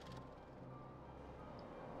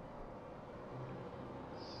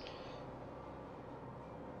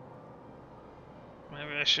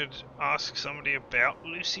 Maybe I should ask somebody about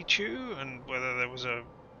Lucy Chu and whether there was a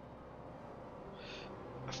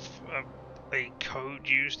code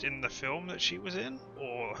used in the film that she was in,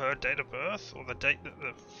 or her date of birth, or the date that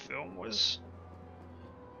the film was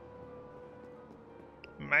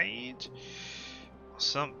made, or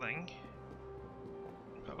something.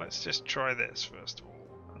 But let's just try this first of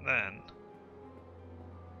all, and then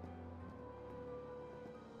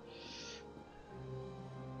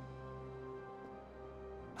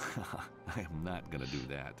I am not gonna do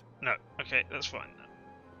that. no. Okay, that's fine.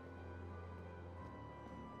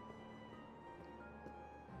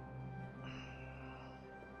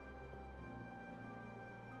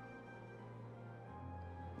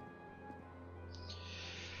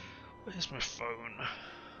 Where's my phone?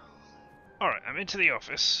 Alright, I'm into the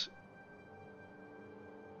office.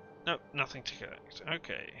 Nope, nothing to collect.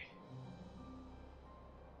 Okay.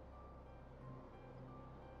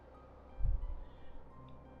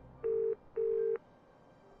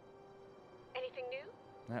 Anything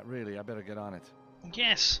new? Not really. I better get on it.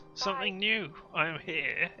 Yes, something new. I'm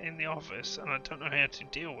here in the office and I don't know how to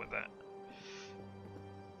deal with that.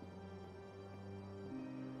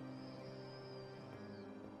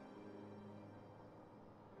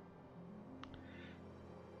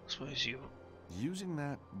 I suppose you... Using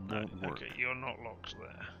that won't work. Okay, you're not locked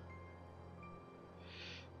there.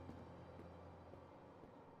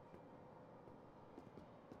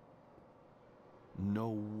 No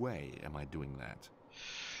way am I doing that.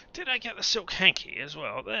 Did I get the silk hanky as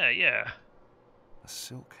well? There, yeah. A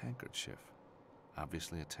silk handkerchief.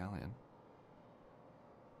 Obviously Italian.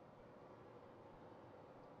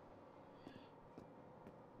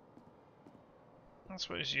 I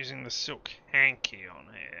suppose using the silk hanky on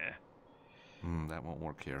here. That won't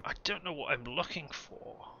work here. I don't know what I'm looking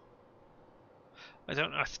for. I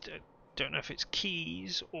don't know if it's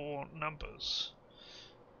keys or numbers.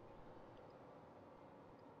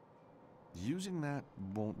 Using that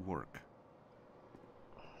won't work.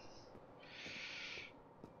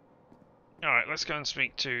 Alright, let's go and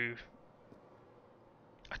speak to...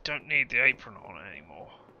 I don't need the apron on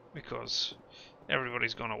anymore because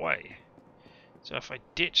everybody's gone away. So if I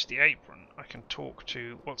ditch the apron, I can talk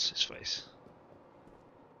to what's-his-face.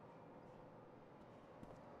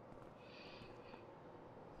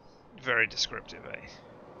 Very descriptive, eh?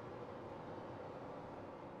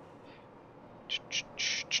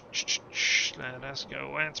 Let us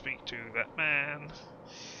go and speak to that man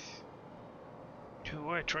who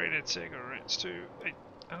I traded cigarettes to. I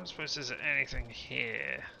don't suppose there's anything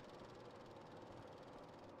here.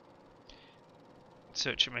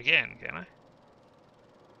 Search him again, can I?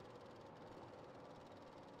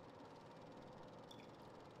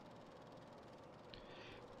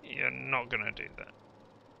 You're not gonna do that.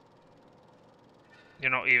 You're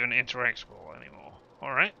not even interactable anymore.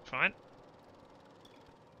 Alright, fine.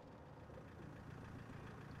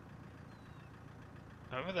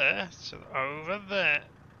 Over there, so over there.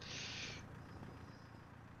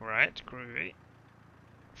 Right, groovy.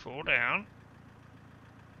 Fall down.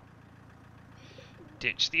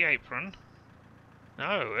 Ditch the apron.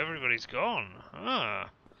 No, everybody's gone. Ah.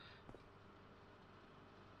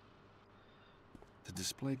 The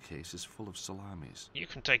display case is full of salamis. You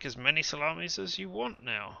can take as many salamis as you want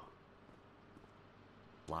now.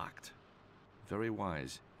 Locked. Very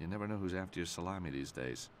wise. You never know who's after your salami these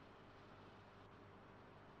days.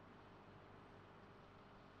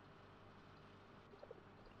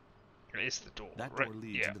 It is the door. That door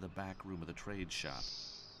leads into the back room of the trade shop.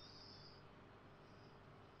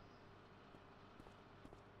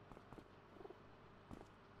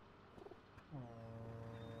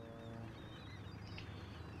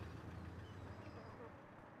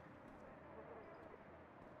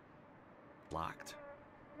 Locked.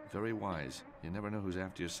 Very wise. You never know who's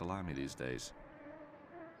after your salami these days.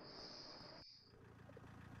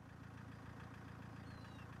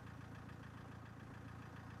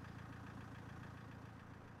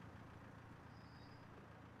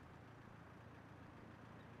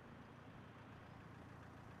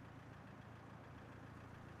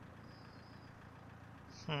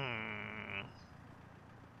 I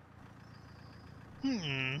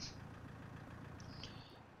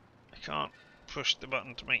can't push the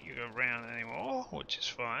button to make you go round anymore, which is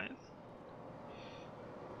fine.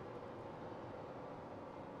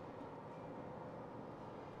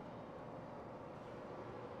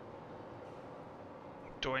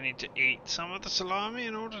 Do I need to eat some of the salami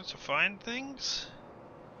in order to find things?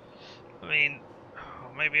 I mean,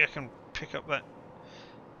 maybe I can pick up that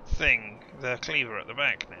thing, the cleaver at the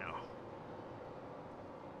back now.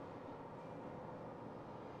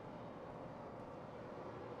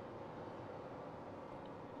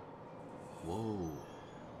 Whoa.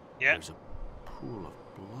 Yeah. There's a pool of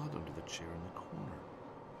blood under the chair in the corner.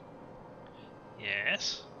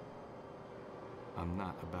 Yes. I'm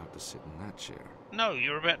not about to sit in that chair. No,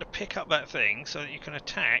 you're about to pick up that thing so that you can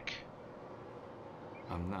attack.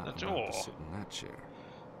 I'm not the about door. to sit in that chair.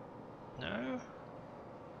 No?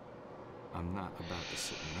 I'm not about to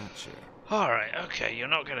sit in that chair. Alright, okay, you're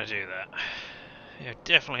not going to do that. You're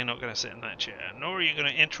definitely not going to sit in that chair, nor are you going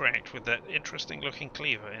to interact with that interesting looking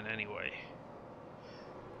cleaver in any way.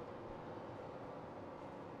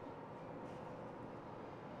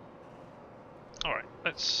 Alright,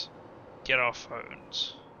 let's get our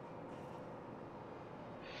phones.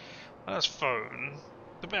 Let's phone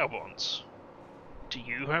the bell bonds. Do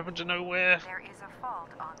you happen to know where? There is a fault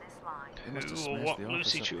on this line. They must have Who or smashed what the office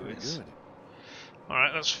Lucy up Chew pretty is? good.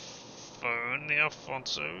 Alright, let's phone the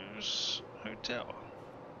Alfonso's hotel.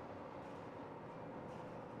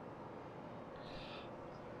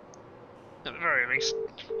 At the very least,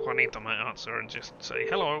 Juanita might answer and just say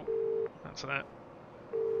hello. That's that.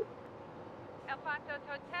 Alfonso's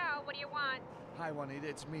Hotel, what do you want? Hi, Juanita,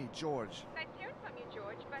 it's me, George. Nice hearing from you,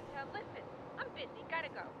 George, but listen, I'm busy, gotta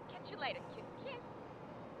go. Catch you later, kiss, kiss.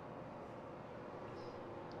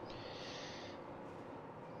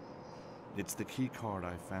 It's the key card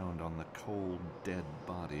I found on the cold, dead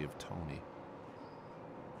body of Tony.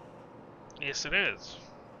 Yes, it is.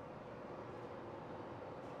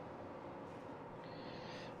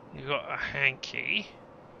 You got a hanky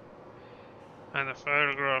and a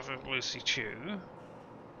photograph of Lucy Chew.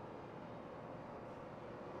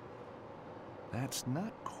 That's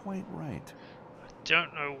not quite right. I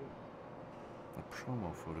don't know. A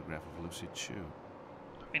promo photograph of Lucy Chew.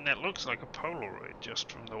 I mean, that looks like a Polaroid just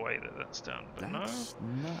from the way that that's done, but That's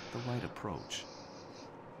not the right approach.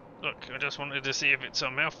 no. Look, I just wanted to see if it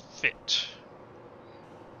somehow fit.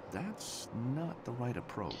 That's not the right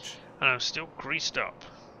approach. And I'm still greased up.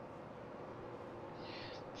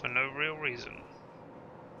 For no real reason.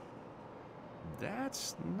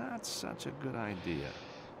 That's not such a good idea.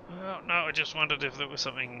 Well, no, I just wondered if there was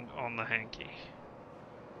something on the hanky.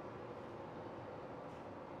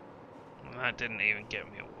 And that didn't even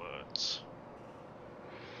get me words.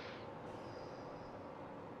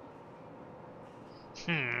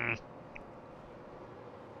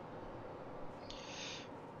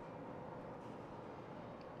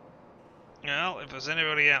 Well, if there's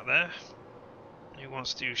anybody out there who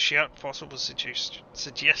wants to shout possible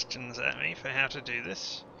suggestions at me for how to do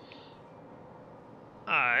this,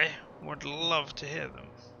 I would love to hear them.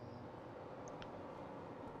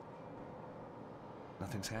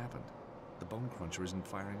 Nothing's happened. The bone cruncher isn't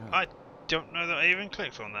firing up. I don't know that I even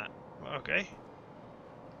clicked on that. Okay.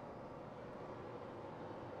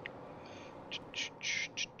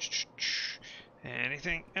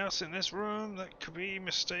 Anything else in this room that could be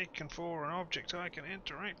mistaken for an object I can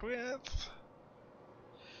interact with?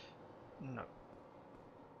 No.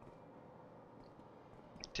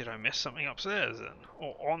 Did I miss something upstairs then?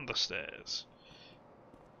 Or on the stairs?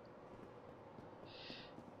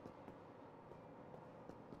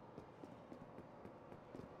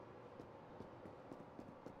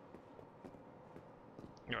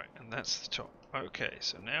 Right, and that's the top. Okay,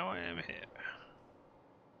 so now I am here.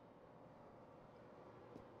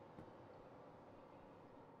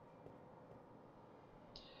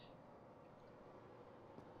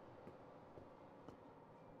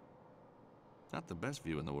 Not the best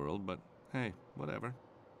view in the world, but hey, whatever.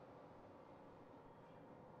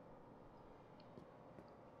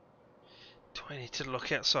 Do I need to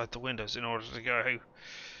look outside the windows in order to go?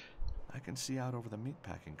 I can see out over the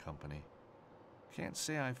meatpacking company. Can't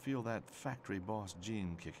say I feel that factory boss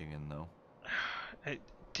gene kicking in, though.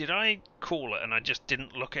 Did I call it and I just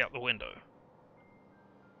didn't look out the window?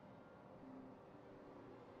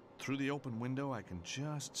 Through the open window, I can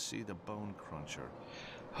just see the bone cruncher.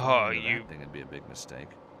 Oh, That thing would be a big mistake.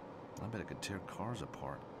 I bet it could tear cars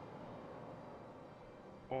apart.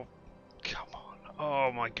 Oh, come on.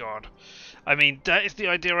 Oh my god. I mean, that is the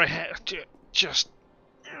idea I had. Just...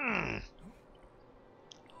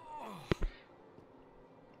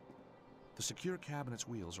 The secure cabinet's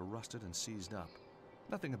wheels are rusted and seized up.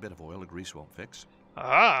 Nothing a bit of oil or grease won't fix.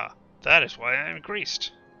 Ah, that is why I am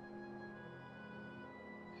greased.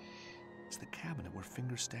 It's the cabinet where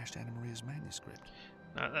Fingers stashed Anna Maria's manuscript.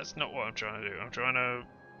 No, that's not what I'm trying to do. I'm trying to...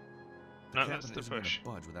 No, that's the push.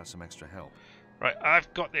 Gonna budge without some extra help. Right,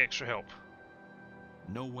 I've got the extra help.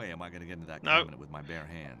 No way am I going to get into that cabinet with my bare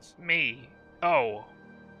hands. Me. Oh.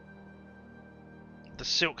 The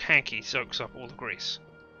silk hanky soaks up all the grease.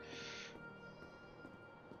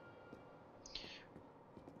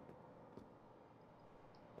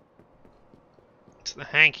 It's the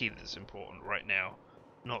hanky that's important right now,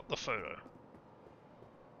 not the photo.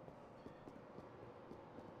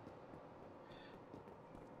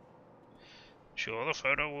 Sure, the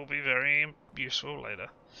photo will be very useful later.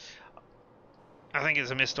 I think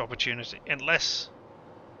it's a missed opportunity, unless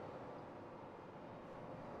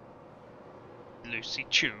Lucy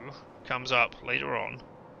Chu comes up later on.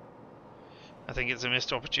 I think it's a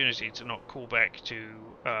missed opportunity to not call back to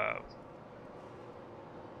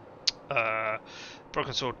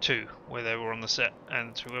Broken Sword 2, where they were on the set,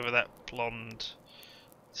 and whoever that blonde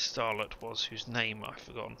starlet was, whose name I've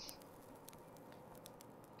forgotten.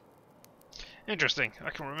 Interesting.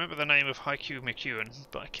 I can remember the name of Haikyuu McEwen,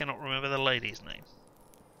 but I cannot remember the lady's name.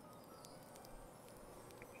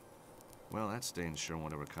 Well, that stain sure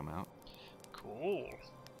won't ever come out. Cool.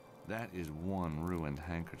 That is one ruined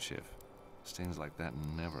handkerchief. Stains like that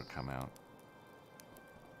never come out.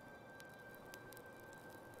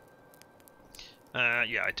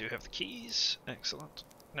 Yeah, I do have the keys. Excellent.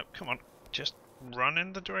 No, come on. Just run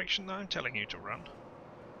in the direction that I'm telling you to run.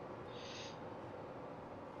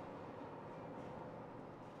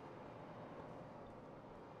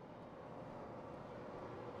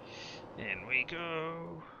 In we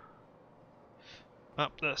go.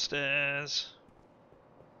 Up the stairs.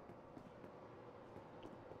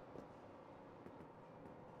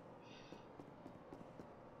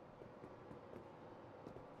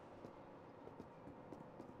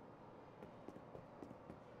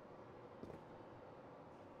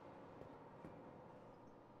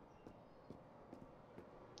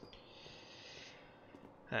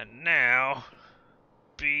 And now,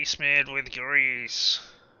 be smeared with grease.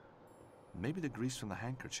 Maybe the grease from the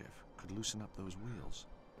handkerchief could loosen up those wheels.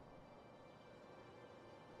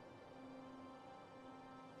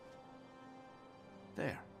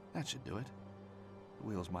 There, that should do it. The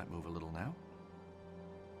wheels might move a little now.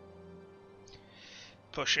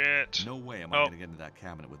 Push it. No way am I going to get into that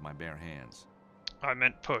cabinet with my bare hands. I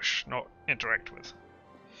meant push, not interact with.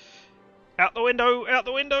 Out the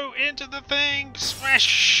window, into the thing,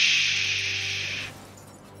 smash!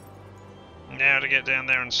 Now to get down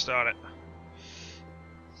there and start it.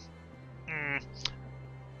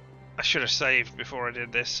 I should have saved before I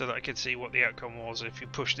did this so that I could see what the outcome was if you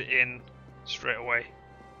pushed it in straight away.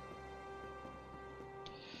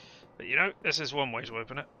 But you know, this is one way to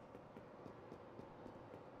open it.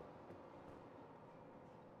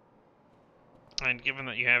 And given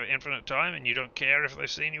that you have infinite time and you don't care if they've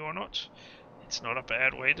seen you or not, it's not a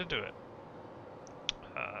bad way to do it.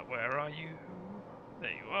 Where are you? There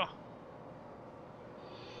you are.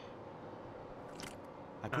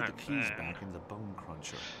 I put the keys back in the bone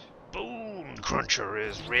cruncher. Bone cruncher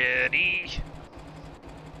is ready.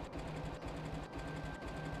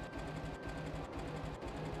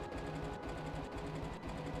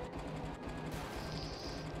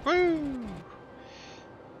 Woo!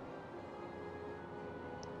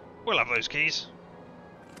 We'll have those keys.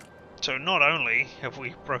 So not only have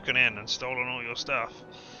we broken in and stolen all your stuff,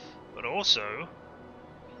 but also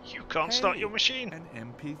you can't start your machine.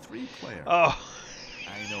 An MP3 player. Oh.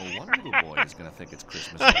 I know one little boy is going to think it's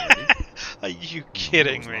Christmas already. Are you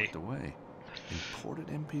kidding me? Locked away. Imported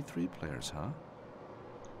MP3 players, huh?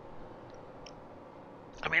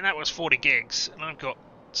 I mean, that was 40 gigs, and I've got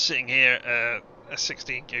sitting here a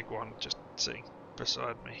 16 gig one just sitting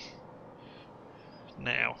beside me.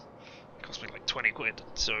 Now. It cost me like 20 quid,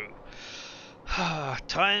 so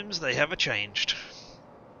times they have changed.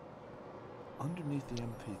 Underneath the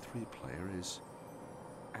MP3 player is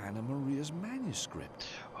Anna Maria's manuscript.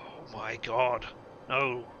 Oh my god.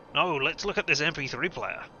 No, let's look at this MP3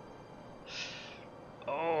 player.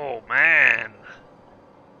 Oh man.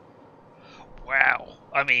 Wow.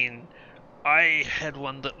 I mean, I had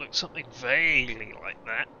one that looked something vaguely like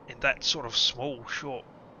that, in that sort of small, short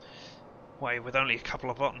way with only a couple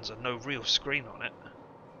of buttons and no real screen on it.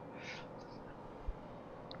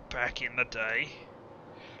 Back in the day.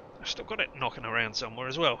 I've still got it knocking around somewhere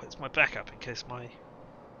as well. It's my backup in case my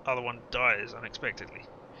other one dies unexpectedly.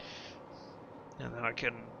 And then I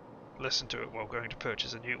can listen to it while going to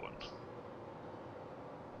purchase a new one.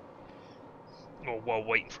 or while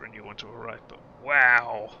waiting for a new one to arrive. But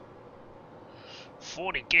wow,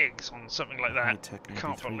 40 gigs on something like that. High-tech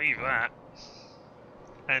Can't MP3 believe player. that.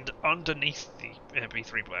 And underneath the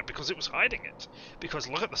MP3 player, because it was hiding it. Because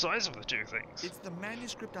look at the size of the two things. It's the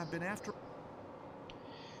manuscript I've been after.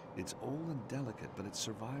 It's old and delicate, but it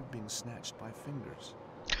survived being snatched by fingers.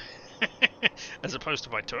 As opposed to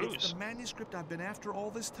by toes. It's the manuscript I've been after all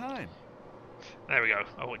this time. There we go.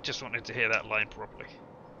 I just wanted to hear that line properly.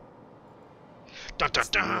 Dun dun It's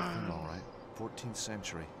the real thing, dun! all right. 14th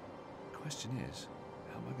century. Question is,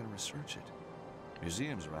 how am I going to research it?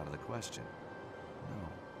 Museums are out of the question. No.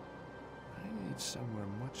 I need somewhere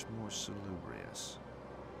much more salubrious.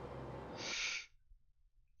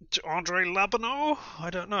 To Andre Labano? I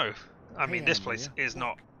don't know. I mean, this Hey, place Andrea, is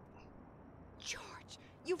not. George,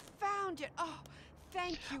 you found it. Oh,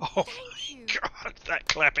 thank you. Oh Thank you. my god, that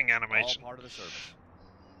clapping All animation. part of the service.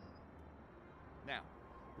 Now,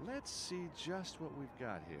 let's see just what we've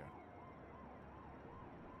got here.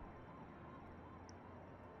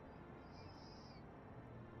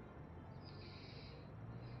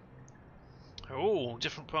 Oh,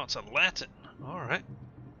 different parts of Latin. Alright.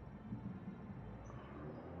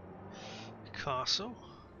 Castle.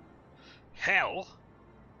 Hell.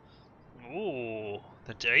 Ooh,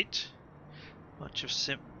 the date. Bunch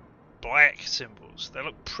of black symbols. They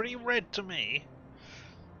look pretty red to me.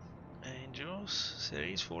 Angels,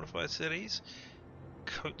 cities, fortified cities.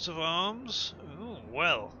 Coats of arms. Ooh,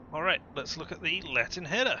 well. Alright, let's look at the Latin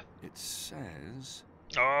header. It says,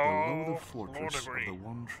 Oh, below the fortress of Lord the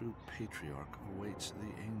one true patriarch awaits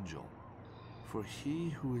the angel. For he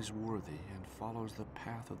who is worthy and follows the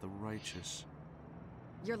path of the righteous.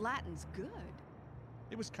 Your Latin's good.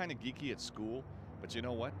 It was kind of geeky at school, but you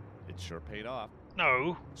know what? It sure paid off.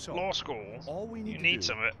 No, So, law school. all we need You to need do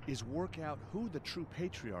some of it. is work out who the true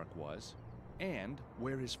patriarch was and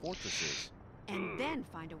where his fortress is. And then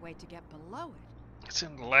find a way to get below it. It's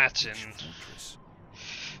in Latin. Which fortress?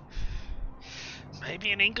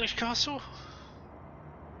 Maybe an English castle?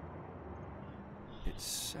 It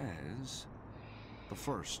says, the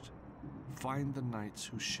first, find the knights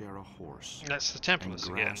who share a horse. That's the And Templars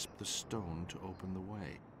again. grasp the stone to open the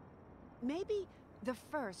way. Maybe the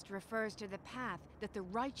first refers to the path that the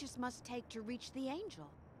righteous must take to reach the angel.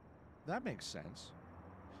 That makes sense.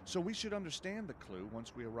 So we should understand the clue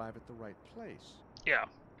once we arrive at the right place. Yeah,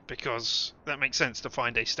 because that makes sense to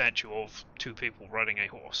find a statue of two people riding a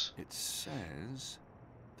horse. It says,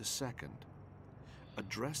 the second,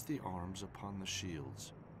 address the arms upon the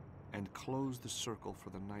shields, and close the circle for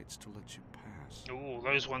the knights to let you pass. Ooh,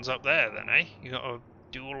 those ones up there then, eh? You gotta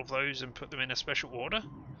do all of those and put them in a special order?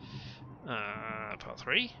 Part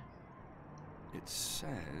 3? It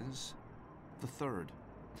says, the third,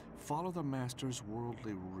 follow the master's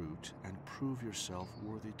worldly route and prove yourself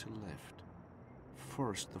worthy to lift.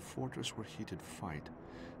 First, the fortress where he did fight,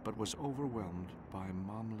 but was overwhelmed by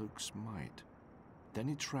Mamluk's might. Then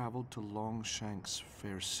he traveled to Longshank's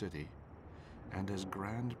fair city, and as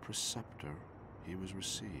Grand Preceptor he was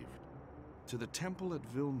received. To the temple at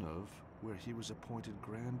Villeneuve, where he was appointed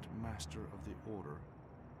Grand Master of the Order,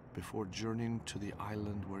 before journeying to the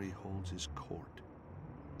island where he holds his court.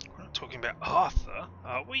 We're not talking about Arthur,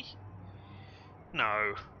 are we?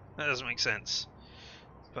 No, that doesn't make sense.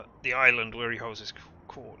 But the island where he holds his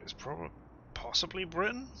court is possibly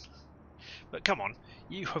Britain? But come on,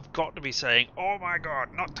 you have got to be saying, oh my god,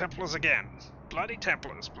 not Templars again. Bloody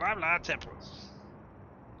Templars, blah blah Templars.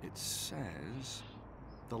 It says,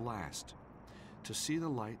 the last, to see the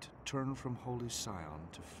light turn from Holy Sion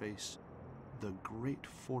to face the great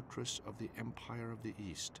fortress of the Empire of the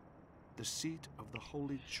East, the seat of the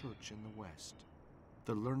Holy Church in the west,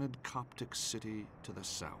 the learned Coptic city to the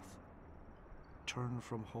south. Turn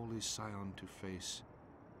from Holy Sion to face,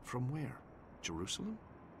 from where? Jerusalem?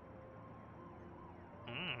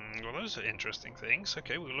 Well, those are interesting things.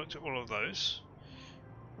 Okay, we looked at all of those.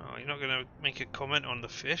 Oh, you're not going to make a comment on the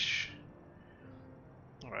fish?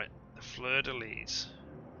 Alright, the fleur de lis.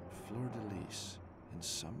 Fleur de lis, in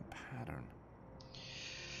some pattern.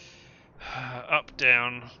 Up,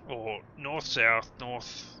 down, or north, south,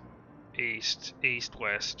 north, east, east,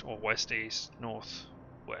 west, or west, east, north,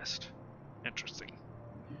 west. Interesting.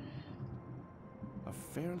 A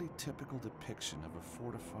fairly typical depiction of a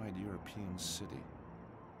fortified European city.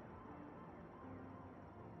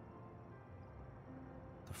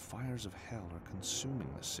 The fires of hell are consuming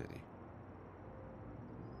the city.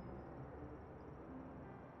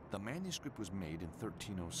 The manuscript was made in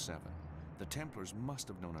 1307. The Templars must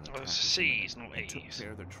have known an attack was C's, imminent not and took E's.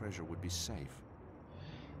 care their treasure would be safe.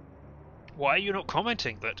 Why are you not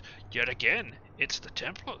commenting that, yet again, it's the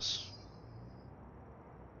Templars?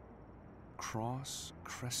 Cross,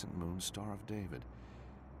 crescent moon, Star of David.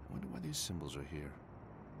 I wonder why these symbols are here.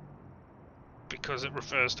 Because it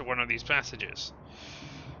refers to one of these passages.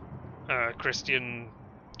 Christian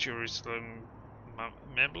Jerusalem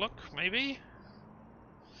Memlook, maybe?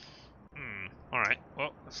 Alright,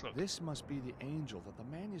 well, let's look. This must be the angel that the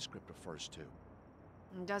manuscript refers to.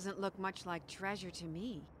 Doesn't look much like treasure to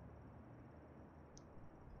me.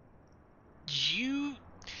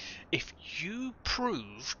 If you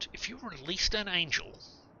released an angel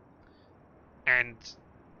and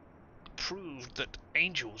proved that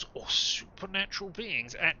angels or supernatural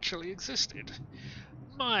beings actually existed,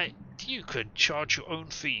 you could charge your own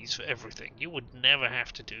fees for everything. You would never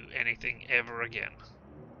have to do anything ever again.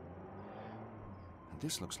 And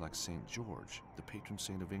this looks like St. George, the patron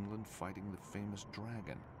saint of England, fighting the famous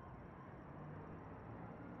dragon.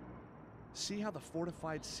 See how the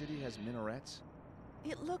fortified city has minarets?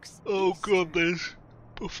 It looks Oh Eastern. goodness.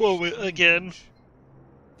 Perform it again.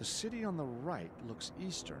 The city on the right looks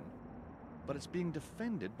eastern, but it's being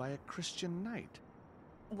defended by a Christian knight.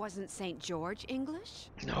 Wasn't St. George English?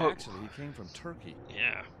 No. Actually, he came from Turkey.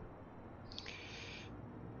 Yeah.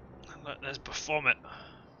 Look, there's Baphomet.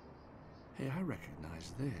 Hey, I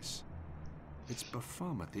recognize this. It's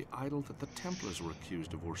Baphomet, the idol that the Templars were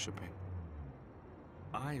accused of worshipping.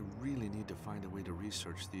 I really need to find a way to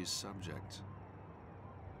research these subjects.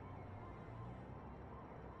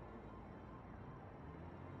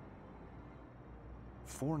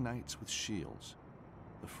 Four knights with shields.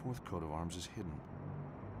 The fourth coat of arms is hidden.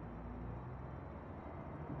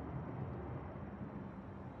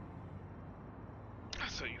 I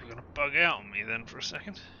thought you were going to bug out on me then for a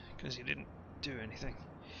second, because you didn't do anything.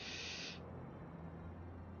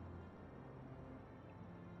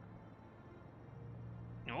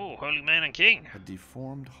 Oh, holy man and king. A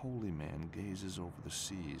deformed holy man gazes over the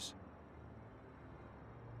seas.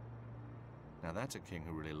 Now that's a king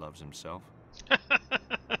who really loves himself.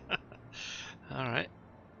 Alright.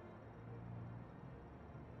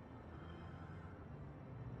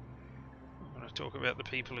 I'm going to talk about the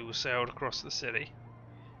people who sailed across the city.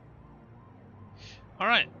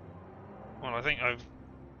 Alright. Well, I think I've...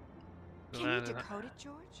 Can you decode it,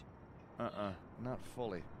 George? Not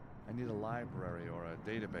fully. I need a library or a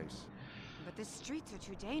database. But the streets are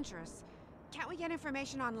too dangerous. Can't we get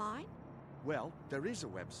information online? Well, there is a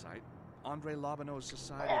website, Andre Lobineau's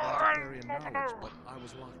Society of Antiquarian Knowledge, but I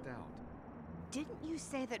was locked out. Didn't you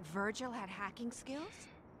say that Virgil had hacking skills?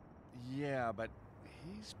 Yeah, but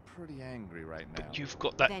he's pretty angry right now. But you've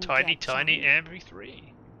got that Then tiny get some.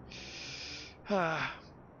 MP3.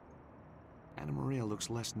 Anna Maria looks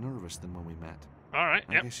less nervous than when we met. Alright,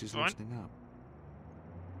 I yep, guess she's fine. listening up.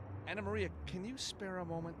 Anna Maria, can you spare a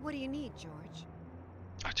moment? What do you need, George?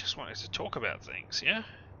 I just wanted to talk about things, yeah?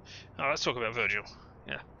 Oh, let's talk about Virgil.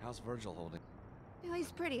 Yeah. How's Virgil holding? Well,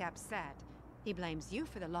 he's pretty upset. He blames you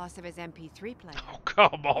for the loss of his MP3 player. Oh,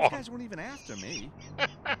 come Those on. guys weren't even after me.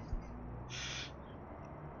 That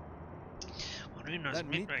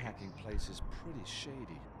meatpacking place is pretty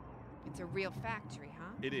shady. It's a real factory,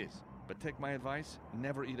 huh? It is. But take my advice,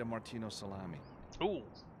 never eat a Martino salami. Ooh,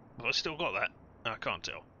 well, I still got that. I can't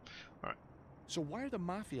tell. Alright. So why are the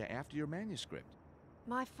Mafia after your manuscript?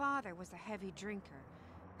 My father was a heavy drinker.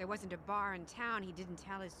 There wasn't a bar in town he didn't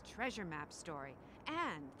tell his treasure map story,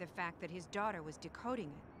 and the fact that his daughter was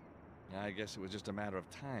decoding it. I guess it was just a matter of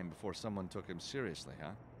time before someone took him seriously,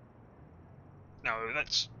 huh? No,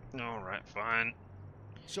 that's... Alright, fine.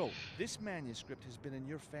 So, this manuscript has been in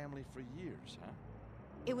your family for years, huh?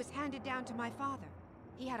 It was handed down to my father.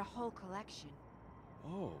 He had a whole collection.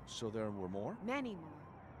 Oh, so there were more? Many more.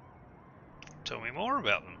 Tell me more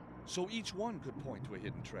about them. So each one could point to a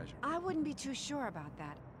hidden treasure. I wouldn't be too sure about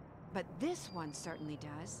that, but this one certainly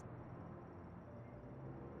does.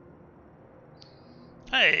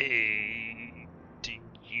 Hey, do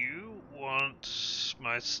you want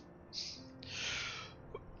my...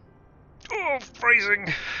 Oh,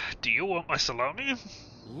 phrasing. Do you want my salami?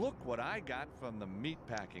 Look what I got from the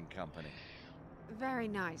meatpacking company. Very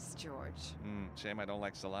nice, George. Shame I don't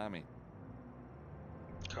like salami.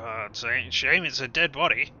 God, shame it's a dead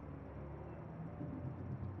body.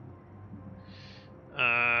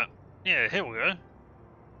 Yeah, here we go.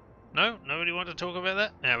 No? Nobody want to talk about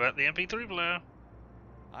that? How about the MP3 player?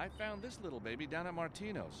 I found this little baby down at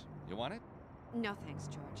Martino's. You want it? No thanks,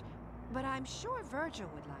 George. But I'm sure Virgil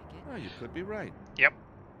would like it. Oh, you could be right. Yep.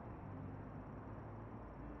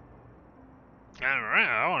 Alright,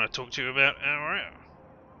 I want to talk to you about Alright.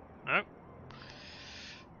 Nope.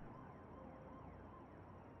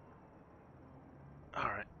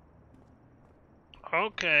 Alright.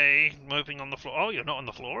 Okay, moping on the floor. Oh, you're not on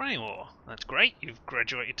the floor anymore. That's great. You've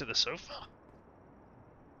graduated to the sofa.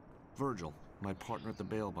 Virgil, my partner at the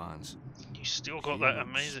bail bonds. You still got He that looks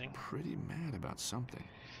amazing, pretty mad about something.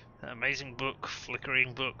 book,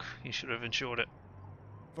 flickering book. You should have insured it.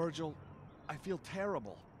 Virgil, I feel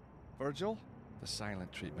terrible. Virgil? The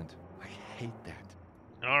silent treatment. I hate that.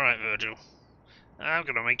 Alright, Virgil. I'm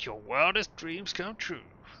gonna make your wildest dreams come true.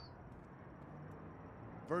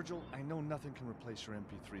 Virgil, I know nothing can replace your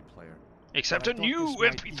MP3 player. Except but a I thought new this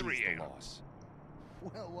might MP3. ease the loss.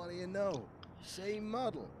 Well, what do you know? Same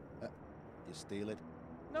model. You steal it?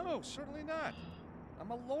 No, certainly not.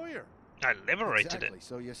 I'm a lawyer. I liberated Exactly, it.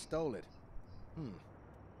 so you stole it. Well,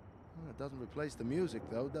 it doesn't replace the music,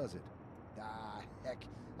 though, does it? Ah, heck.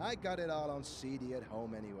 I got it all on CD at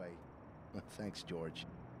home anyway. Thanks, George.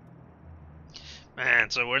 Man,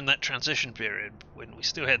 so we're in that transition period when we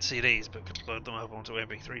still had CDs but could load them up onto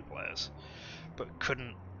MP3 players, but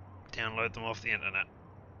couldn't download them off the internet.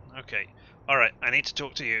 Okay. Alright, I need to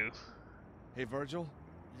talk to you. Hey, Virgil,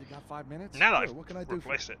 you got 5 minutes? Now that Sure, I've what can I do for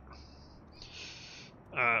replaced it.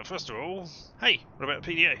 First of all, hey, what about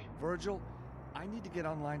PDA? Virgil, I need to get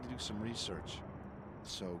online to do some research.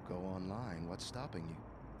 So go online. What's stopping you?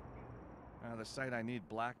 The site I need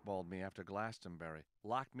blackballed me after Glastonbury.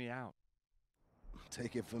 Locked me out.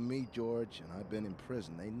 Take it from me, George, and I've been in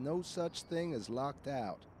prison. Ain't no such thing as locked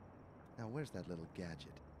out. Now, where's that little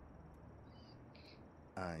gadget?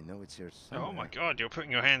 I know it's here somewhere. Oh my god, you're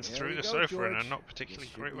putting your hands There through you the go, sofa George. in a not particularly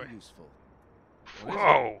This should great be way. useful.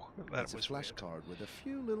 Whoa! That It's a was flash weird. card with a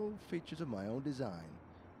few little features of my own design.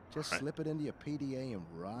 Just Alright. slip it into your PDA and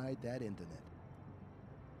ride that internet.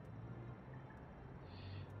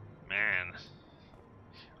 Man.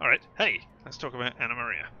 Alright, hey, let's talk about Anna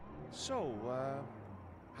Maria. So,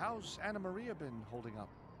 how's Anna Maria been holding up?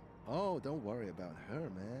 Oh, don't worry about her,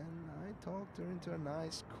 man. I talked her into a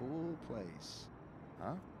nice, cool place.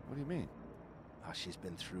 Huh? What do you mean? Oh, she's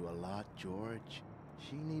been through a lot, George.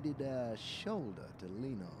 She needed a shoulder to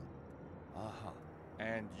lean on. Uh-huh.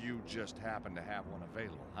 And you just happen to have one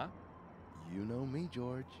available, huh? You know me,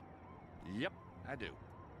 George. Yep, I do.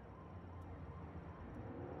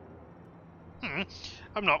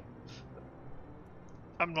 I'm not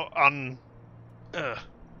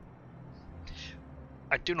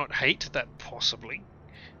I do not hate that possibly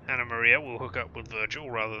Anna Maria will hook up with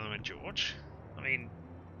Virgil rather than with George. I mean,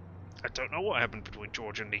 I don't know what happened between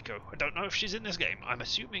George and Nico. I don't know if she's in this game. I'm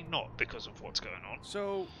assuming not because of what's going on.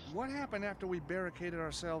 So, what happened after we barricaded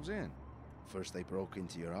ourselves in? First they broke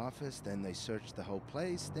into your office, then they searched the whole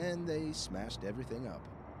place, then they smashed everything up.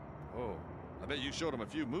 Oh, I bet you showed them a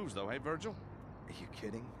few moves though, hey Virgil? Are you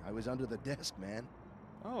kidding? I was under the desk, man.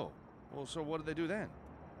 Oh, well, so what did they do then?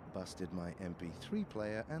 Busted my MP3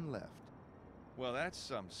 player and left. Well, that's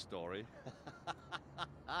some story.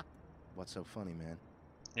 What's so funny, man?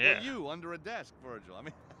 Yeah. Well, you under a desk, Virgil. I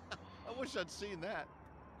mean, I wish I'd seen that.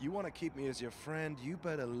 You want to keep me as your friend? You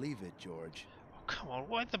better leave it, George. Oh, come on,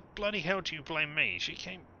 why the bloody hell do you blame me? She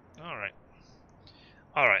came... Alright.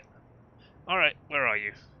 Alright. Alright, where are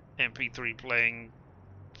you? MP3 playing...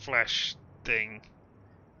 Flash thing.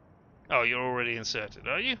 Oh, you're already inserted,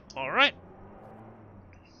 are you? Alright.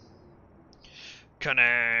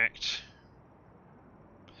 Connect.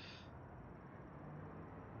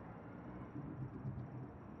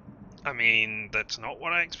 I mean, that's not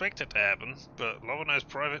what I expected to happen, but Loveno's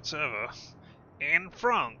private server in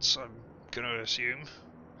France, I'm gonna assume.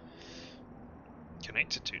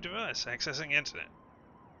 Connected to device, accessing internet.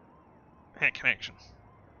 Hack connection.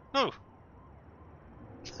 No!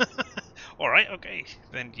 Alright, okay,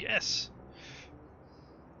 then yes.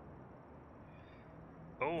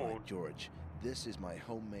 Oh, Right, George, this is my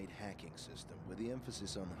homemade hacking system, with the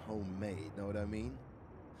emphasis on homemade, know what I mean?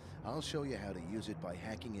 I'll show you how to use it by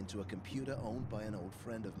hacking into a computer owned by an old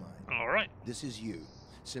friend of mine. alright. This is you,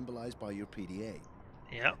 symbolized by your PDA.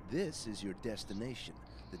 Yep. This is your destination,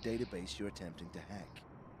 the database you're attempting to hack.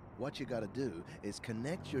 What you gotta do is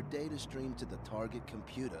connect your data stream to the target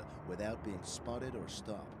computer without being spotted or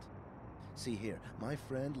stopped. See here, my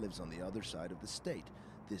friend lives on the other side of the state.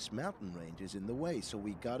 This mountain range is in the way, so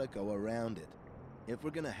we gotta go around it. If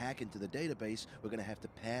we're gonna hack into the database, we're gonna have to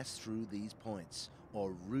pass through these points,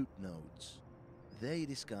 or root nodes. They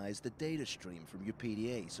disguise the data stream from your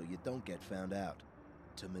PDA so you don't get found out.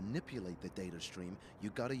 To manipulate the data stream,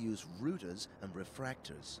 you gotta use routers and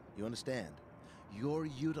refractors. You understand? You're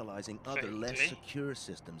utilizing other less Vaguely. secure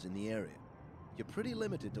systems in the area. You're pretty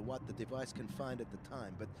limited to what the device can find at the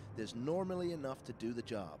time, but there's normally enough to do the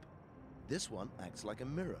job. This one acts like a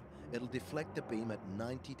mirror. It'll deflect the beam at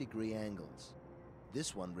 90-degree angles.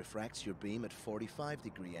 This one refracts your beam at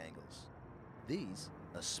 45-degree angles. These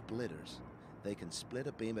are splitters. They can split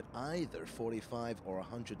a beam at either 45 or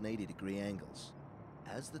 180 degree angles.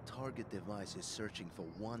 As the target device is searching for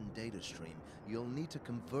one data stream, you'll need to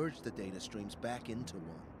converge the data streams back into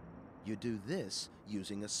one. You do this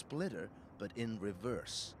using a splitter, but in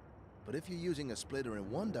reverse. But if you're using a splitter in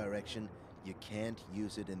one direction, you can't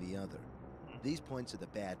use it in the other. These points are the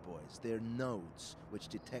bad boys. They're nodes, which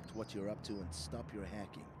detect what you're up to and stop your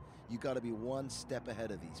hacking. You gotta be one step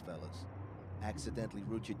ahead of these fellas. Accidentally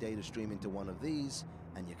route your data stream into one of these,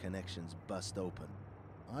 and your connections bust open.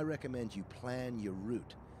 I recommend you plan your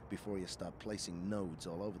route before you start placing nodes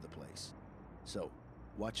all over the place. So,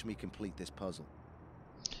 watch me complete this puzzle.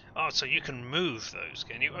 Oh, so you can move those,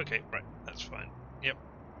 can you? Okay, right, that's fine. Yep.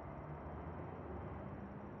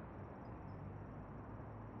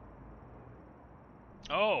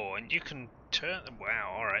 Oh, and you can turn them.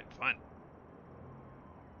 Wow, alright, fine.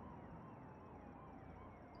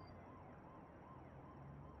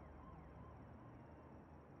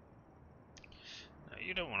 No,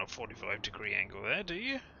 you don't want a 45-degree angle there, do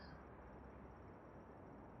you?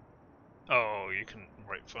 Oh, you can.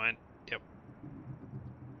 Right, fine. Yep.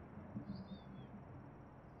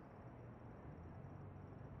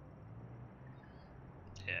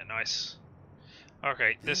 Yeah, nice.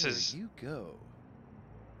 Okay, this is... There you go.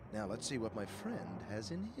 Now let's see what my friend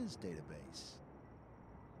has in his database.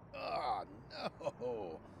 Oh,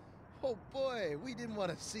 no! Oh boy, we didn't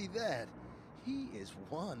want to see that. He is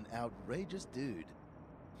one outrageous dude.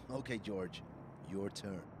 Okay, George, your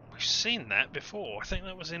turn. We've seen that before. I think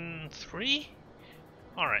that was in 3?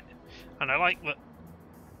 Alright. And I like that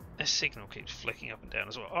this signal keeps flicking up and down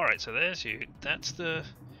as well. Alright, so there's you. That's the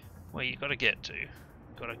way you gotta get to.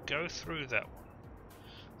 Gotta go through that one.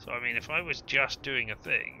 So, I mean, if I was just doing a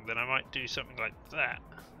thing, then I might do something like that.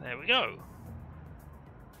 There we go.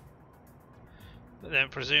 But then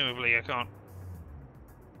presumably I can't...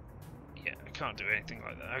 Yeah, I can't do anything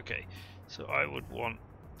like that. Okay, so I would want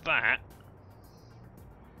that.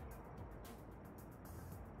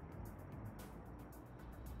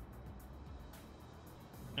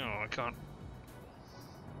 No, I can't.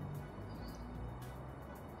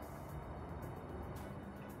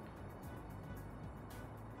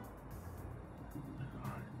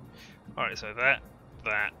 Alright, so that.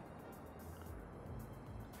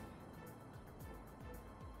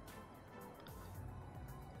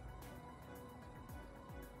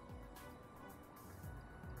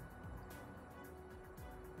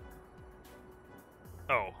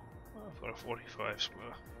 Oh, I've got a 45 square.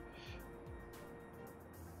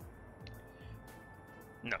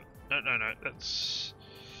 No, that's...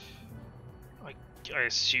 I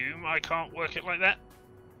assume I can't work it like that?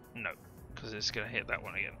 No, because it's going to hit that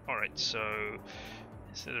one again. Alright, so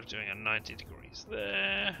instead of doing a 90 degrees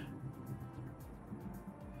there...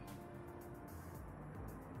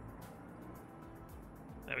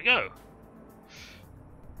 There we go.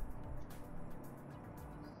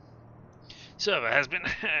 Server has been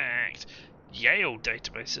hacked. Yale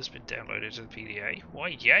database has been downloaded to the PDA. Why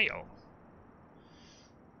Yale?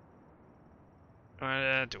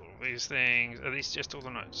 Do all these things. Are these just all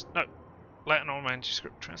the notes? No. Latin or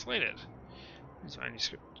manuscript translated. This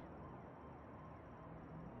manuscript.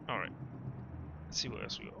 Alright. Let's see what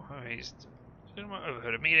else we got. Oh, he's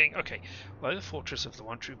overheard a meeting. Okay. Below the fortress of the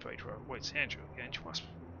one true Pedro waits the angel. The angel must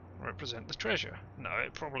represent the treasure. No,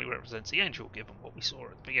 it probably represents the angel, given what we saw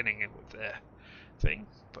at the beginning with their thing.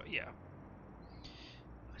 But yeah.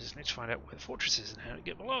 I just need to find out where the fortress is and how to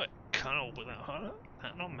get below it. Can't all without harder.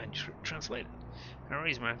 That non-manuscript translated.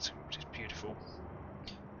 Harry's manuscript is beautiful.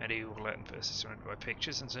 Medieval Latin verses surrounded by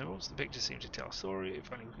pictures and symbols. The pictures seem to tell a story,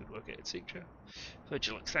 if only we could work out its signature.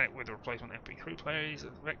 Virtual ecstatic with a replacement MP3 player. Uses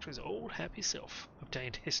the Vector's old happy self.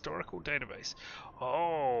 Obtained historical database.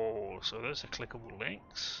 Oh, so those are clickable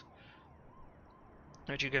links.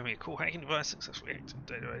 Note you gave me a cool hacking device, successfully hacked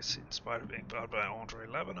the database in spite of being barred by Andre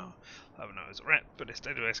Lavenor. Lavenor is a rat, but his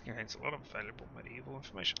database contains a lot of valuable medieval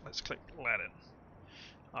information. Let's click Latin.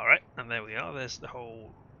 Alright, and there we are. There's the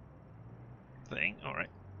whole thing. Alright,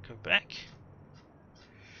 go back.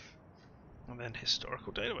 And then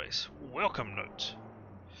historical database. Welcome note.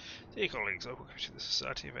 Dear colleagues, I welcome you to the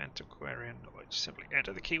Society of Antiquarian Knowledge. Simply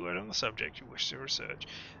enter the keyword on the subject you wish to research.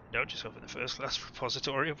 Indulge yourself in the first-class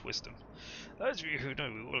repository of wisdom. Those of you who know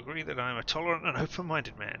me will agree that I am a tolerant and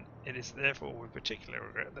open-minded man. It is therefore with particular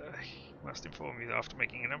regret that I must inform you that after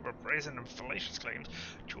making a number of brazen and fallacious claims,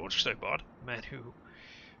 George Stobart, a man who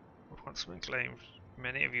would once have claimed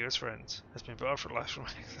many of you as friends, has been barred for life from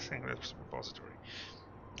accessing this repository.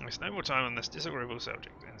 I waste no more time on this disagreeable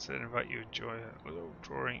subject, and instead invite you to enjoy a little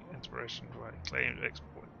drawing inspiration by claimed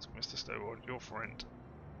exploits. Mr. Stobart, your friend.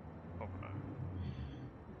 Oh no.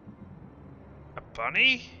 A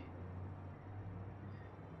bunny?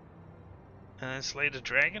 And then slayed a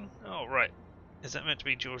dragon? Oh, right. Is that meant to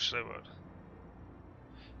be George Sloward?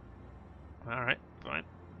 Alright, fine.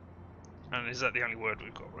 And is that the only word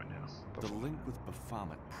we've got right now? The link with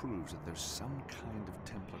Baphomet proves that there's some kind of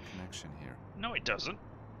Templar connection here. No, it doesn't.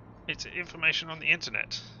 It's information on the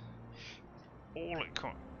internet. All it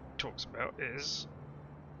talks about is,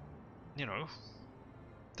 you know,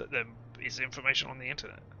 that there is information on the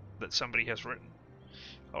internet that somebody has written.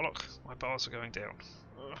 Oh look, my bars are going down.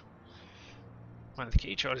 Ugh. One of the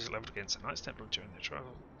key charges leveled against the Knights Templar during their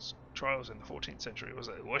trials in the 14th century was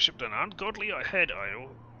that they worshipped an ungodly head idol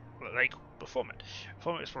that they called Baphomet.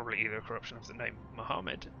 Baphomet is probably either a corruption of the name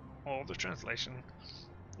Muhammad or the translation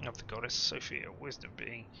of the goddess Sophia, wisdom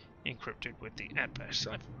being encrypted with the Atbash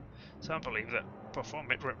cipher. Some believe that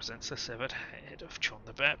Baphomet represents the severed head of John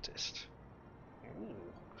the Baptist. Ooh.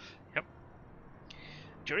 Yep.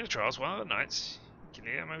 During the trials, one of the knights,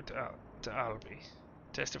 Guillermo de Albi,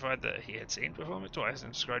 testified that he had seen Baphomet twice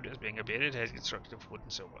and described it as being a bearded head constructed of wood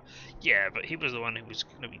and silver. Yeah, but he was the one who was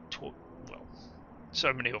going to be well,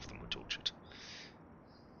 so many of them were tortured.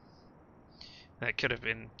 That could have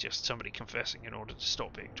been just somebody confessing in order to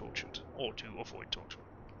stop being tortured, or to avoid torture.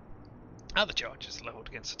 Other charges leveled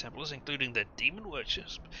against the Templars, including their demon worship,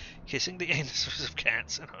 kissing the anuses of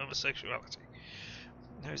cats, and homosexuality.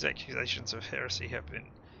 Those accusations of heresy have been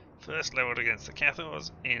first leveled against the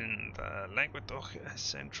Cathars in the Languedoc a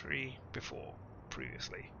century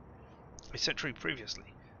previously,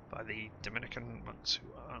 by the Dominican monks who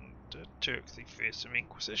undertook the fearsome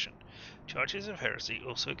Inquisition. Charges of heresy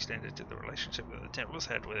also extended to the relationship that the Templars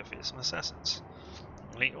had with their fearsome assassins.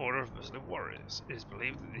 The Order of Muslim Warriors. It is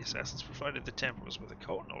believed that the assassins provided the Templars with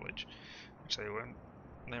occult knowledge, which they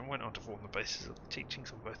then went on to form the basis of the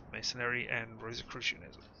teachings of both Masonry and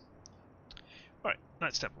Rosicrucianism. Right,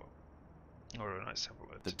 Knights Templar. Or a Knights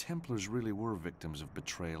Templar. The Templars really were victims of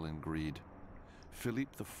betrayal and greed.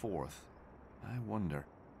 Philippe IV. I wonder,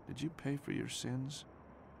 did you pay for your sins?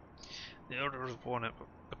 The Order was born at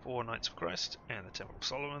the Poor Knights of Christ and the Temple of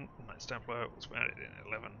Solomon. The Knights Templar was founded in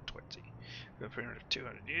 1120. For a period of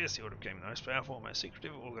 200 years, the Order became the most powerful and most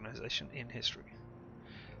secretive organization in history.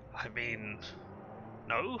 I mean,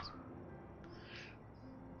 no.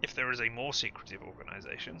 If there is a more secretive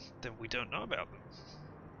organization, then we don't know about them.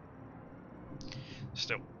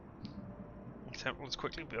 Still, the Templars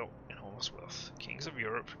quickly built enormous wealth. Kings of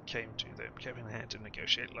Europe came to them, cap in hand, to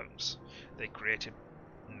negotiate loans. They created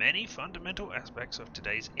many fundamental aspects of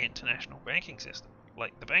today's international banking system,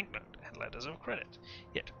 like the banknote and letters of credit.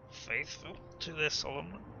 Yet, faithful to their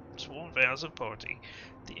solemn sworn vows of poverty,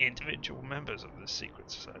 the individual members of this secret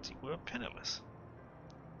society were penniless.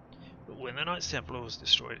 But when the Knights Templar was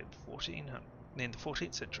destroyed in the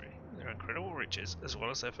 14th century, their incredible riches, as well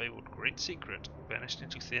as their fabled great secret, vanished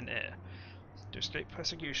into thin air. To escape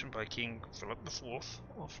persecution by King Philip IV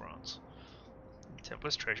of France, the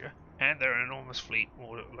Templars' treasure, and their enormous fleet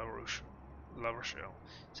moored at La Rochelle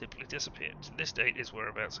simply disappeared. To this date, its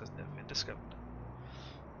whereabouts has never been discovered.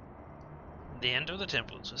 The end of the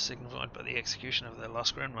Templars was signified by the execution of their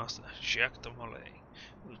last Grand Master, Jacques de Molay,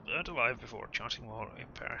 who was burnt alive before a chanting war in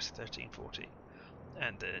Paris 1314,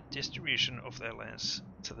 and the distribution of their lands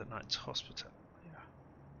to the Knights Hospitaller.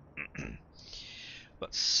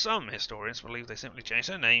 But some historians believe they simply changed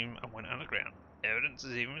their name and went underground. Evidence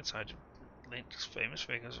is even cited links famous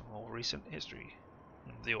figures of more recent history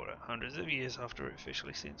of the Order. Hundreds of years after it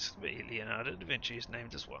officially ceased to be, Leonardo da Vinci is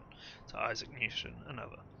named as one, to Isaac Newton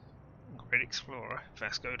another. Great explorer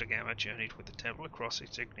Vasco da Gama journeyed with the Templar cross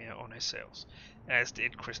insignia on his sails, as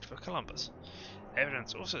did Christopher Columbus.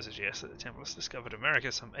 Evidence also suggests that the Templars discovered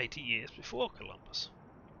America some 80 years before Columbus.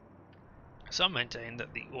 Some maintain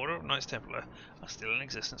that the Order of Knights Templar are still in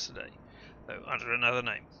existence today, though under another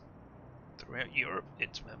name. Throughout Europe,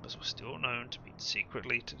 its members were still known to meet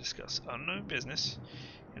secretly to discuss unknown business,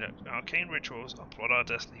 conduct arcane rituals, or plot our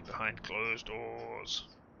destiny behind closed doors.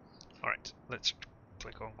 Alright, let's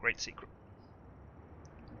click on Great Secret.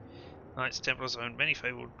 Knights Templars owned many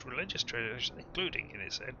fabled religious treasures, including, it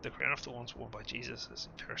is said, the crown of thorns worn by Jesus as he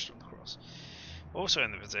perished on the cross. Also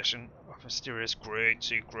in the possession of a mysterious Great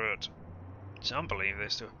Secret. Some believe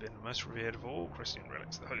this to have been the most revered of all Christian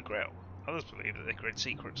relics, the Holy Grail. Others believe that the Great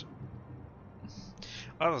Secret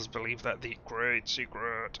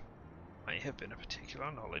may have been a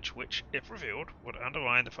particular knowledge which, if revealed, would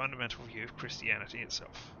undermine the fundamental view of Christianity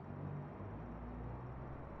itself.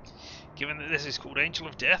 Given that this is called Angel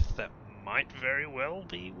of Death, that might very well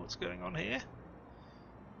be what's going on here.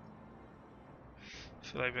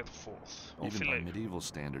 Philippe IV. Or Even by Philippe. medieval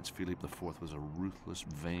standards, Philippe IV was a ruthless,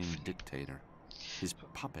 vain dictator. His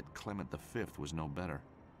puppet, Clement V, was no better.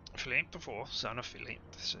 Philippe IV, son of Philippe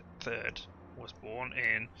III, was born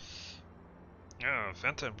in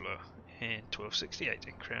Fontainebleau in 1268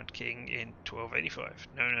 and crowned king in 1285,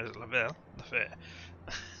 known as La Belle, the Fair.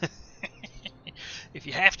 If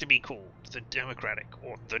you have to be called the Democratic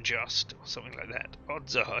or the Just or something like that,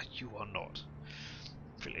 odds are you are not.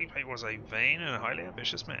 Philippe was a vain and highly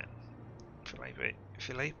ambitious man. Philippe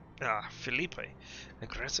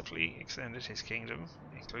aggressively extended his kingdom,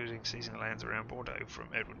 including seizing lands around Bordeaux from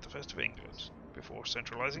Edward I of England, before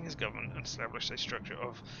centralizing his government and established a structure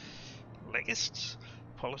of legists,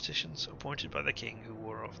 politicians appointed by the king who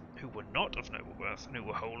were not of noble birth and who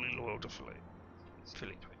were wholly loyal to Philippe.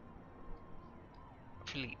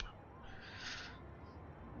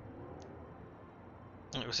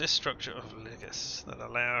 It was this structure of legists that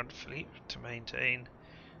allowed Philippe to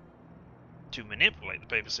manipulate the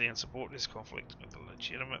papacy and support his conflict with the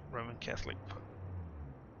legitimate Roman Catholic Pope.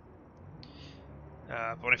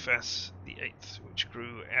 Boniface VIII, which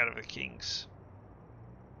grew out of the king's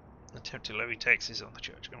attempt to levy taxes on the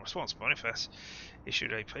church. In response, Boniface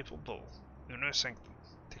issued a papal bull, Uno Sanctum,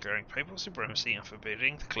 declaring papal supremacy and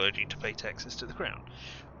forbidding the clergy to pay taxes to the crown.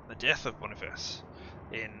 The death of Boniface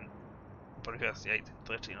in Boniface VIII in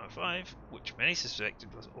 1305, which many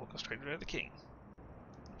suspected was orchestrated by the king.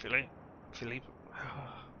 Philip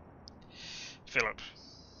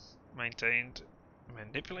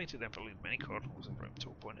manipulated and bullied many cardinals in Rome to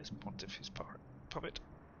appoint as pontiff his puppet,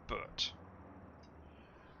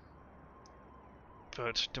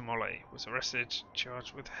 Bert de Molay was arrested,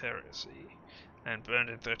 charged with heresy, and burned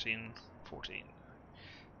in 1314,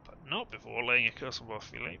 but not before laying a curse on both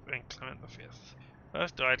Philippe and Clement V.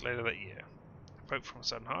 Both died later that year. The Pope from a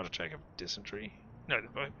sudden heart attack of dysentery. No, the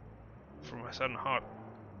Pope from a sudden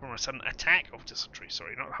attack of dysentery.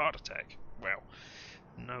 Sorry, not heart attack. Well,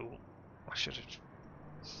 no, I should have.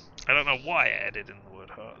 I don't know why I added in the word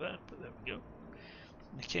heart there, but there we go.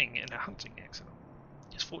 The king in a hunting accident.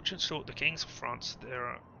 His fortune sought the kings of France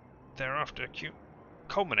thereafter,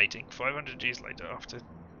 culminating 500 years later after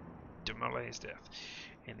de Molay's death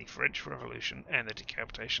in the French Revolution and the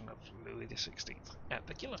decapitation of Louis XVI at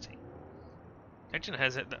the guillotine. Legend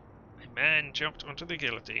has it that a man jumped onto the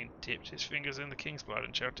guillotine, dipped his fingers in the king's blood,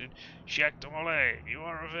 and shouted, "Jacques de Molay, you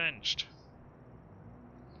are avenged!"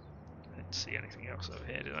 I didn't see anything else over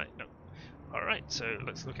here, did I? No. Alright, so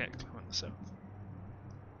let's look at Clement VII.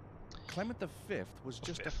 Clement V was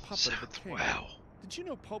just a puppet of the king. Wow. Did you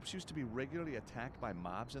know popes used to be regularly attacked by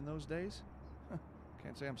mobs in those days?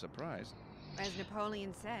 Can't say I'm surprised. As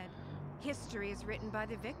Napoleon said, history is written by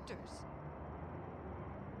the victors.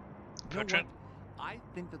 You know what? I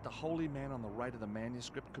think that the holy man on the right of the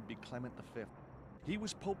manuscript could be Clement V. He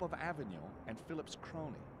was Pope of Avignon and Philip's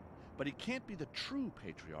crony. But he can't be the true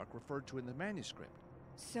patriarch referred to in the manuscript.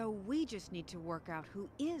 So we just need to work out who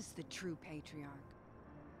is the true patriarch.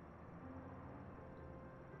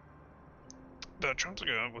 Bertrand de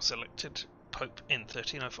Gaulle was elected Pope in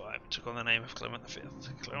 1305 and took on the name of Clement V.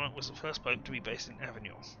 Clement was the first Pope to be based in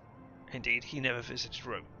Avignon. Indeed, he never visited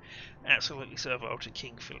Rome, absolutely servile to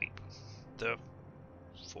King Philippe the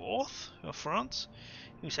Fourth of France,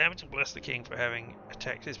 who was happy to bless the king for having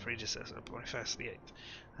attacked his predecessor, Boniface VIII,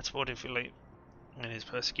 and supported Philippe in his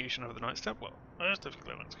persecution of the Knights Templar. Most of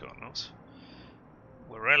Clement's cardinals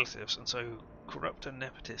were relatives, and so corrupt and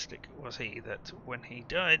nepotistic was he that when he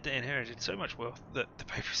died they inherited so much wealth that the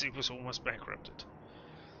papacy was almost bankrupted.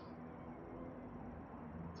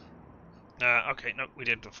 Okay, no, we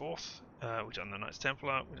did the Fourth, we've done the Knights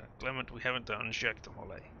Templar, we've done Clement, we haven't done Jacques de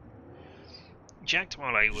Molay. Jacques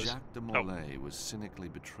de Molay was cynically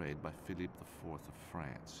betrayed by Philippe IV of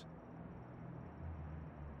France.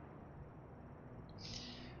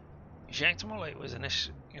 Jacques de Molay was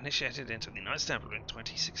initiated into the Knights Templar in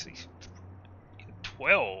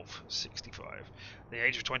 1265, at the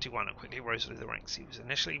age of 21, and quickly rose through the ranks. He was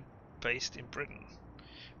initially based in Britain,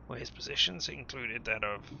 where his positions included that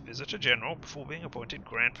of Visitor General before being appointed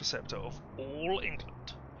Grand Preceptor of all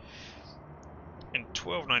England. In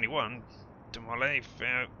 1291, de Molay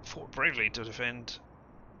fought bravely to defend,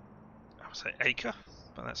 I would say Acre,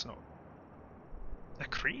 but that's not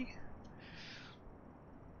Acre,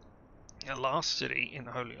 a last city in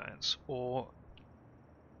the Holy Lands, or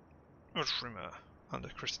Ujrima, under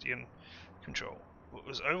Christian control, but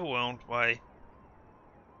was overwhelmed by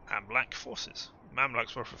Mamluk forces.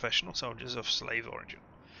 Mamluks were professional soldiers of slave origin.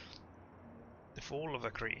 The The fall of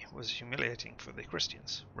Acre was humiliating for the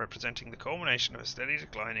Christians, representing the culmination of a steady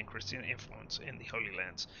decline in Christian influence in the Holy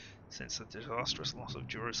Lands since the disastrous loss of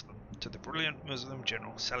Jerusalem to the brilliant Muslim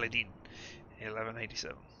general Saladin in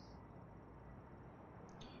 1187.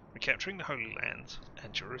 Recapturing the Holy Lands,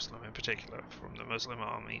 and Jerusalem in particular, from the Muslim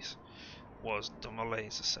armies was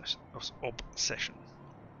Dumoulins' obsession.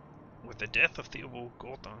 With the death of Theobald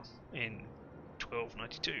Gaudin in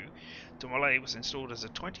 1292, Dumoulin was installed as the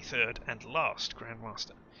 23rd and last Grand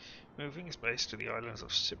Master, moving his base to the islands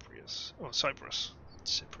of Cyprus. I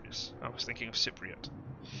was thinking of Cypriot.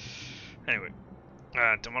 Anyway,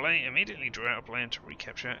 Dumoulin immediately drew out a plan to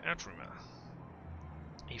recapture Adruma.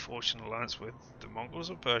 He forged an alliance with the Mongols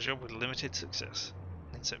of Persia with limited success.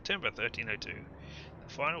 In September 1302, the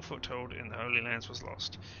final foothold in the Holy Lands was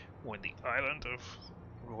lost when the island of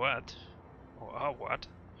Ruad, or Awad,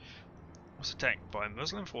 was attacked by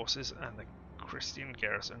Muslim forces, and the Christian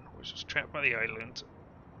garrison, which was trapped on the island,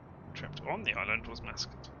 was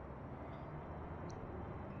massacred.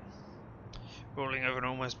 Ruling over an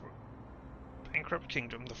almost bankrupt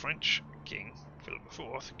kingdom, the French king, Philip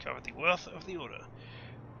IV, covered the wealth of the order.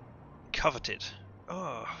 Coveted.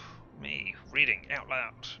 Oh, me, reading out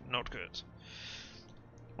loud, not good.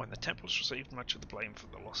 When the Templars received much of the blame for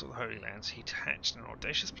the loss of the Holy Lands, he hatched an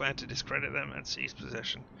audacious plan to discredit them and seize their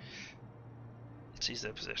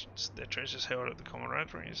possessions, their treasures held at the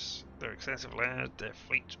commanderies, their extensive land, their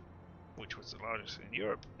fleet, which was the largest in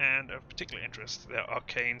Europe, and of particular interest, their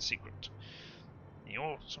arcane secret. In the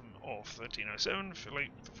autumn of 1307,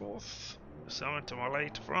 Philip IV summoned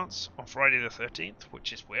Dumoulin to France on Friday the 13th,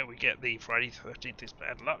 which is where we get the Friday the 13th is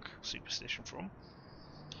bad luck superstition from.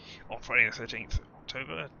 On Friday the 13th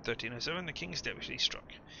October 1307, the king's deputy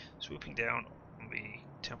struck, swooping down on the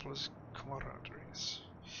Templars' commanderies,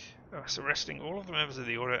 arresting all of the members of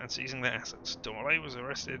the order and seizing their assets. Dumoulin was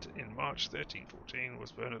arrested in March 1314,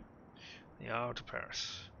 was burned at the Isle de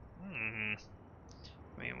Paris. I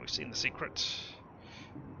mean, we've seen The Secret.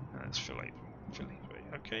 That's Philippe.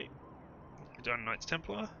 Okay. We've done Knights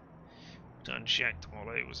Templar. We've done Jacques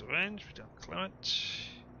Dumoulin was avenged. We've done Clement.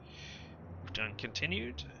 We've done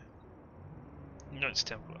Continued. Knights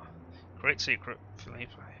Templar. Great Secret,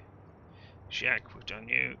 Philippe. Jacques, we've done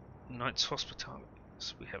you. Knights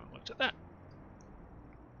Hospitalis. We haven't looked at that.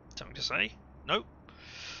 Something to say? Nope.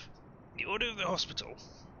 The Order of the Hospital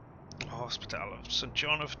of St.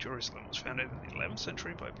 John of Jerusalem was founded in the 11th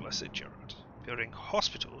century by Blessed Gerard. Building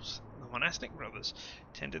hospitals, the monastic brothers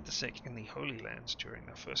tended the sick in the Holy Lands during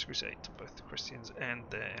the First Crusade to both the Christians and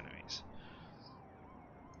their enemies.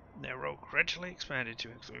 Their role gradually expanded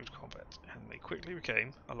to include combat, and they quickly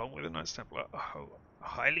became, along with the Knights Templar, a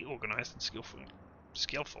highly organized and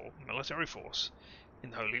skillful military force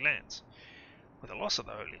in the Holy Lands. With the loss of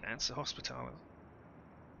the Holy Lands, the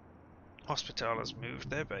Hospitallers moved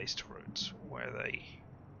their base to Rhodes,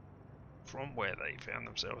 from where they found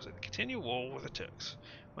themselves in a continual war with the Turks,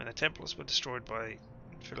 when the Templars were destroyed by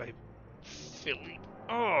Philippe.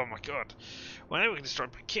 Oh my god! When they were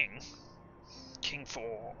destroyed by King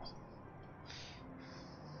 4.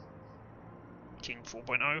 King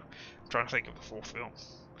 4.0. I'm trying to think of the fourth film.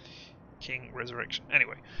 King Resurrection.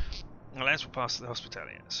 Anyway, the lands were passed to the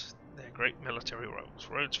Hospitallers, their great military roles.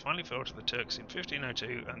 Rhodes finally fell to the Turks in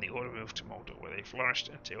 1502, and the order moved to Malta, where they flourished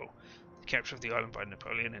until the capture of the island by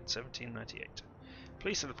Napoleon in 1798.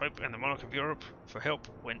 Pleas of the Pope and the monarch of Europe for help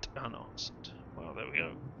went unanswered. Well, there we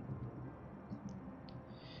go.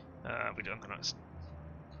 We've done the Knights.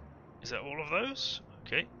 Is that all of those?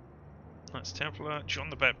 Okay. Knights Templar. John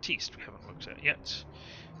the Baptist we haven't looked at yet.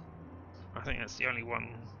 I think that's the only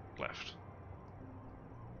one left.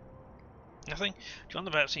 Nothing. John the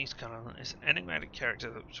Baptist canon is an enigmatic character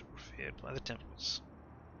that was revered by the Templars.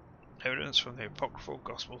 Evidence from the apocryphal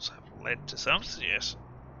Gospels have led to some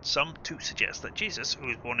to suggest that Jesus, who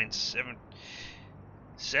was born in 7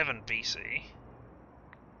 BC,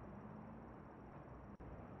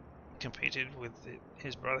 competed with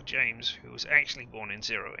his brother James, who was actually born in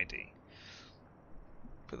 0 AD,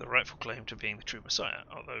 for the rightful claim to being the true Messiah,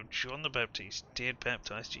 although John the Baptist did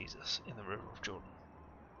baptize Jesus in the River of Jordan.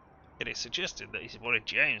 It is suggested that he wanted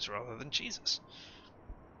James rather than Jesus.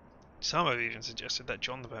 Some have even suggested that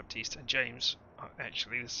John the Baptist and James are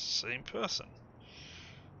actually the same person.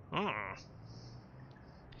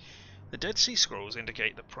 The Dead Sea Scrolls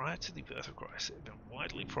indicate that prior to the birth of Christ, it had been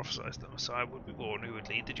widely prophesied that Messiah would be born who would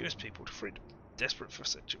lead the Jewish people to freedom. Desperate for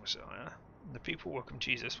such a Messiah, the people welcomed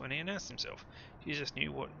Jesus when he announced himself. Jesus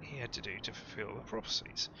knew what he had to do to fulfill the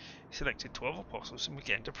prophecies. He selected 12 apostles and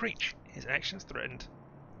began to preach. His actions threatened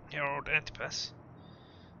Herod Antipas.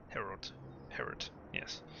 Herod,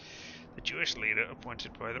 yes. the Jewish leader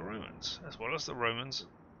appointed by the Romans, as well as the Romans.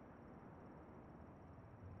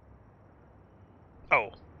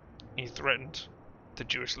 Oh, he threatened the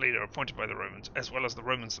Jewish leader appointed by the Romans, as well as the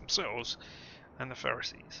Romans themselves and the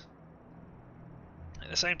Pharisees. At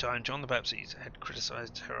the same time, John the Baptist had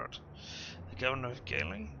criticized Herod, the governor of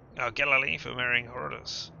Galilee, for marrying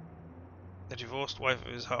Herodias, the divorced wife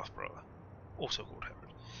of his half-brother, also called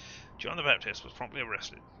Herod. John the Baptist was promptly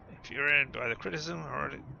arrested. Infuriated by the criticism,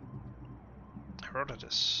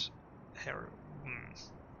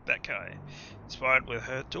 that guy, inspired with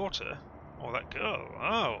her daughter, or that girl,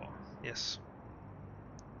 oh, yes.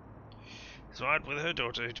 Inspired with her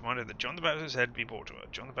daughter, who demanded that John the Baptist's head be brought to her.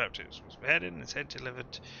 John the Baptist was beheaded and his head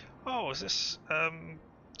delivered. Oh, is this,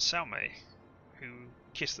 Salme, who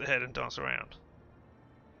kissed the head and danced around?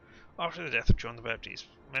 After the death of John the Baptist,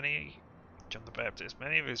 many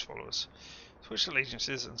of his followers switched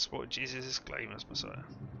allegiances and supported Jesus' claim as Messiah.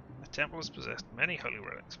 The Templars possessed many holy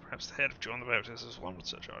relics. Perhaps the head of John the Baptist was one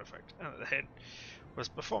such artifact, and that the head was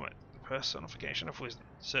Baphomet, the personification of wisdom.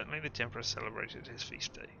 Certainly the Templars celebrated his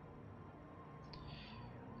feast day.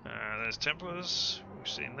 There's Templars. We've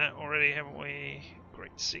seen that already, haven't we?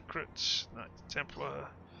 Great Secret, Knight Templar.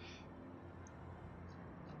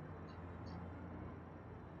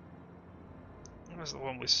 Where's the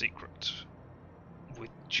one with Secret? With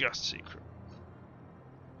just Secret.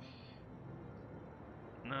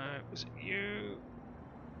 No, was it you?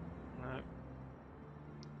 No.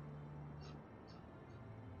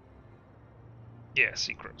 Yeah,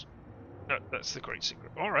 Secret. No, that's the Great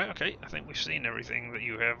Secret. Alright, okay. I think we've seen everything that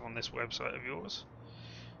you have on this website of yours.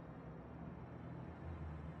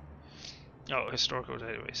 Oh, historical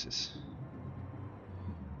databases.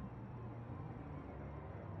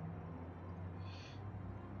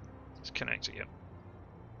 Let's connect again.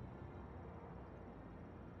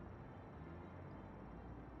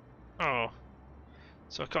 Oh.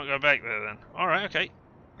 So I can't go back there then. Alright, okay.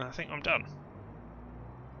 I think I'm done.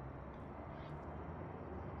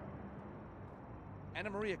 Anna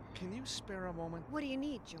Maria, can you spare a moment? What do you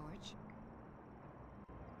need, George?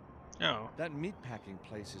 Oh. That meatpacking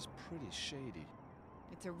place is pretty shady.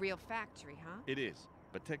 It's a real factory, huh? It is.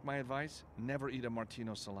 But take my advice, never eat a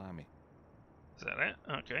Martino salami. Is that it?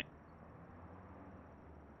 Okay.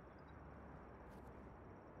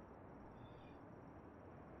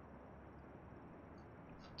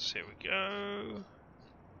 So here we go.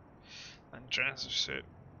 And transfer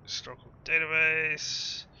historical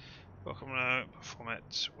database. Welcome note,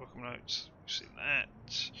 Baphomet, welcome notes. We've seen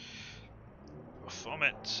that.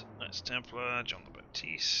 Baphomet, that's Templar, John the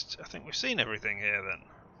Baptist. I think we've seen everything here then.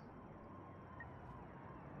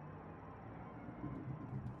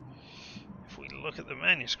 If we look at the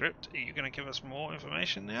manuscript, are you going to give us more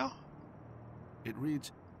information now? It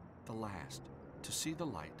reads, "The last, to see the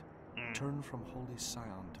light, turn from Holy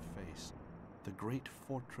Sion to face, the great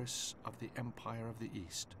fortress of the Empire of the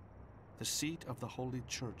East, the seat of the Holy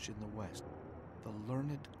Church in the west, the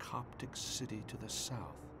learned Coptic city to the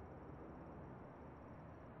south."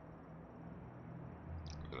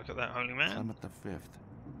 Look at that holy man. Clement V,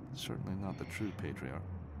 certainly not the true patriarch.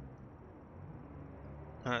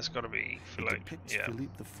 It's got to be Philippe. It depicts Yeah.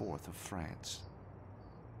 Philippe IV of France,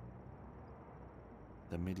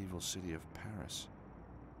 the medieval city of Paris.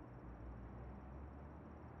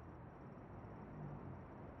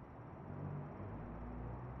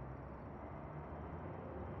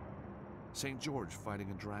 St. George fighting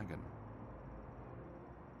a dragon.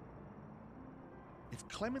 If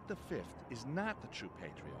Clement V is not the true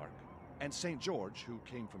patriarch, and St. George, who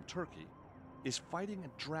came from Turkey, is fighting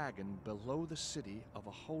a dragon below the city of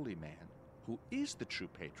a holy man, who is the true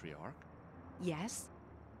patriarch, Yes?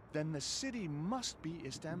 then the city must be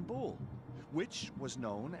Istanbul, which was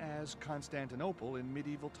known as Constantinople in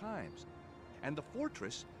medieval times. And the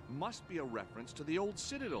fortress must be a reference to the old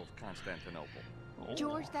citadel of Constantinople. Oh.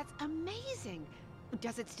 George, that's amazing.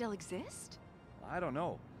 Does it still exist? I don't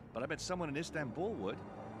know, but I bet someone in Istanbul would.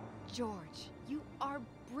 George, you are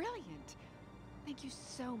brilliant. Thank you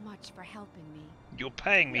so much for helping me. You're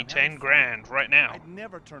paying me Yeah, 10 fun. grand right now. I'd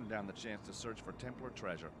never turn down the chance to search for Templar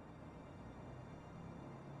treasure.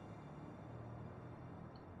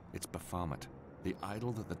 It's Baphomet, the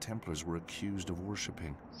idol that the Templars were accused of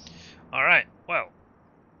worshipping. Alright, well,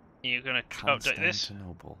 you're going to update this?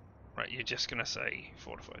 Constantinople. Right, you're just going to say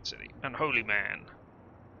fortified city. And holy man.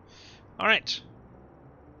 Alright.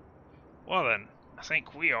 Well then, I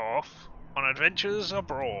think we are off on adventures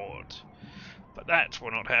abroad. But that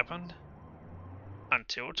will not happen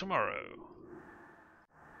until tomorrow.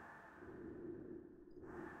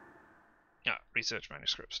 Research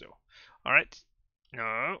manuscript still. Alright.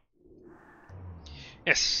 No.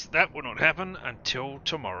 Yes, that will not happen until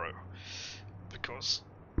tomorrow, because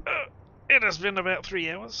it has been about 3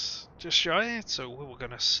 hours, just shy, so we were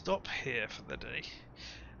going to stop here for the day,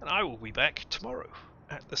 and I will be back tomorrow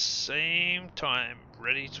at the same time,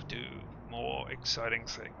 ready to do more exciting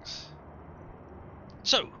things.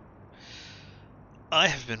 So, I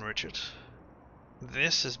have been Richard.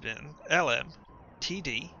 This has been LM,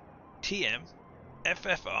 TD, TM,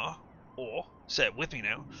 FFR, or, say it with me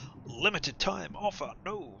now, limited time offer,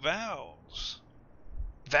 no vowels.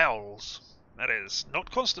 Vowels. That is,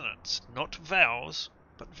 not consonants, not vowels,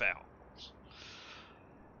 but vowels.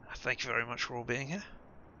 Thank you very much for all being here,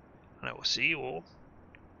 and I will see you all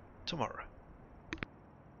tomorrow.